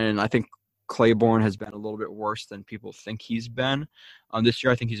 And I think Claiborne has been a little bit worse than people think he's been. This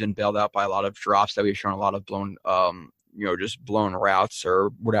year, I think he's been bailed out by a lot of drops that we've shown, a lot of blown just blown routes or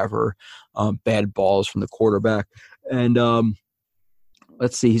whatever, bad balls from the quarterback. And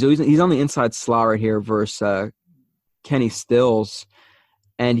let's see, he's on the inside slot right here versus Kenny Stills,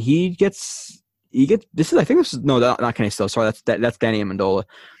 and this is not Kenny Stills. Sorry, that's Danny Amendola.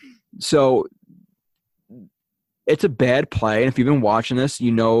 So it's a bad play, and if you've been watching this,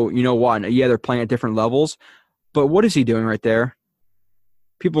 you know why. Yeah, they're playing at different levels, but what is he doing right there?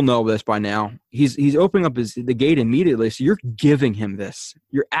 People know this by now. He's opening up the gate immediately, so you're giving him this.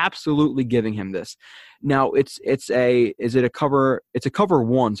 You're absolutely giving him this. Now it's a cover? It's a cover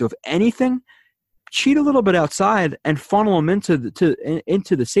one. So if anything, cheat a little bit outside and funnel him into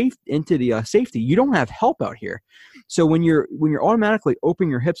the safety. You don't have help out here. So when you're automatically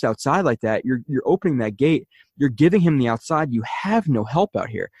opening your hips outside like that, you're opening that gate. You're giving him the outside. You have no help out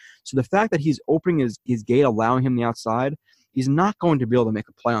here. So the fact that he's opening his gate, allowing him the outside, he's not going to be able to make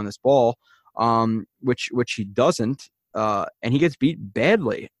a play on this ball, which he doesn't, and he gets beat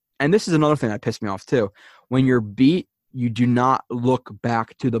badly. And this is another thing that pissed me off too. When you're beat, you do not look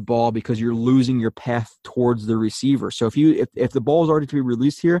back to the ball because you're losing your path towards the receiver. So if the ball is already to be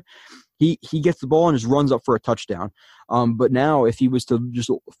released here, he gets the ball and just runs up for a touchdown. But now if he was to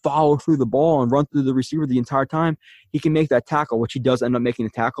just follow through the ball and run through the receiver the entire time, he can make that tackle, which he does end up making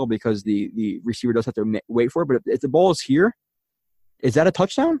the tackle because the receiver does have to wait for it. But if the ball is here, is that a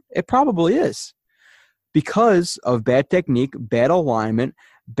touchdown? It probably is, because of bad technique, bad alignment,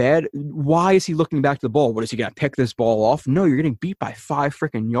 why is he looking back to the ball? What, is he going to pick this ball off? No, you're getting beat by 5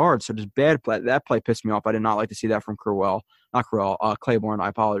 freaking yards. So just bad play. That play pissed me off. I did not like to see that from Claiborne. I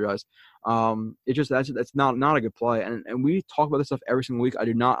apologize. That's not a good play. And we talk about this stuff every single week. I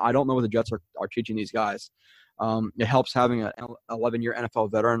don't know what the Jets are teaching these guys. It helps having an 11-year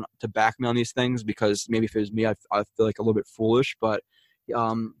NFL veteran to back me on these things, because maybe if it was me, I feel like a little bit foolish, but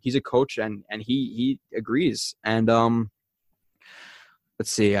he's a coach and he agrees. And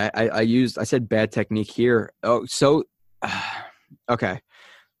let's see, I said bad technique here. Oh, so okay.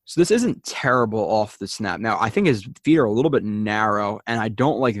 So this isn't terrible off the snap. Now, I think his feet are a little bit narrow, and I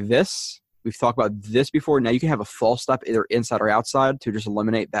don't like this. We've talked about this before. Now you can have a false step either inside or outside to just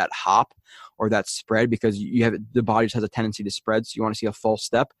eliminate that hop or that spread, because the body just has a tendency to spread. So you want to see a false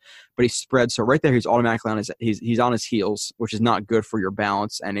step, but he spreads. So right there, he's automatically he's on his heels, which is not good for your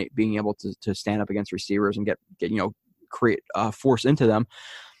balance and being able to stand up against receivers and get create force into them.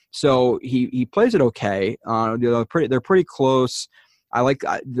 So he plays it okay. They're pretty close. I like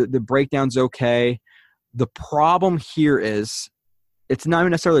the breakdown's okay. The problem here is it's not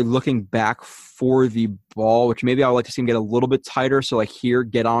even necessarily looking back for the ball, which maybe I would like to see him get a little bit tighter. So like here,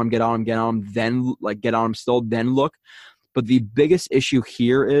 get on him, then like get on him still, then look. But the biggest issue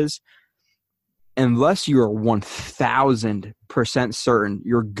here is, unless you are 1,000% certain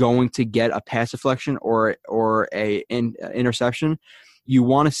you're going to get a pass deflection or a interception, you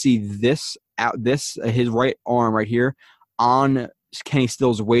want to see his right arm right here on Kenny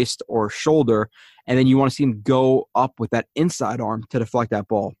Stills' waist or shoulder, and then you want to see him go up with that inside arm to deflect that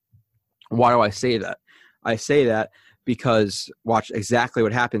ball. Why do I say that? I say that because watch exactly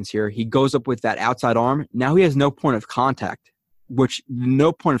what happens here. He goes up with that outside arm. Now he has no point of contact, which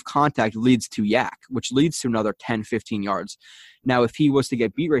no point of contact leads to yak, which leads to another 10, 15 yards. Now, if he was to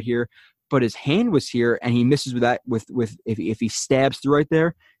get beat right here, but his hand was here and he misses with that, if he stabs through right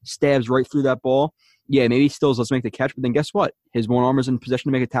there, stabs right through that ball, yeah, maybe Stills doesn't make the catch, but then guess what? His one arm is in position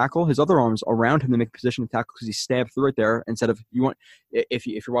to make a tackle. His other arm's around him to make a position to tackle because he stabbed through it there. Instead of if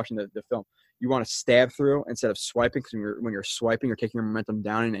you're watching the film, you want to stab through instead of swiping, because when you're swiping, you're taking your momentum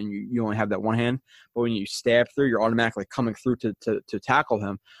down and you only have that one hand. But when you stab through, you're automatically coming through to tackle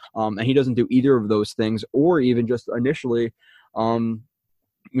him. And he doesn't do either of those things, or even just initially, he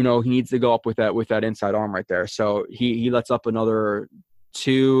needs to go up with that inside arm right there. So he lets up another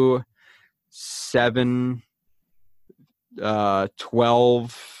 2, 7,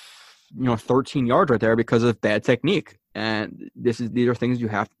 12, 13 yards right there because of bad technique. And these are things you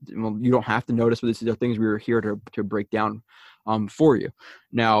don't have to notice, but these are things we were here to break down for you.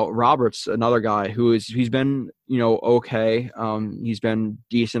 Now, Roberts, another guy he's been, okay. He's been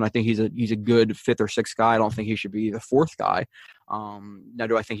decent. I think he's a good 5th or 6th guy. I don't think he should be the 4th guy. Now,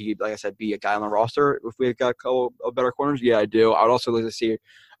 do I think he, like I said, be a guy on the roster if we got a couple of better corners? Yeah, I do. I would also like to see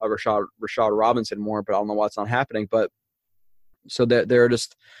Rashad Robinson more, but I don't know why it's not happening. But so they're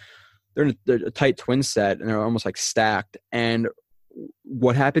in a tight twin set, and they're almost like stacked. And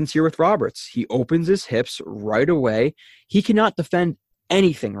what happens here with Roberts? He opens his hips right away. He cannot defend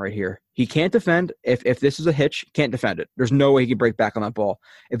anything right here. He can't defend. If this is a hitch, he can't defend it. There's no way he can break back on that ball.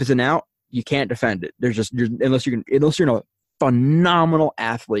 If it's an out, you can't defend it. Unless you're a phenomenal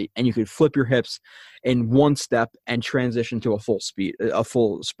athlete and you could flip your hips in one step and transition to a full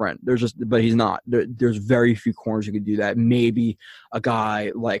sprint. But he's not. There's very few corners who could do that. Maybe a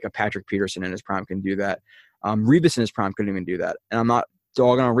guy like a Patrick Peterson in his prime can do that. Revis in his prime couldn't even do that. And I'm not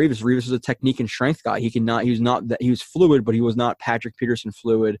dogging on Revis. Revis was a technique and strength guy. He was fluid, but he was not Patrick Peterson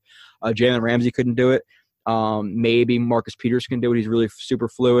fluid. Jalen Ramsey couldn't do it. Maybe Marcus Peters can do it. He's really super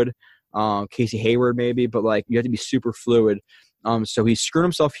fluid. Casey Hayward maybe, but you have to be super fluid. So he's screwed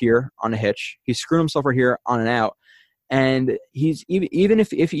himself here on a hitch. He's screwed himself right here on an out. And he's even if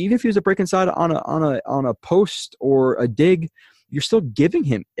he was a break inside on a post or a dig, you're still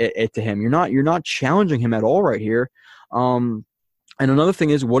giving it to him. You're not challenging him at all right here. And another thing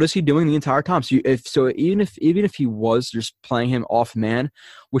is, what is he doing the entire time? Even if he was just playing him off man,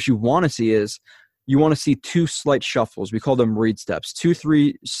 what you want to see is, you want to see 2 slight shuffles. We call them read steps.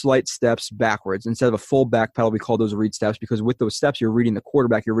 2-3 slight steps backwards. Instead of a full back pedal, we call those read steps, because with those steps, you're reading the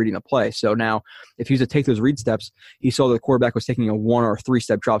quarterback, you're reading the play. So now, if he was to take those read steps, he saw the quarterback was taking a 1 or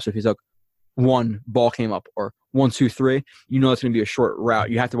 3-step drop. So if he's like 1, ball came up, or 1, 2, 3, it's going to be a short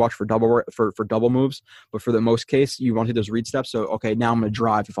route. You have to watch for double moves, but for the most case, you want to do those read steps. So, okay, now I'm going to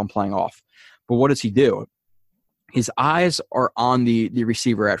drive if I'm playing off. But what does he do? His eyes are on the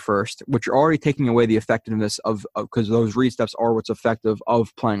receiver at first, which are already taking away the effectiveness of because those read steps are what's effective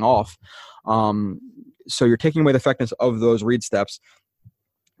of playing off. So you're taking away the effectiveness of those read steps.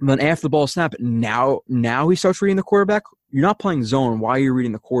 And then after the ball snap, now he starts reading the quarterback. You're not playing zone. Why are you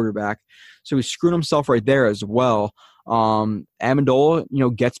reading the quarterback? So he's screwing himself right there as well.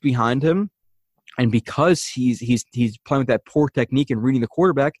 Amendola, gets behind him, and because he's playing with that poor technique and reading the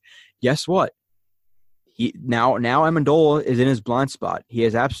quarterback, guess what? Now Amendola is in his blind spot. He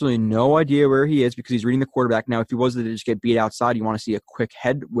has absolutely no idea where he is because he's reading the quarterback. Now, if he was to just get beat outside, you want to see a quick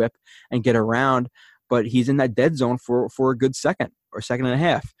head whip and get around, but he's in that dead zone for a good second or second and a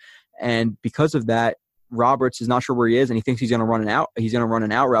half. And because of that, Roberts is not sure where he is, and he thinks he's going to run an out. He's going to run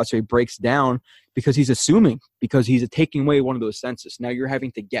an out route, so he breaks down because he's assuming, because he's taking away one of those senses. Now you're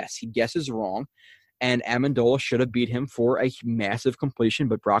having to guess. He guesses wrong, and Amendola should have beat him for a massive completion,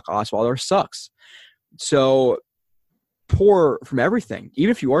 but Brock Osweiler sucks. So poor from everything.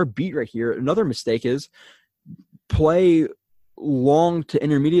 Even if you are beat right here, another mistake is play long to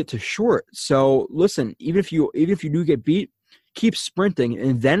intermediate to short. So listen, even if you do get beat, keep sprinting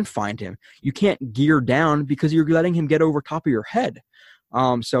and then find him. You can't gear down because you're letting him get over top of your head.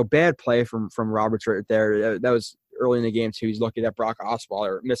 So bad play from Roberts right there. That was early in the game too. He's lucky that Brock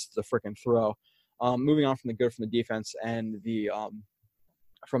Osweiler missed the freaking throw. Moving on from the defense and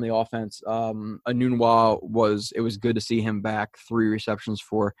from the offense, Enunwa it was good to see him back. 3 receptions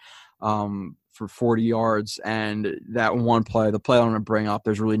for 40 yards, and that one play, the play I'm going to bring up,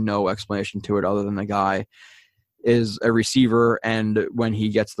 there's really no explanation to it other than the guy is a receiver, and when he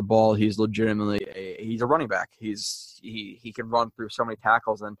gets the ball, he's legitimately he's a running back. He can run through so many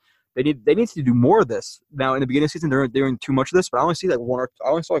tackles, and they need to do more of this. Now, in the beginning of the season, they're doing too much of this, but I only saw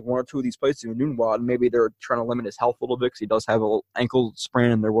one or two of these plays to Enunwa, and maybe they're trying to limit his health a little bit because he does have a little ankle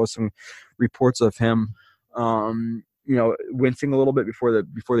sprain, and there was some reports of him, wincing a little bit before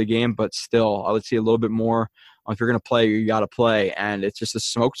the game, but still, I would see a little bit more. If you're going to play, you got to play, and it's just a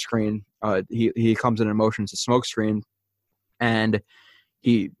smoke screen. He comes in motion, it's a smoke screen, and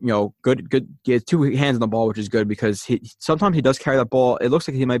he, good. He has 2 hands on the ball, which is good because sometimes he does carry that ball. It looks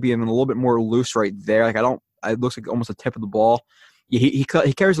like he might be even a little bit more loose right there. It looks like almost a tip of the ball. He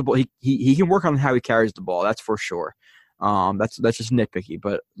carries the ball. He can work on how he carries the ball. That's for sure. That's just nitpicky,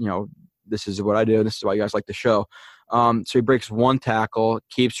 but this is what I do. This is why you guys like the show. So he breaks one tackle,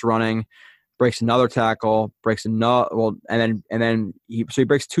 keeps running, breaks another tackle, breaks another. Well, and then he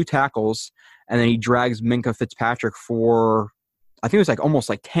breaks two tackles, and then he drags Minkah Fitzpatrick for, I think it was like almost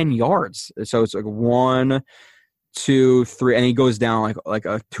like 10 yards. So it's like 1, 2, 3, and he goes down like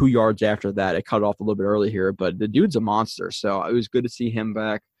 2 yards after that. It cut off a little bit early here, but the dude's a monster. So it was good to see him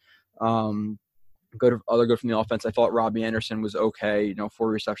back. Good from the offense. I thought Robbie Anderson was okay. 4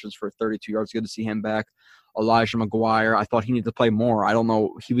 receptions for 32 yards. Good to see him back. Elijah McGuire, I thought he needed to play more. I don't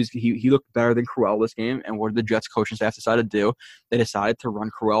know. He looked better than Crowell this game. And what did the Jets coaching staff decide to do? They decided to run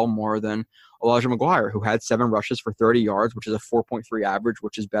Crowell more than Elijah McGuire, who had 7 rushes for 30 yards, which is a 4.3 average,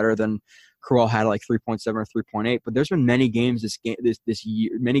 which is better than Crowell had like 3.7 or 3.8. But there's been many games this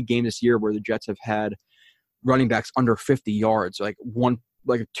year where the Jets have had running backs under 50 yards, like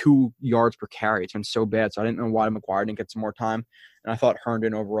 2 yards per carry. It's been so bad. So I didn't know why McGuire didn't get some more time. And I thought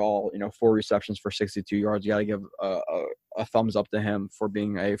Herndon overall, 4 receptions for 62 yards. You got to give a thumbs up to him for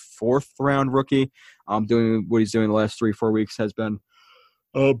being a 4th-round rookie. Doing what he's doing the last 3-4 weeks has been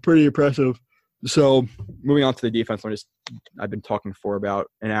pretty impressive. So moving on to the defense, I've been talking for about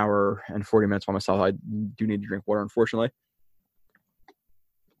an hour and 40 minutes by myself. I do need to drink water, unfortunately.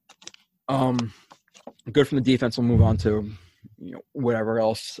 Good from the defense. We'll move on to whatever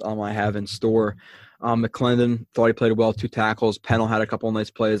else I have in store. McClendon, thought he played well, 2 tackles. Pennell had a couple of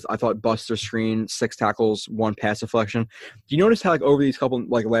nice plays. I thought Buster Skrine, 6 tackles, 1 pass deflection. Do you notice how over these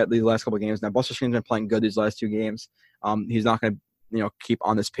last couple of games now, Buster Skrine's been playing good these last 2 games. He's not going to keep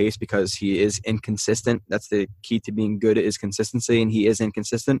on this pace because he is inconsistent. That's the key to being good is consistency, and he is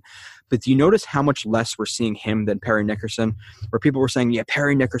inconsistent. But do you notice how much less we're seeing him than Perry Nickerson, where people were saying, yeah,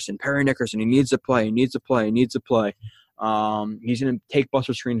 Perry Nickerson, he needs to play. He's going to take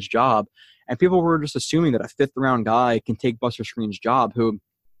Buster Skrine's job. And people were just assuming that a 5th-round guy can take Buster Skrine's job. Who,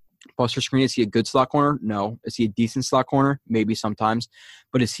 Buster Skrine, is he a good slot corner? No. Is he a decent slot corner? Maybe sometimes.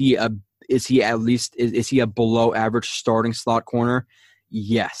 But is he a below average starting slot corner?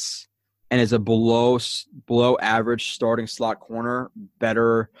 Yes. And is a below average starting slot corner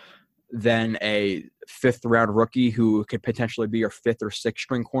better than a 5th-round rookie who could potentially be your 5th or 6th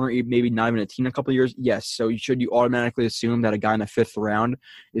string corner, maybe not even a team in a couple of years? Yes. So should you automatically assume that a guy in the 5th round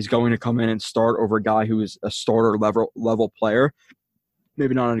is going to come in and start over a guy who is a starter level player?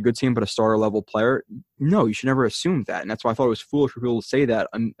 Maybe not on a good team, but a starter level player? No, you should never assume that. And that's why I thought it was foolish for people to say that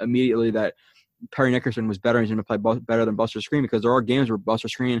immediately, that Perry Nickerson was better and he's going to play better than Buster Skrine, because there are games where Buster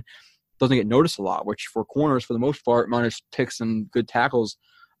Skrine doesn't get noticed a lot, which for corners, for the most part, minus picks and good tackles,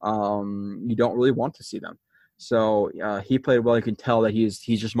 you don't really want to see them. So he played well. You can tell that he's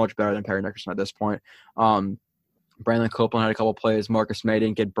just much better than Perry Nickerson at this point. Brandon Copeland had a couple plays. Marcus May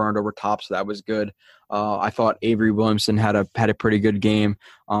didn't get burned over top, so that was good. I thought Avery Williamson had a pretty good game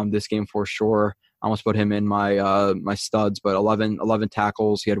this game for sure. I almost put him in my studs, but 11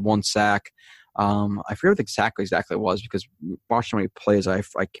 tackles. He had 1 sack. I forget what the sack exactly was because we watched so many plays. I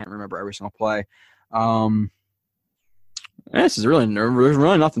can't remember every single play. This is really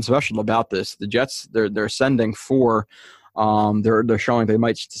nothing special about this. The Jets, they're sending 4. They're showing they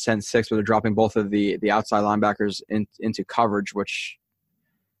might send 6, but they're dropping both of the outside linebackers into coverage, which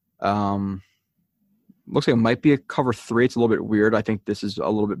looks like it might be a cover 3. It's a little bit weird. I think this is a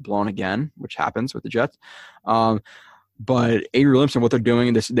little bit blown again, which happens with the Jets. But Avery Williamson, what they're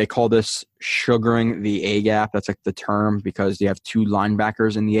doing, they call this sugaring the A gap. That's like the term because you have 2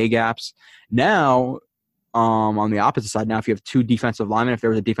 linebackers in the A gaps. Now, on the opposite side, now if you have 2 defensive linemen, if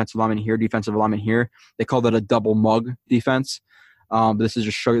there was a defensive lineman here, they call that a double mug defense. But this is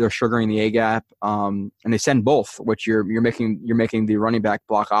just they're sugaring the A gap, and they send both, which you're making the running back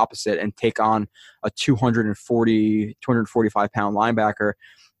block opposite and take on a 245 pound linebacker,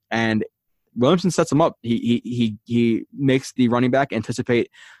 and Williamson sets him up. He makes the running back anticipate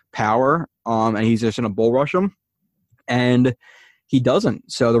power, and he's just going to bull rush him, and he doesn't.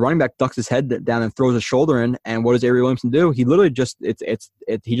 So the running back ducks his head down and throws his shoulder in. And what does Avery Williamson do? He literally just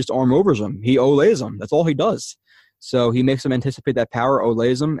he just arm overs him. He olays him. That's all he does. So he makes him anticipate that power,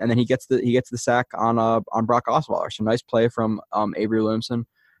 olays him, and then he gets the sack on Brock Osweiler. So nice play from Avery Williamson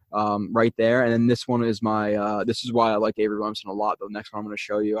right there. And then this one is this is why I like Avery Williamson a lot. The next one I'm going to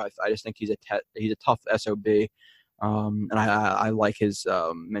show you, I just think he's a tough SOB. And I like his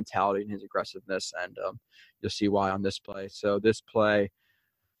mentality and his aggressiveness, and you'll see why on this play. So this play,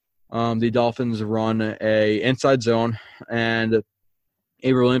 the Dolphins run a inside zone, and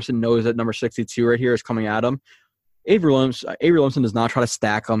Avery Williamson knows that number 62 right here is coming at him. Avery Williamson does not try to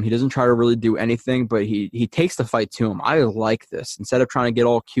stack him. He doesn't try to really do anything, but he takes the fight to him. I like this. Instead of trying to get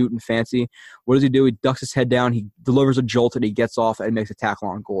all cute and fancy, what does he do? He ducks his head down. He delivers a jolt, and he gets off and makes a tackle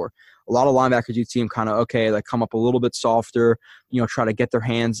on Gore. A lot of linebackers, you'd see him kind of, okay, like come up a little bit softer, try to get their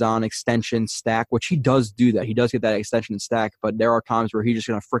hands on extension, stack, which he does do that. He does get that extension and stack, but there are times where he's just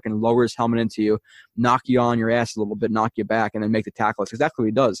going to freaking lower his helmet into you, knock you on your ass a little bit, knock you back, and then make the tackle. That's exactly what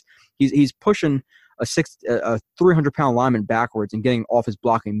he does. He's pushing a 300-pound lineman backwards and getting off his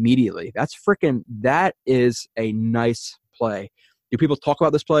block immediately. That is a nice play. Do people talk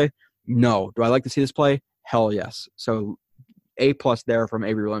about this play? No. Do I like to see this play? Hell yes. So A+ there from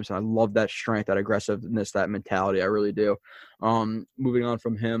Avery Williamson. I love that strength, that aggressiveness, that mentality. I really do. Moving on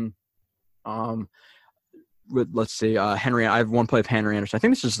from him, let's see, Henry. I have one play of Henry Anderson. I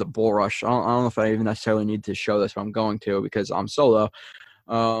think this is the bull rush. I don't know if I even necessarily need to show this, but I'm going to because I'm solo.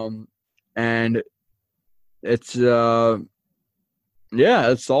 And it's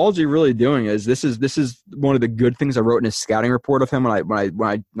it's all he's really doing is this is one of the good things I wrote in his scouting report of him when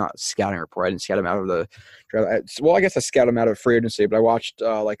I not scouting report. I didn't scout him out of the draft. Well, I guess I scouted him out of free agency, but I watched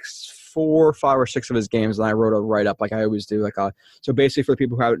like 4, 5, or 6 of his games, and I wrote a write up like I always do. So basically, for the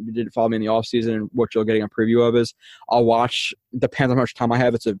people who didn't follow me in the offseason, and what you're getting a preview of is I'll watch. Depends on how much time I have.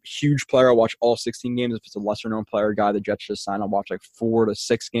 If it's a huge player, I'll watch all 16 games. If it's a lesser known player, guy the Jets just signed, I'll watch like 4 to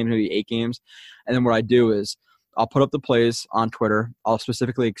 6 games, maybe 8 games. And then what I do is I'll put up the plays on Twitter. I'll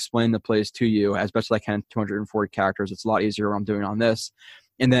specifically explain the plays to you as best as I can, 240 characters. It's a lot easier when I'm doing on this.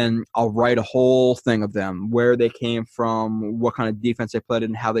 And then I'll write a whole thing of them, where they came from, what kind of defense they played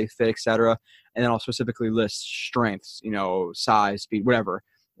in, how they fit, etc. And then I'll specifically list strengths, size, speed, whatever,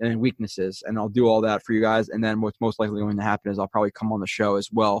 and then weaknesses. And I'll do all that for you guys. And then what's most likely going to happen is I'll probably come on the show as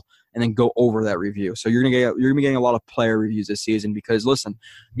well and then go over that review. So you're gonna be getting a lot of player reviews this season because listen,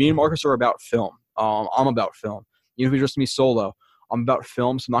 me and Marcus are about film. I'm about film. If it's just me solo, I'm about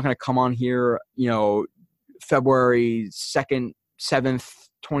film. So I'm not going to come on here, February 2nd, 7th,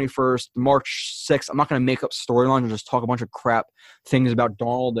 21st, March 6th. I'm not going to make up storylines and just talk a bunch of crap things about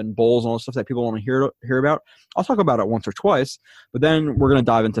Darnold and Bowles and all the stuff that people want to hear about. I'll talk about it once or twice, but then we're going to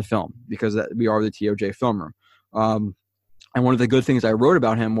dive into film because we are the TOJ Film Room. And one of the good things I wrote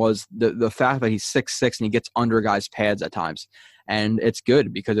about him was the fact that he's 6'6" and he gets under guys' pads at times. And it's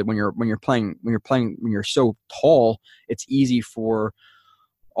good because when you're so tall, it's easy for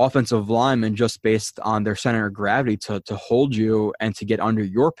offensive linemen just based on their center of gravity to hold you and to get under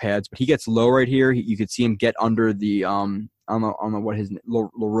your pads. But he gets low right here. You could see him get under the I don't know what his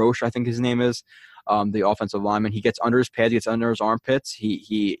LaRoche, I think his name is, the offensive lineman. He gets under his pads, he gets under his armpits.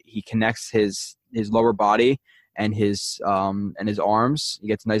 He connects his lower body and his arms. He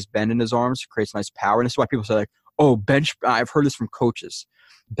gets a nice bend in his arms, creates nice power. And this is why people say like, oh, bench. I've heard this from coaches.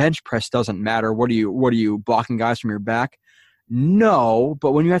 Bench press doesn't matter. What are you blocking guys from your back? No,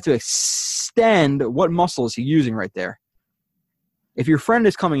 but when you have to extend, what muscle is he using right there? If your friend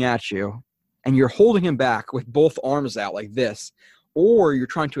is coming at you and you're holding him back with both arms out like this, or you're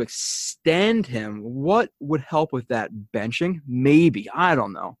trying to extend him, what would help with that? Benching? Maybe. I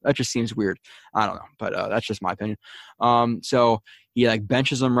don't know. That just seems weird. I don't know, but that's just my opinion. So he like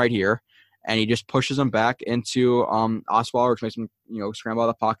benches him right here. And he just pushes him back into Osweiler, which makes him, scramble out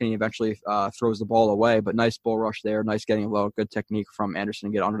of the pocket, and he eventually throws the ball away. But nice bull rush there, nice getting low, good technique from Anderson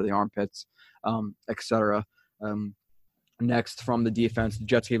to get under the armpits, etc. Next, from the defense, the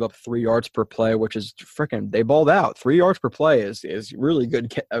Jets gave up 3 yards per play, which is they balled out. 3 yards per play is really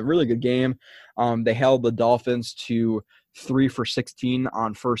good, a really good game. They held the Dolphins to 3 for 16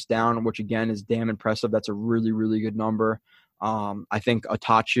 on first down, which again is damn impressive. That's a really, really good number. I think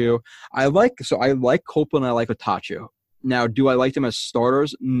Atachu. I like Copeland. I like Atachu. Now, do I like them as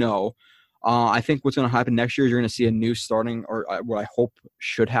starters? No. I think what's going to happen next year is you're going to see a new starting, or what I hope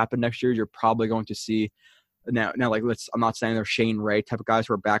should happen next year is you're probably going to see now like I'm not saying they're Shane Ray type of guys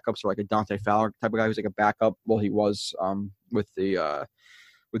who are backups, or like a Dante Fowler type of guy who's like a backup. Well, he was with the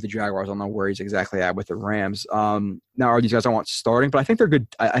Jaguars. I don't know where he's exactly at with the Rams. Now, are these guys I want starting? But I think they're good.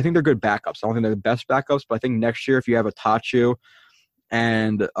 I think they're good backups. I don't think they're the best backups, but I think next year if you have Atachu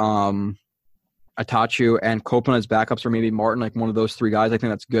and Copeland as backups, or maybe Martin, like one of those 3 guys, I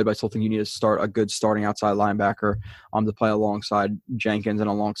think that's good. But I still think you need to start a good starting outside linebacker to play alongside Jenkins and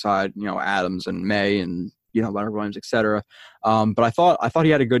alongside Adams and May and Leonard Williams, etc. But I thought he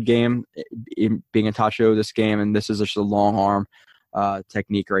had a good game being Atachu this game, and this is just a long arm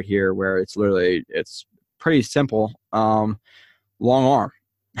technique right here where it's pretty simple. Long arm.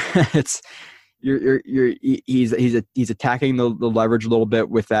 He's attacking the leverage a little bit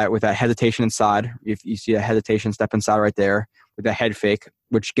with that hesitation inside. If you see a hesitation step inside right there, with a head fake,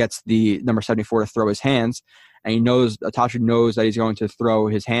 which gets the number 74 to throw his hands. And Itachi knows that he's going to throw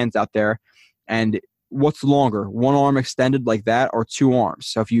his hands out there. And what's longer, one arm extended like that or two arms?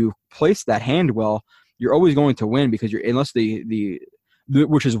 So if you place that hand well, you're always going to win because unless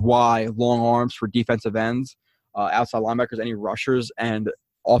which is why long arms for defensive ends, outside linebackers, any rushers, and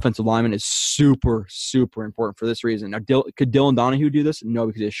offensive linemen is super, super important for this reason. Now, could Dylan Donahue do this? No,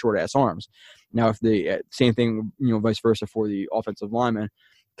 because he has short-ass arms. Now, if the same thing, vice versa for the offensive lineman,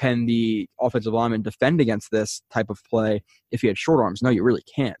 can the offensive lineman defend against this type of play if he had short arms? No, you really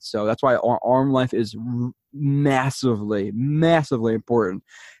can't. So that's why arm length is massively, massively important.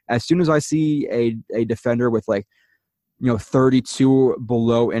 As soon as I see a defender with 32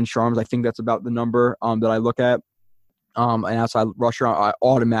 below inch arms, I think that's about the number that I look at. An outside rusher, I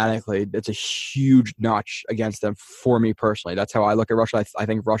automatically, it's a huge notch against them for me personally. That's how I look at rusher. I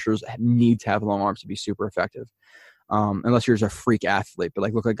think rushers need to have long arms to be super effective. Unless you're just a freak athlete, but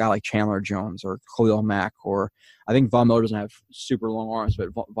look at a guy like Chandler Jones or Khalil Mack, or I think Von Miller doesn't have super long arms, but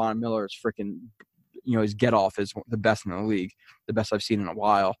Von Miller is freaking, his get off is the best in the league, the best I've seen in a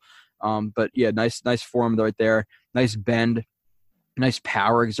while. But yeah, nice form right there, nice bend, nice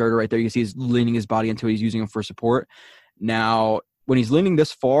power exerter right there. You can see he's leaning his body into it. He's using him for support. Now, when he's leaning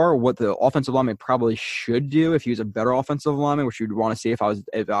this far, what the offensive lineman probably should do, if he was a better offensive lineman, which you'd want to see if I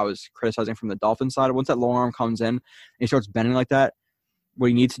was criticizing from the Dolphins side, once that long arm comes in and he starts bending like that, what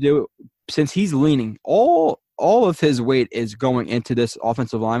he needs to do, since he's leaning, all of his weight is going into this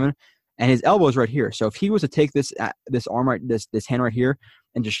offensive lineman, and his elbow is right here. So if he was to take this arm right, this hand right here,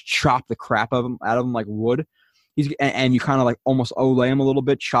 and just chop the crap out of him like wood, and you kind of almost ole him a little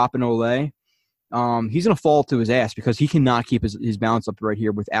bit, chop and ole. He's going to fall to his ass because he cannot keep his balance up right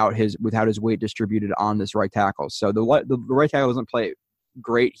here without his weight distributed on this right tackle. So the right tackle doesn't play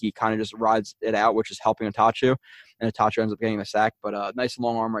great. He kind of just rides it out, which is helping Itachi, and Itachi ends up getting the sack. But nice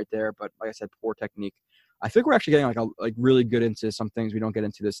long arm right there. But like I said, poor technique. I think we're actually getting really good into some things we don't get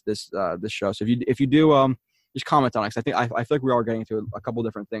into this show. So if you do just comment on it, because I feel like we are getting into a couple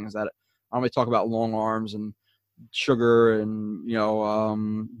different things that I don't really talk about long arms and sugar and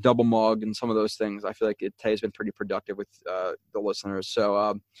double mug and some of those things. I feel like today's been pretty productive with the listeners.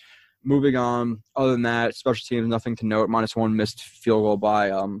 So moving on, other than that, special teams, nothing to note. -1 missed field goal by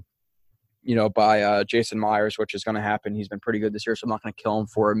Jason Myers, which is going to happen. He's been pretty good this year, so I'm not going to kill him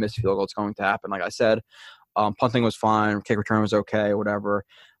for a missed field goal. It's going to happen, like I said. Punting was fine, kick return was okay, whatever.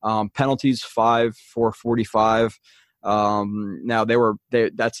 Penalties 5 for 45. Now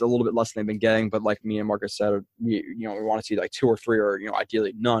that's a little bit less than they've been getting, but like me and Marcus said, we want to see 2 or 3 or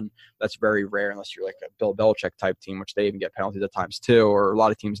ideally none. That's very rare unless you're a Bill Belichick type team, which they even get penalties at times too, or a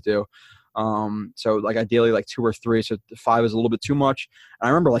lot of teams do. So ideally 2 or 3. So 5 is a little bit too much. And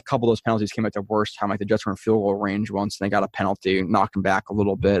I remember a couple of those penalties came at the worst time. The Jets were in field goal range once, and they got a penalty, knocked them back a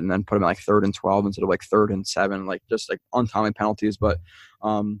little bit, and then put them at 3rd and 12 instead of 3rd and 7, just untimely penalties. But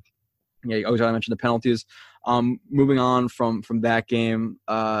yeah, you always gotta mention the penalties. Moving on from that game,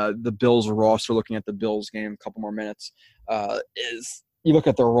 the Bills roster, looking at the Bills game, a couple more minutes, is you look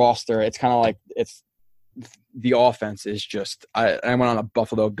at the roster, it's kind of it's the offense is just I went on a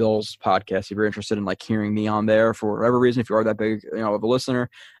Buffalo Bills podcast. If you're interested in hearing me on there for whatever reason, if you are that big of a listener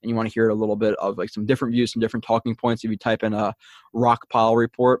and you want to hear a little bit of some different views, some different talking points, if you type in a Rock Pile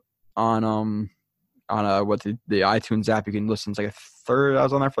Report on the iTunes app, you can listen to a third. I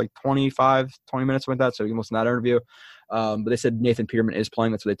was on there for 20 minutes with that, so you can listen to that interview. But they said Nathan Peterman is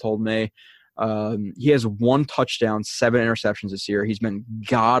playing. That's what they told me. He has 1 touchdown, 7 interceptions this year. He's been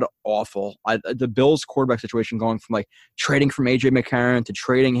god awful. The Bills quarterback situation, going from trading from AJ McCarron to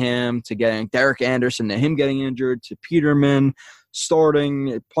trading him to getting Derek Anderson to him getting injured to Peterman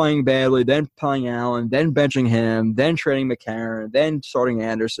starting, playing badly, then playing Allen, then benching him, then trading McCarron, then starting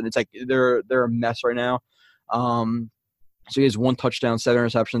Anderson. It's they're a mess right now. So he has 1 touchdown, 7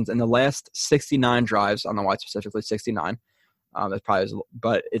 interceptions in the last 69 drives. I don't know why specifically 69. That's probably,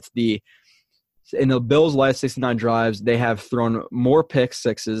 but it's in the Bills' last 69 drives, they have thrown more pick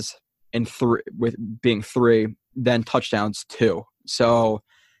sixes in 3, with being 3, than touchdowns 2. So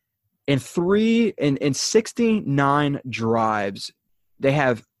in 69 drives, they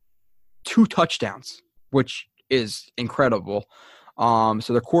have 2 touchdowns, which is incredible. So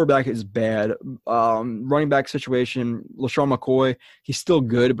their quarterback is bad. Running back situation, LaShawn McCoy, he's still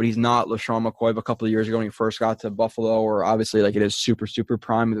good, but he's not LaShawn McCoy of a couple of years ago when he first got to Buffalo, or obviously it is super, super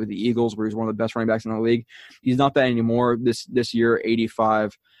prime with the Eagles, where he's one of the best running backs in the league. He's not that anymore. This year,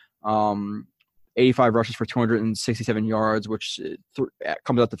 85 rushes for 267 yards, which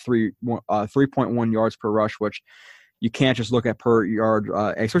comes out to 3.1 yards per rush, which you can't just look at per yard,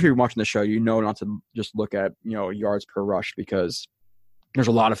 especially if you're watching the show, not to just look at, yards per rush, because there's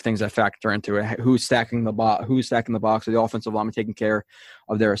a lot of things that factor into it. Who's stacking the box, or the offensive lineman taking care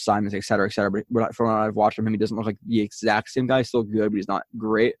of their assignments, et cetera, et cetera. But from what I've watched from him, he doesn't look like the exact same guy. He's still good, but he's not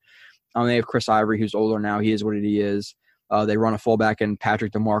great. They have Chris Ivory, who's older now. He is what he is. They run a fullback in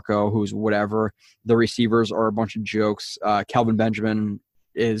Patrick DeMarco, who's whatever. The receivers are a bunch of jokes. Kelvin Benjamin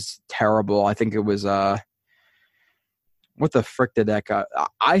is terrible. I think it was what the frick did that guy?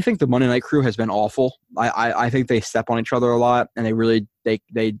 I think the Monday Night Crew has been awful. I think they step on each other a lot, and they really they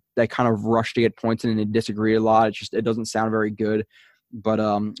kind of rush to get points in, and they disagree a lot. It doesn't sound very good. But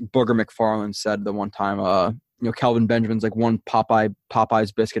Booger McFarland said the one time, Kelvin Benjamin's like one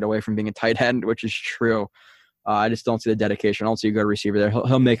Popeye's biscuit away from being a tight end, which is true. I just don't see the dedication. I don't see a good receiver there.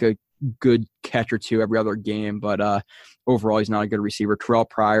 He'll make a good catch or two every other game, but overall he's not a good receiver. Terrell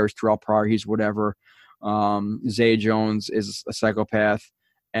Pryor. He's whatever. Zay Jones is a psychopath,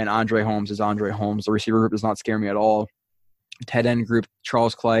 and Andre Holmes is Andre Holmes. The receiver group does not scare me at all. Tight end group,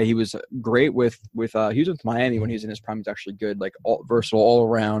 Charles Clay, he was great with he was with Miami when he was in his prime. He's actually good, like versatile all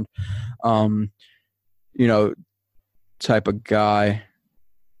around, type of guy.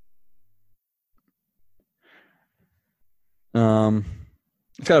 I've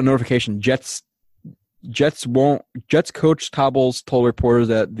got a notification. Jets coach Cobbles told reporters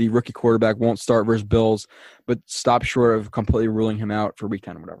that the rookie quarterback won't start versus Bills, but stopped short of completely ruling him out for week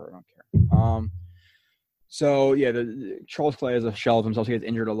 10 or whatever. I don't care. So yeah, Charles Clay is a shell of himself. He gets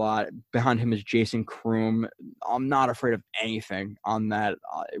injured a lot. Behind him is Jason Kroom. I'm not afraid of anything on that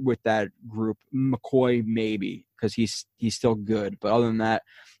with that group. McCoy maybe, because he's still good, but other than that,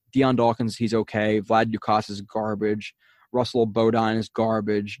 Deion Dawkins, he's okay. Vlad Dukas is garbage. Russell Bodine is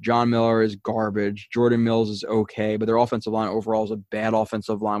garbage. John Miller is garbage. Jordan Mills is okay, but their offensive line overall is a bad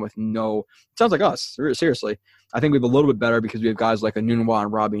offensive line with no – sounds like us, seriously. I think we have a little bit better because we have guys like Enunwa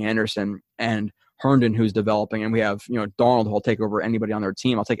and Robbie Anderson and Herndon, who's developing, and we have Darnold, who'll take over anybody on their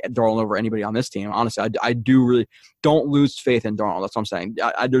team. I'll take Darnold over anybody on this team. Honestly, I do really don't lose faith in Darnold. That's what I'm saying.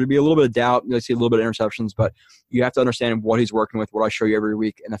 There'd be a little bit of doubt. You see a little bit of interceptions, but you have to understand what he's working with, what I show you every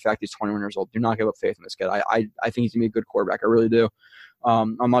week, and the fact he's 21 years old. Do not give up faith in this kid. I think he's gonna be a good quarterback. I really do.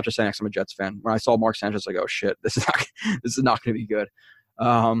 I'm not just saying because I'm a Jets fan. When I saw Mark Sanchez, I go, shit, this is not gonna be good.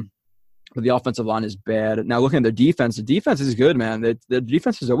 But the offensive line is bad. Now, looking at the defense is good, man. The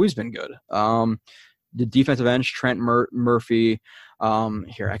defense has always been good. The defensive end, Trent Murphy.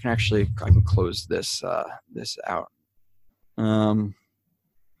 Here, I can close this out. Let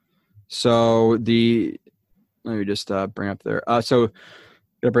me just bring up there. So,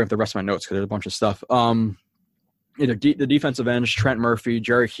 gotta bring up the rest of my notes because there's a bunch of stuff. The defensive ends, Trent Murphy,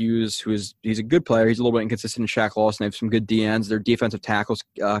 Jerry Hughes, he's a good player. He's a little bit inconsistent. Shaq Lawson, they have some good DNs. Their defensive tackles,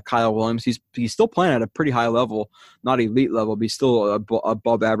 Kyle Williams, he's still playing at a pretty high level, not elite level, but he's still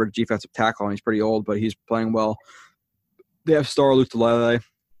above average defensive tackle, and he's pretty old, but he's playing well. They have Star Lutulele,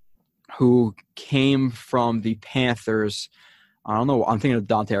 who came from the Panthers. I don't know. I'm thinking of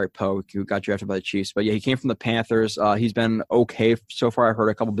Dante Poe, who got drafted by the Chiefs. But, yeah, he came from the Panthers. He's been okay so far. I heard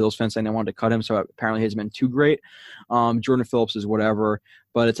a couple Bills fans saying they wanted to cut him, so apparently he hasn't been too great. Jordan Phillips is whatever.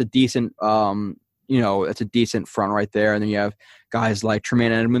 But it's a decent it's a decent front right there. And then you have guys like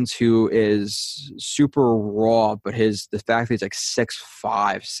Tremaine Edmonds, who is super raw, but the fact that he's like 6'5",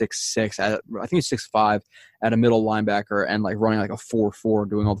 6'6", I think he's 6'5", at a middle linebacker and like running like a 4.4,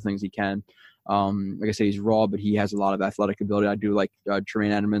 doing all the things he can. Like I said, he's raw, but he has a lot of athletic ability. I do like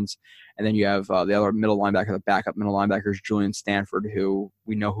Tremaine Edmonds. And then you have the other middle linebacker, the backup middle linebacker is Julian Stanford, who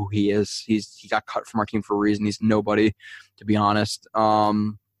we know who he is. He got cut from our team for a reason. He's nobody, to be honest.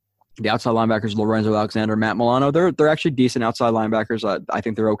 The outside linebackers, Lorenzo Alexander, Matt Milano, they're actually decent outside linebackers. I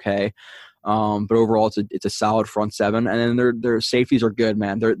think they're okay. But overall, it's a solid front seven. And then their safeties are good,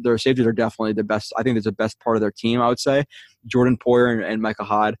 man. Their safeties are definitely the best. I think it's the best part of their team, I would say. Jordan Poyer and Micah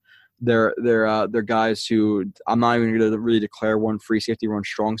Hyde. They're guys who I'm not even going to really declare one free safety, one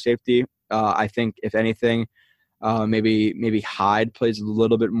strong safety. I think if anything, maybe Hyde plays a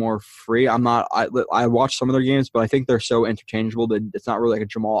little bit more free. I watch some of their games, but I think they're so interchangeable that it's not really like a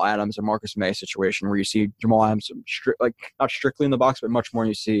Jamal Adams or Marcus May situation where you see Jamal Adams not strictly in the box, but much more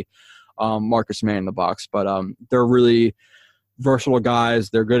you see Marcus May in the box. But they're really versatile guys.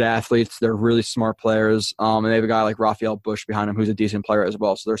 They're good athletes. They're really smart players. And they have a guy like Raphael Bush behind him who's a decent player as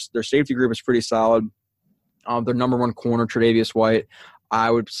well. So their safety group is pretty solid. Their number one corner, Tre'Davious White, I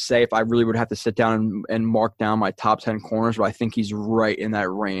would say if I really would have to sit down and mark down my top 10 corners, but I think he's right in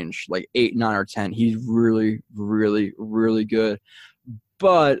that range, like 8, 9, or 10. He's really, really, really good.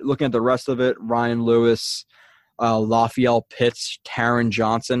 But looking at the rest of it, Ryan Lewis, Lafayette Pitts, Taron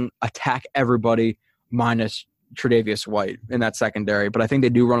Johnson, attack everybody minus Tre'Davious White in that secondary, but I think they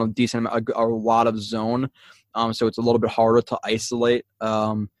do run a lot of zone, so it's a little bit harder to isolate,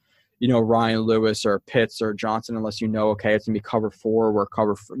 Ryan Lewis or Pitts or Johnson, unless okay, it's gonna be cover 4, where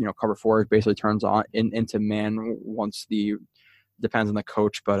cover 4 basically turns on into man once depends on the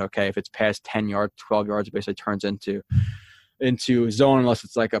coach, but okay, if it's past 10 yards, 12 yards, it basically turns into zone, unless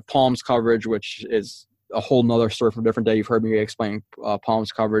it's like a palms coverage, which is a whole nother story from a different day. You've heard me explain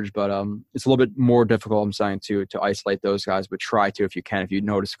palms coverage, but it's a little bit more difficult, I'm saying, to isolate those guys, but try to if you can. If you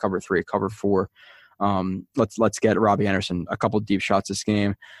notice cover 3, cover 4, let's get Robbie Anderson a couple deep shots this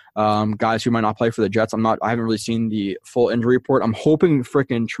game. Guys who might not play for the Jets, I haven't really seen the full injury report. I'm hoping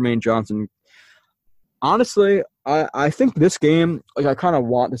frickin' Tremaine Johnson. Honestly, I think this game, like, I kind of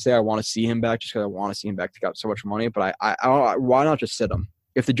want to say I want to see him back just because I want to see him back to get so much money, but why not just sit him?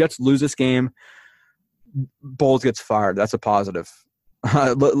 If the Jets lose this game, Bowles gets fired. That's a positive.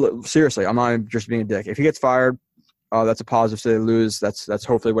 Seriously, I'm not just being a dick. If he gets fired, that's a positive. So they lose. That's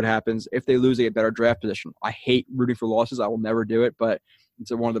hopefully what happens. If they lose, they get better draft position. I hate rooting for losses. I will never do it, but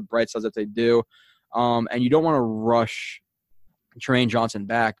it's one of the bright sides that they do. And you don't want to rush Tremaine Johnson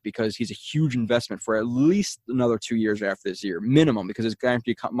back because he's a huge investment for at least another 2 years after this year, minimum, because his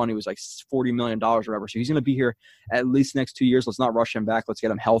guaranteed money was like $40 million or whatever. So he's going to be here at least the next 2 years. Let's not rush him back. Let's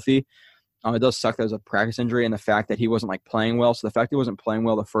get him healthy. It does suck that it was a practice injury and the fact that he wasn't playing well. So the fact that he wasn't playing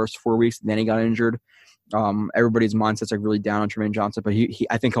well the first 4 weeks, and then he got injured. Everybody's mindset's really down on Tremaine Johnson, but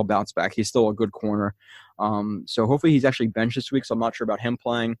I think he'll bounce back. He's still a good corner. So hopefully he's actually benched this week. So I'm not sure about him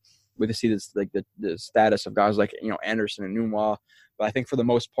playing. We can see this, the status of guys like Anderson and Nunwa. But I think for the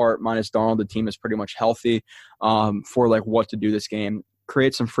most part, minus Darnold, the team is pretty much healthy for what to do this game.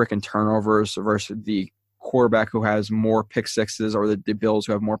 Create some freaking turnovers versus the quarterback who has more pick sixes, or the Bills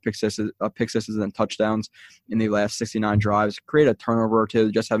who have more pick sixes than touchdowns in the last 69 drives. Create a turnover or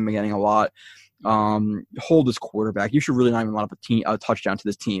two. Just haven't been getting a lot. Hold this quarterback. You should really not even allow a touchdown to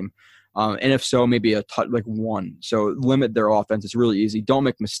this team. And if so, maybe one. So limit their offense. It's really easy. Don't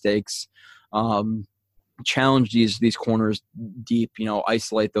make mistakes. Challenge these corners deep.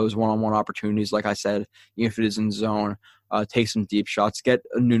 Isolate those one-on-one opportunities. Like I said, if it is in zone, take some deep shots. Get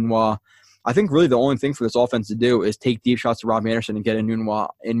a Nunwa. I think really the only thing for this offense to do is take deep shots to Robbie Anderson and get a Nunwa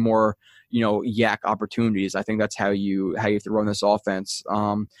in more, yak opportunities. I think that's how you have to run this offense.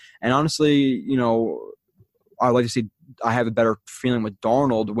 And honestly, I like to see. I have a better feeling with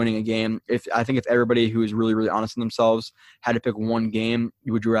Darnold winning a game. I think if everybody who is really, really honest in themselves had to pick one game,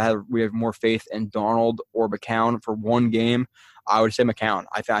 we have more faith in Darnold or McCown for one game, I would say McCown.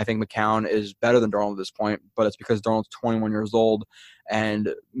 I think McCown is better than Darnold at this point, but it's because Darnold's 21 years old,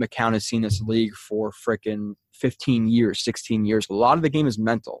 and McCown has seen this league for frickin' 15 years, 16 years. A lot of the game is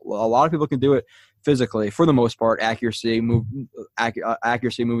mental. A lot of people can do it physically, for the most part. Accuracy, moving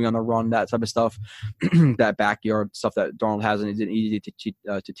on the run, that type of stuff, that backyard stuff that Darnold has, and it's easy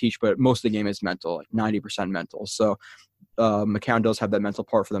to teach. But most of the game is mental, 90% mental. So McCown does have that mental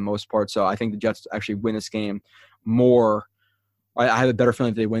part for the most part. So I think the Jets actually win this game more. I have a better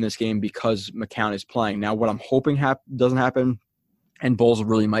feeling if they win this game because McCown is playing. Now, what I'm hoping doesn't happen, and Bowles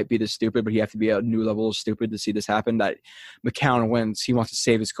really might be this stupid, but he have to be a new level of stupid to see this happen, that McCown wins. He wants to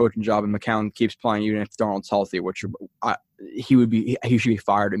save his coaching job, and McCown keeps playing even if Darnold's healthy, which he should be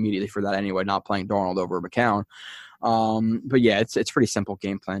fired immediately for that anyway, not playing Darnold over McCown. But yeah, it's pretty simple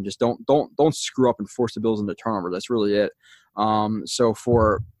game plan. Just don't screw up and force the Bills into turnover. That's really it. So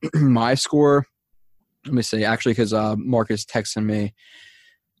for my score, let me see, actually, because Marcus texted me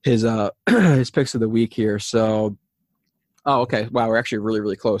his picks of the week here. So, okay. Wow, we're actually really,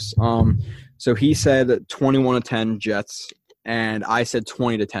 really close. So he said 21-10 Jets, and I said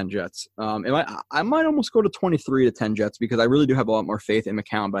 20-10 Jets. I might almost go to 23-10 Jets because I really do have a lot more faith in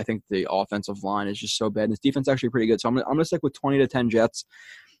McCown, but I think the offensive line is just so bad. And his defense is actually pretty good. So I'm gonna stick with 20-10 Jets.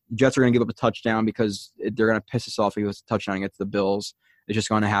 The Jets are going to give up a touchdown because they're going to piss us off if he goes a touchdown against the Bills. It's just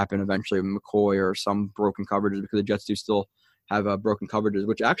going to happen eventually with McCoy or some broken coverages, because the Jets do still have broken coverages,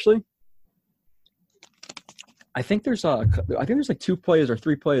 which actually I think there's like 2 plays or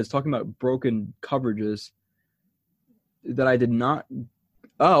 3 plays talking about broken coverages that I did not.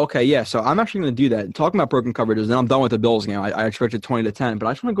 Oh, okay, yeah. So I'm actually going to do that. Talking about broken coverages, then I'm done with the Bills game. I expected 20-10, but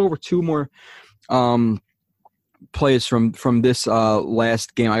I just want to go over 2 more plays from this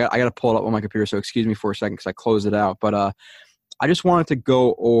last game. I got to pull it up on my computer, so excuse me for a second because I closed it out. But I just wanted to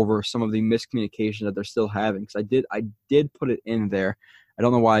go over some of the miscommunication that they're still having, because I did put it in there. I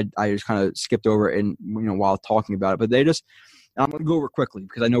don't know why I just kind of skipped over it while talking about it, but and I'm going to go over quickly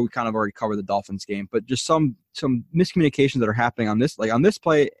because I know we kind of already covered the Dolphins game, but just some miscommunications that are happening on this, on this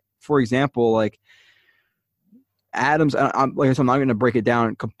play, for example, Adams. Like I said, I'm not going to break it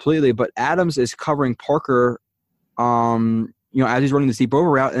down completely, but Adams is covering Parker as he's running the deep over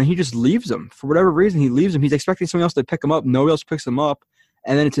route, and he just leaves him. For whatever reason, he leaves him. He's expecting someone else to pick him up. Nobody else picks him up.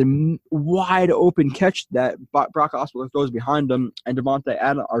 And then it's a wide open catch that Brock Osweiler throws behind him, and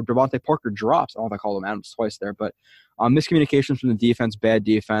Devontae Parker drops. I don't know if I called him Adams twice there, but miscommunications from the defense, bad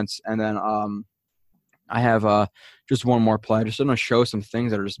defense. And then I have just one more play. I just want to show some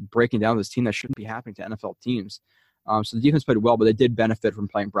things that are just breaking down this team that shouldn't be happening to NFL teams. So the defense played well, but they did benefit from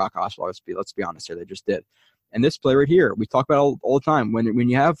playing Brock Osweiler. Let's be honest here. They just did. And this play right here, we talk about all the time. When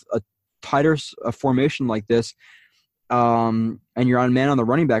you have a tighter formation like this, and you're on man on the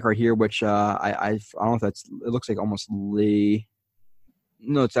running back right here, which I don't know if it looks like almost Lee.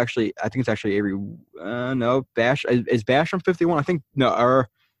 No, I think it's actually Avery. No, Bash is Bash on 51. I think no, or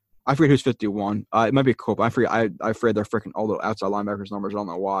I forget who's 51. It might be Cope. I forget they're freaking all the outside linebackers numbers. I don't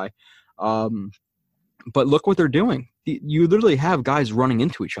know why. But look what they're doing. You literally have guys running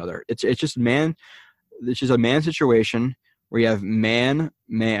into each other. It's just man. It's just a man situation where you have man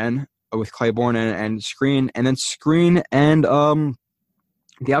with Claiborne and screen, and then screen and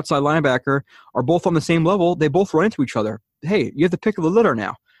the outside linebacker are both on the same level. They both run into each other. Hey, you have the pick of the litter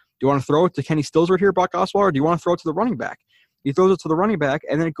now. Do you want to throw it to Kenny Stills right here, Brock Osweiler, or do you want to throw it to the running back? He throws it to the running back,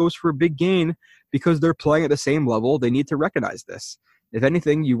 and then it goes for a big gain because they're playing at the same level. They need to recognize this. If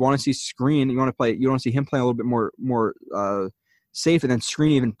anything, you want to see screen. You want to see him playing a little bit more safe, and then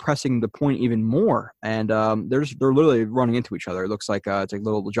screen even pressing the point even more. And they're literally running into each other. It looks like it's like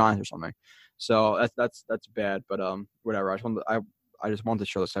Little Giants or something. So that's bad. But whatever. I just wanted to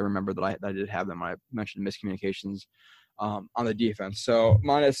show this. I remember that I did have them when I mentioned miscommunications on the defense. So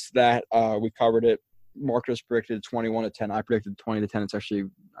minus that, we covered it. Marcus predicted 21-10. I predicted 20-10. It's actually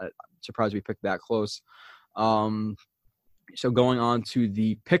surprised we picked that close. So going on to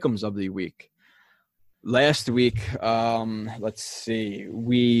the pick'ems of the week. Last week, let's see.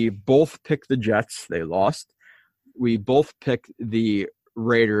 We both picked the Jets. They lost. We both picked the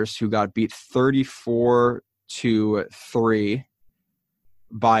Raiders, who got beat 34-3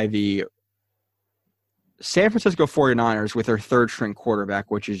 by the San Francisco 49ers with their third-string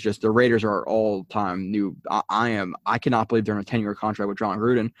quarterback, which is just the Raiders are all-time new. I cannot believe they're in a 10-year contract with Jon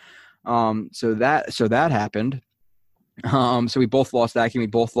Gruden. So that happened. So we both lost that game. We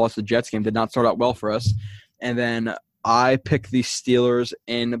both lost the Jets game. Did not start out well for us. And then I picked the Steelers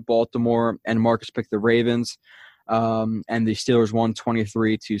in Baltimore, and Marcus picked the Ravens. And the Steelers won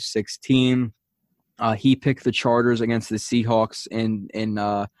 23-16. He picked the Chargers against the Seahawks in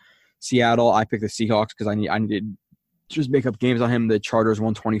Seattle. I picked the Seahawks because I needed to just make up games on him. The Chargers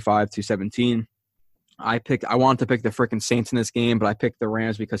won 25-17. I wanted to pick the freaking Saints in this game, but I picked the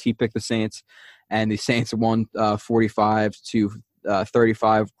Rams because he picked the Saints, and the Saints won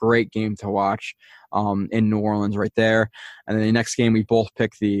 45-35. Great game to watch in New Orleans right there. And then the next game, we both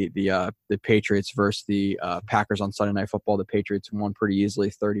picked the Patriots versus the Packers on Sunday Night Football. The Patriots won pretty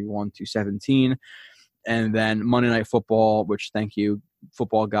easily, 31-17. And then Monday Night Football, which thank you,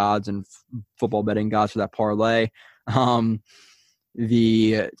 football gods and football betting gods for that parlay.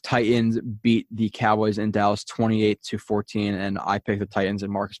 The Titans beat the Cowboys in Dallas 28-14, and I picked the Titans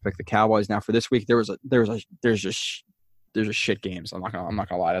and Marcus picked the Cowboys. Now for this week, there's just shit games. I'm not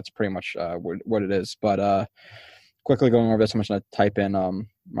gonna lie. That's pretty much what it is. But quickly going over this, I'm just gonna type in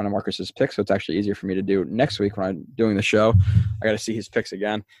one of Marcus's picks, so it's actually easier for me to do next week when I'm doing the show. I got to see his picks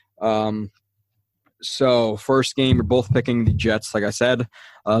again. So first game, we're both picking the Jets, like I said.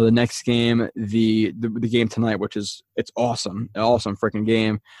 The next game, the game tonight, it's awesome, an awesome freaking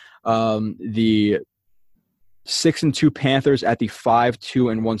game. The 6-2 Panthers at the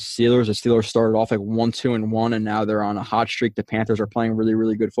 5-2-1 Steelers. The Steelers started off like 1-2-1, and now they're on a hot streak. The Panthers are playing really,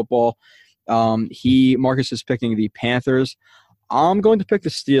 really good football. Marcus is picking the Panthers. I'm going to pick the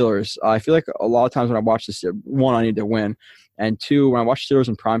Steelers. I feel like a lot of times when I watch this, one, I need to win. And two, when I watch Steelers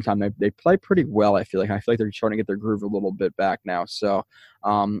in primetime, they play pretty well, I feel like. they're starting to get their groove a little bit back now. So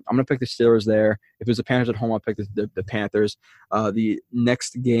I'm going to pick the Steelers there. If it was the Panthers at home, I'll pick the Panthers. The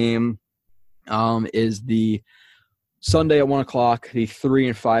next game is the Sunday at 1 o'clock, the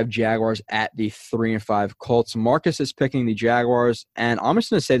 3-5 Jaguars at the 3-5 Colts. Marcus is picking the Jaguars, and I'm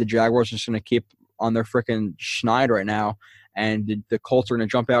just going to say the Jaguars are just going to keep on their freaking schneid right now. And the Colts are going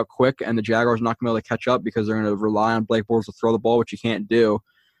to jump out quick, and the Jaguars are not going to be able to catch up because they're going to rely on Blake Bortles to throw the ball, which you can't do,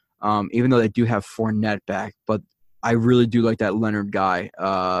 even though they do have Fournette back. But I really do like that Leonard guy.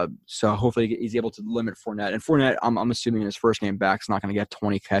 So hopefully he's able to limit Fournette. And Fournette, I'm assuming in his first game back is not going to get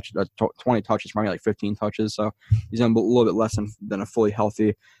 20 touches, probably like 15 touches. So he's on a little bit less than a fully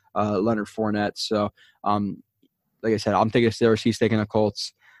healthy Leonard Fournette. So, like I said, I'm taking the Steelers. He's taking the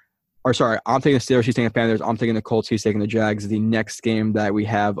Colts. I'm taking the Steelers. He's taking the Panthers. I'm taking the Colts. He's taking the Jags. The next game that we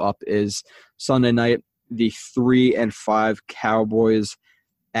have up is Sunday night. the 3-5 Cowboys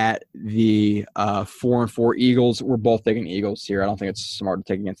at the 4-4 Eagles. We're both taking the Eagles here. I don't think it's smart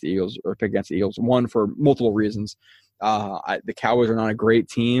to take against the Eagles or pick against the Eagles. One, for multiple reasons. The Cowboys are not a great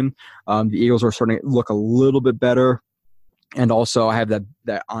team. The Eagles are starting to look a little bit better. And also, I have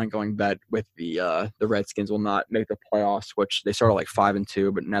that ongoing bet with the Redskins will not make the playoffs, which they started like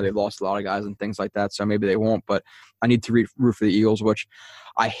 5-2, but now they've lost a lot of guys and things like that. So maybe they won't. But I need to root for the Eagles, which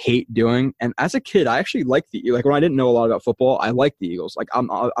I hate doing. And as a kid, I actually liked the when I didn't know a lot about football, I liked the Eagles. Like I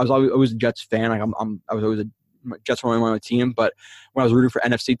was always a Jets fan. Like I was always a Jets were my team. But when I was rooting for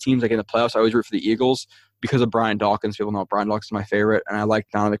NFC teams, like in the playoffs, I always root for the Eagles because of Brian Dawkins. People know Brian Dawkins is my favorite, and I like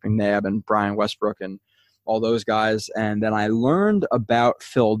Donovan McNabb and Brian Westbrook and all those guys. And then I learned about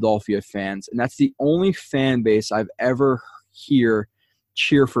Philadelphia fans, and that's the only fan base I've ever cheer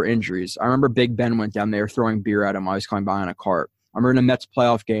for injuries. I remember Big Ben went down there throwing beer at him while he was coming by in a cart. I remember in a Mets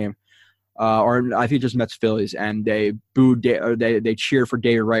playoff game, or I think just Mets Phillies, and they booed, they cheered for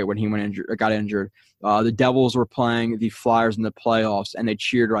David Wright when he got injured. The Devils were playing the Flyers in the playoffs, and they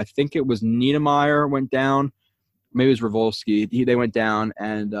cheered. I think it was Niedermeyer went down. Maybe it was Ravolsky. They went down,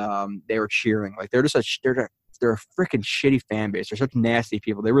 and they were cheering. Like they're a freaking shitty fan base. They're such nasty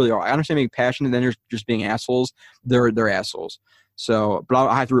people. They really are. I understand being passionate, and then they're just being assholes. They're assholes. So, but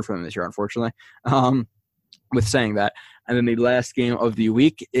I have to root for them this year, unfortunately. With saying that, and then the last game of the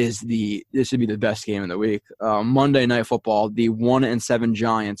week is this would be the best game of the week. Monday Night Football, the 1-7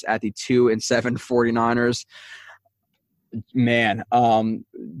 Giants at the 2-7 49ers. Man,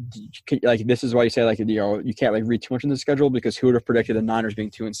 like this is why you say you can't read too much in the schedule, because who would have predicted the Niners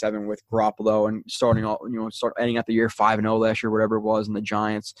being 2-7 with Garoppolo and ending out the year 5-0 last year, whatever it was, and the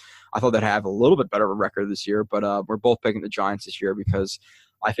Giants. I thought they'd have a little bit better of a record this year, but we're both picking the Giants this year because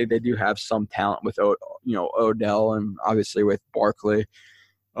I think they do have some talent with Odell and obviously with Barkley.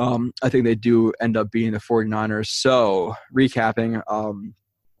 I think they do end up being the 49ers. So recapping.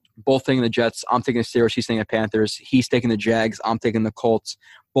 Both taking the Jets. I'm taking the Steelers. He's taking the Panthers. He's taking the Jags. I'm taking the Colts.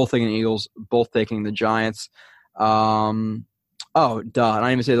 Both taking the Eagles. Both taking the Giants. I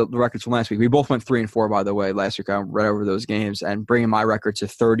didn't even say the records from last week. We both went 3-4, by the way, last week. I read over those games and bringing my record to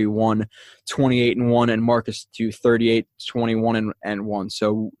 31, 28-1, and Marcus to 38, 21-1.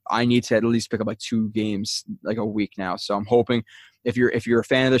 So I need to at least pick up 2 games a week now. So I'm hoping if you're a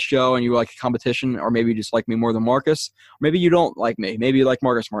fan of the show and you like competition, or maybe you just like me more than Marcus, maybe you don't like me, maybe you like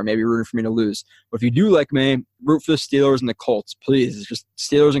Marcus more, maybe you're rooting for me to lose. But if you do like me, root for the Steelers and the Colts, please. It's just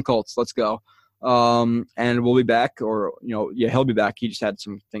Steelers and Colts. Let's go. And we'll be back, he'll be back. He just had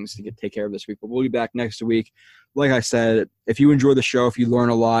some things to take care of this week, but we'll be back next week. Like I said, if you enjoy the show, if you learn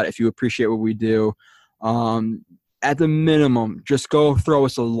a lot, if you appreciate what we do, at the minimum, just go throw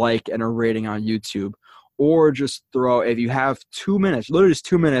us a like and a rating on YouTube. Or just if you have 2 minutes, literally just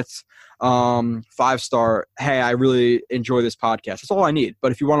 2 minutes, 5-star, hey, I really enjoy this podcast. That's all I need.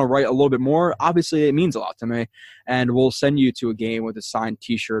 But if you want to write a little bit more, obviously it means a lot to me. And we'll send you to a game with a signed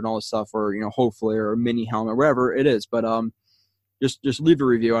T-shirt and all this stuff, or, hopefully, or a mini helmet, whatever it is. But just leave a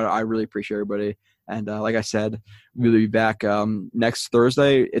review. I really appreciate everybody. And like I said, we'll be back next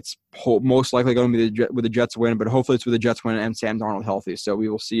Thursday. It's most likely going to be with the Jets win, but hopefully it's with the Jets win and Sam Darnold healthy. So we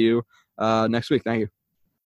will see you next week. Thank you.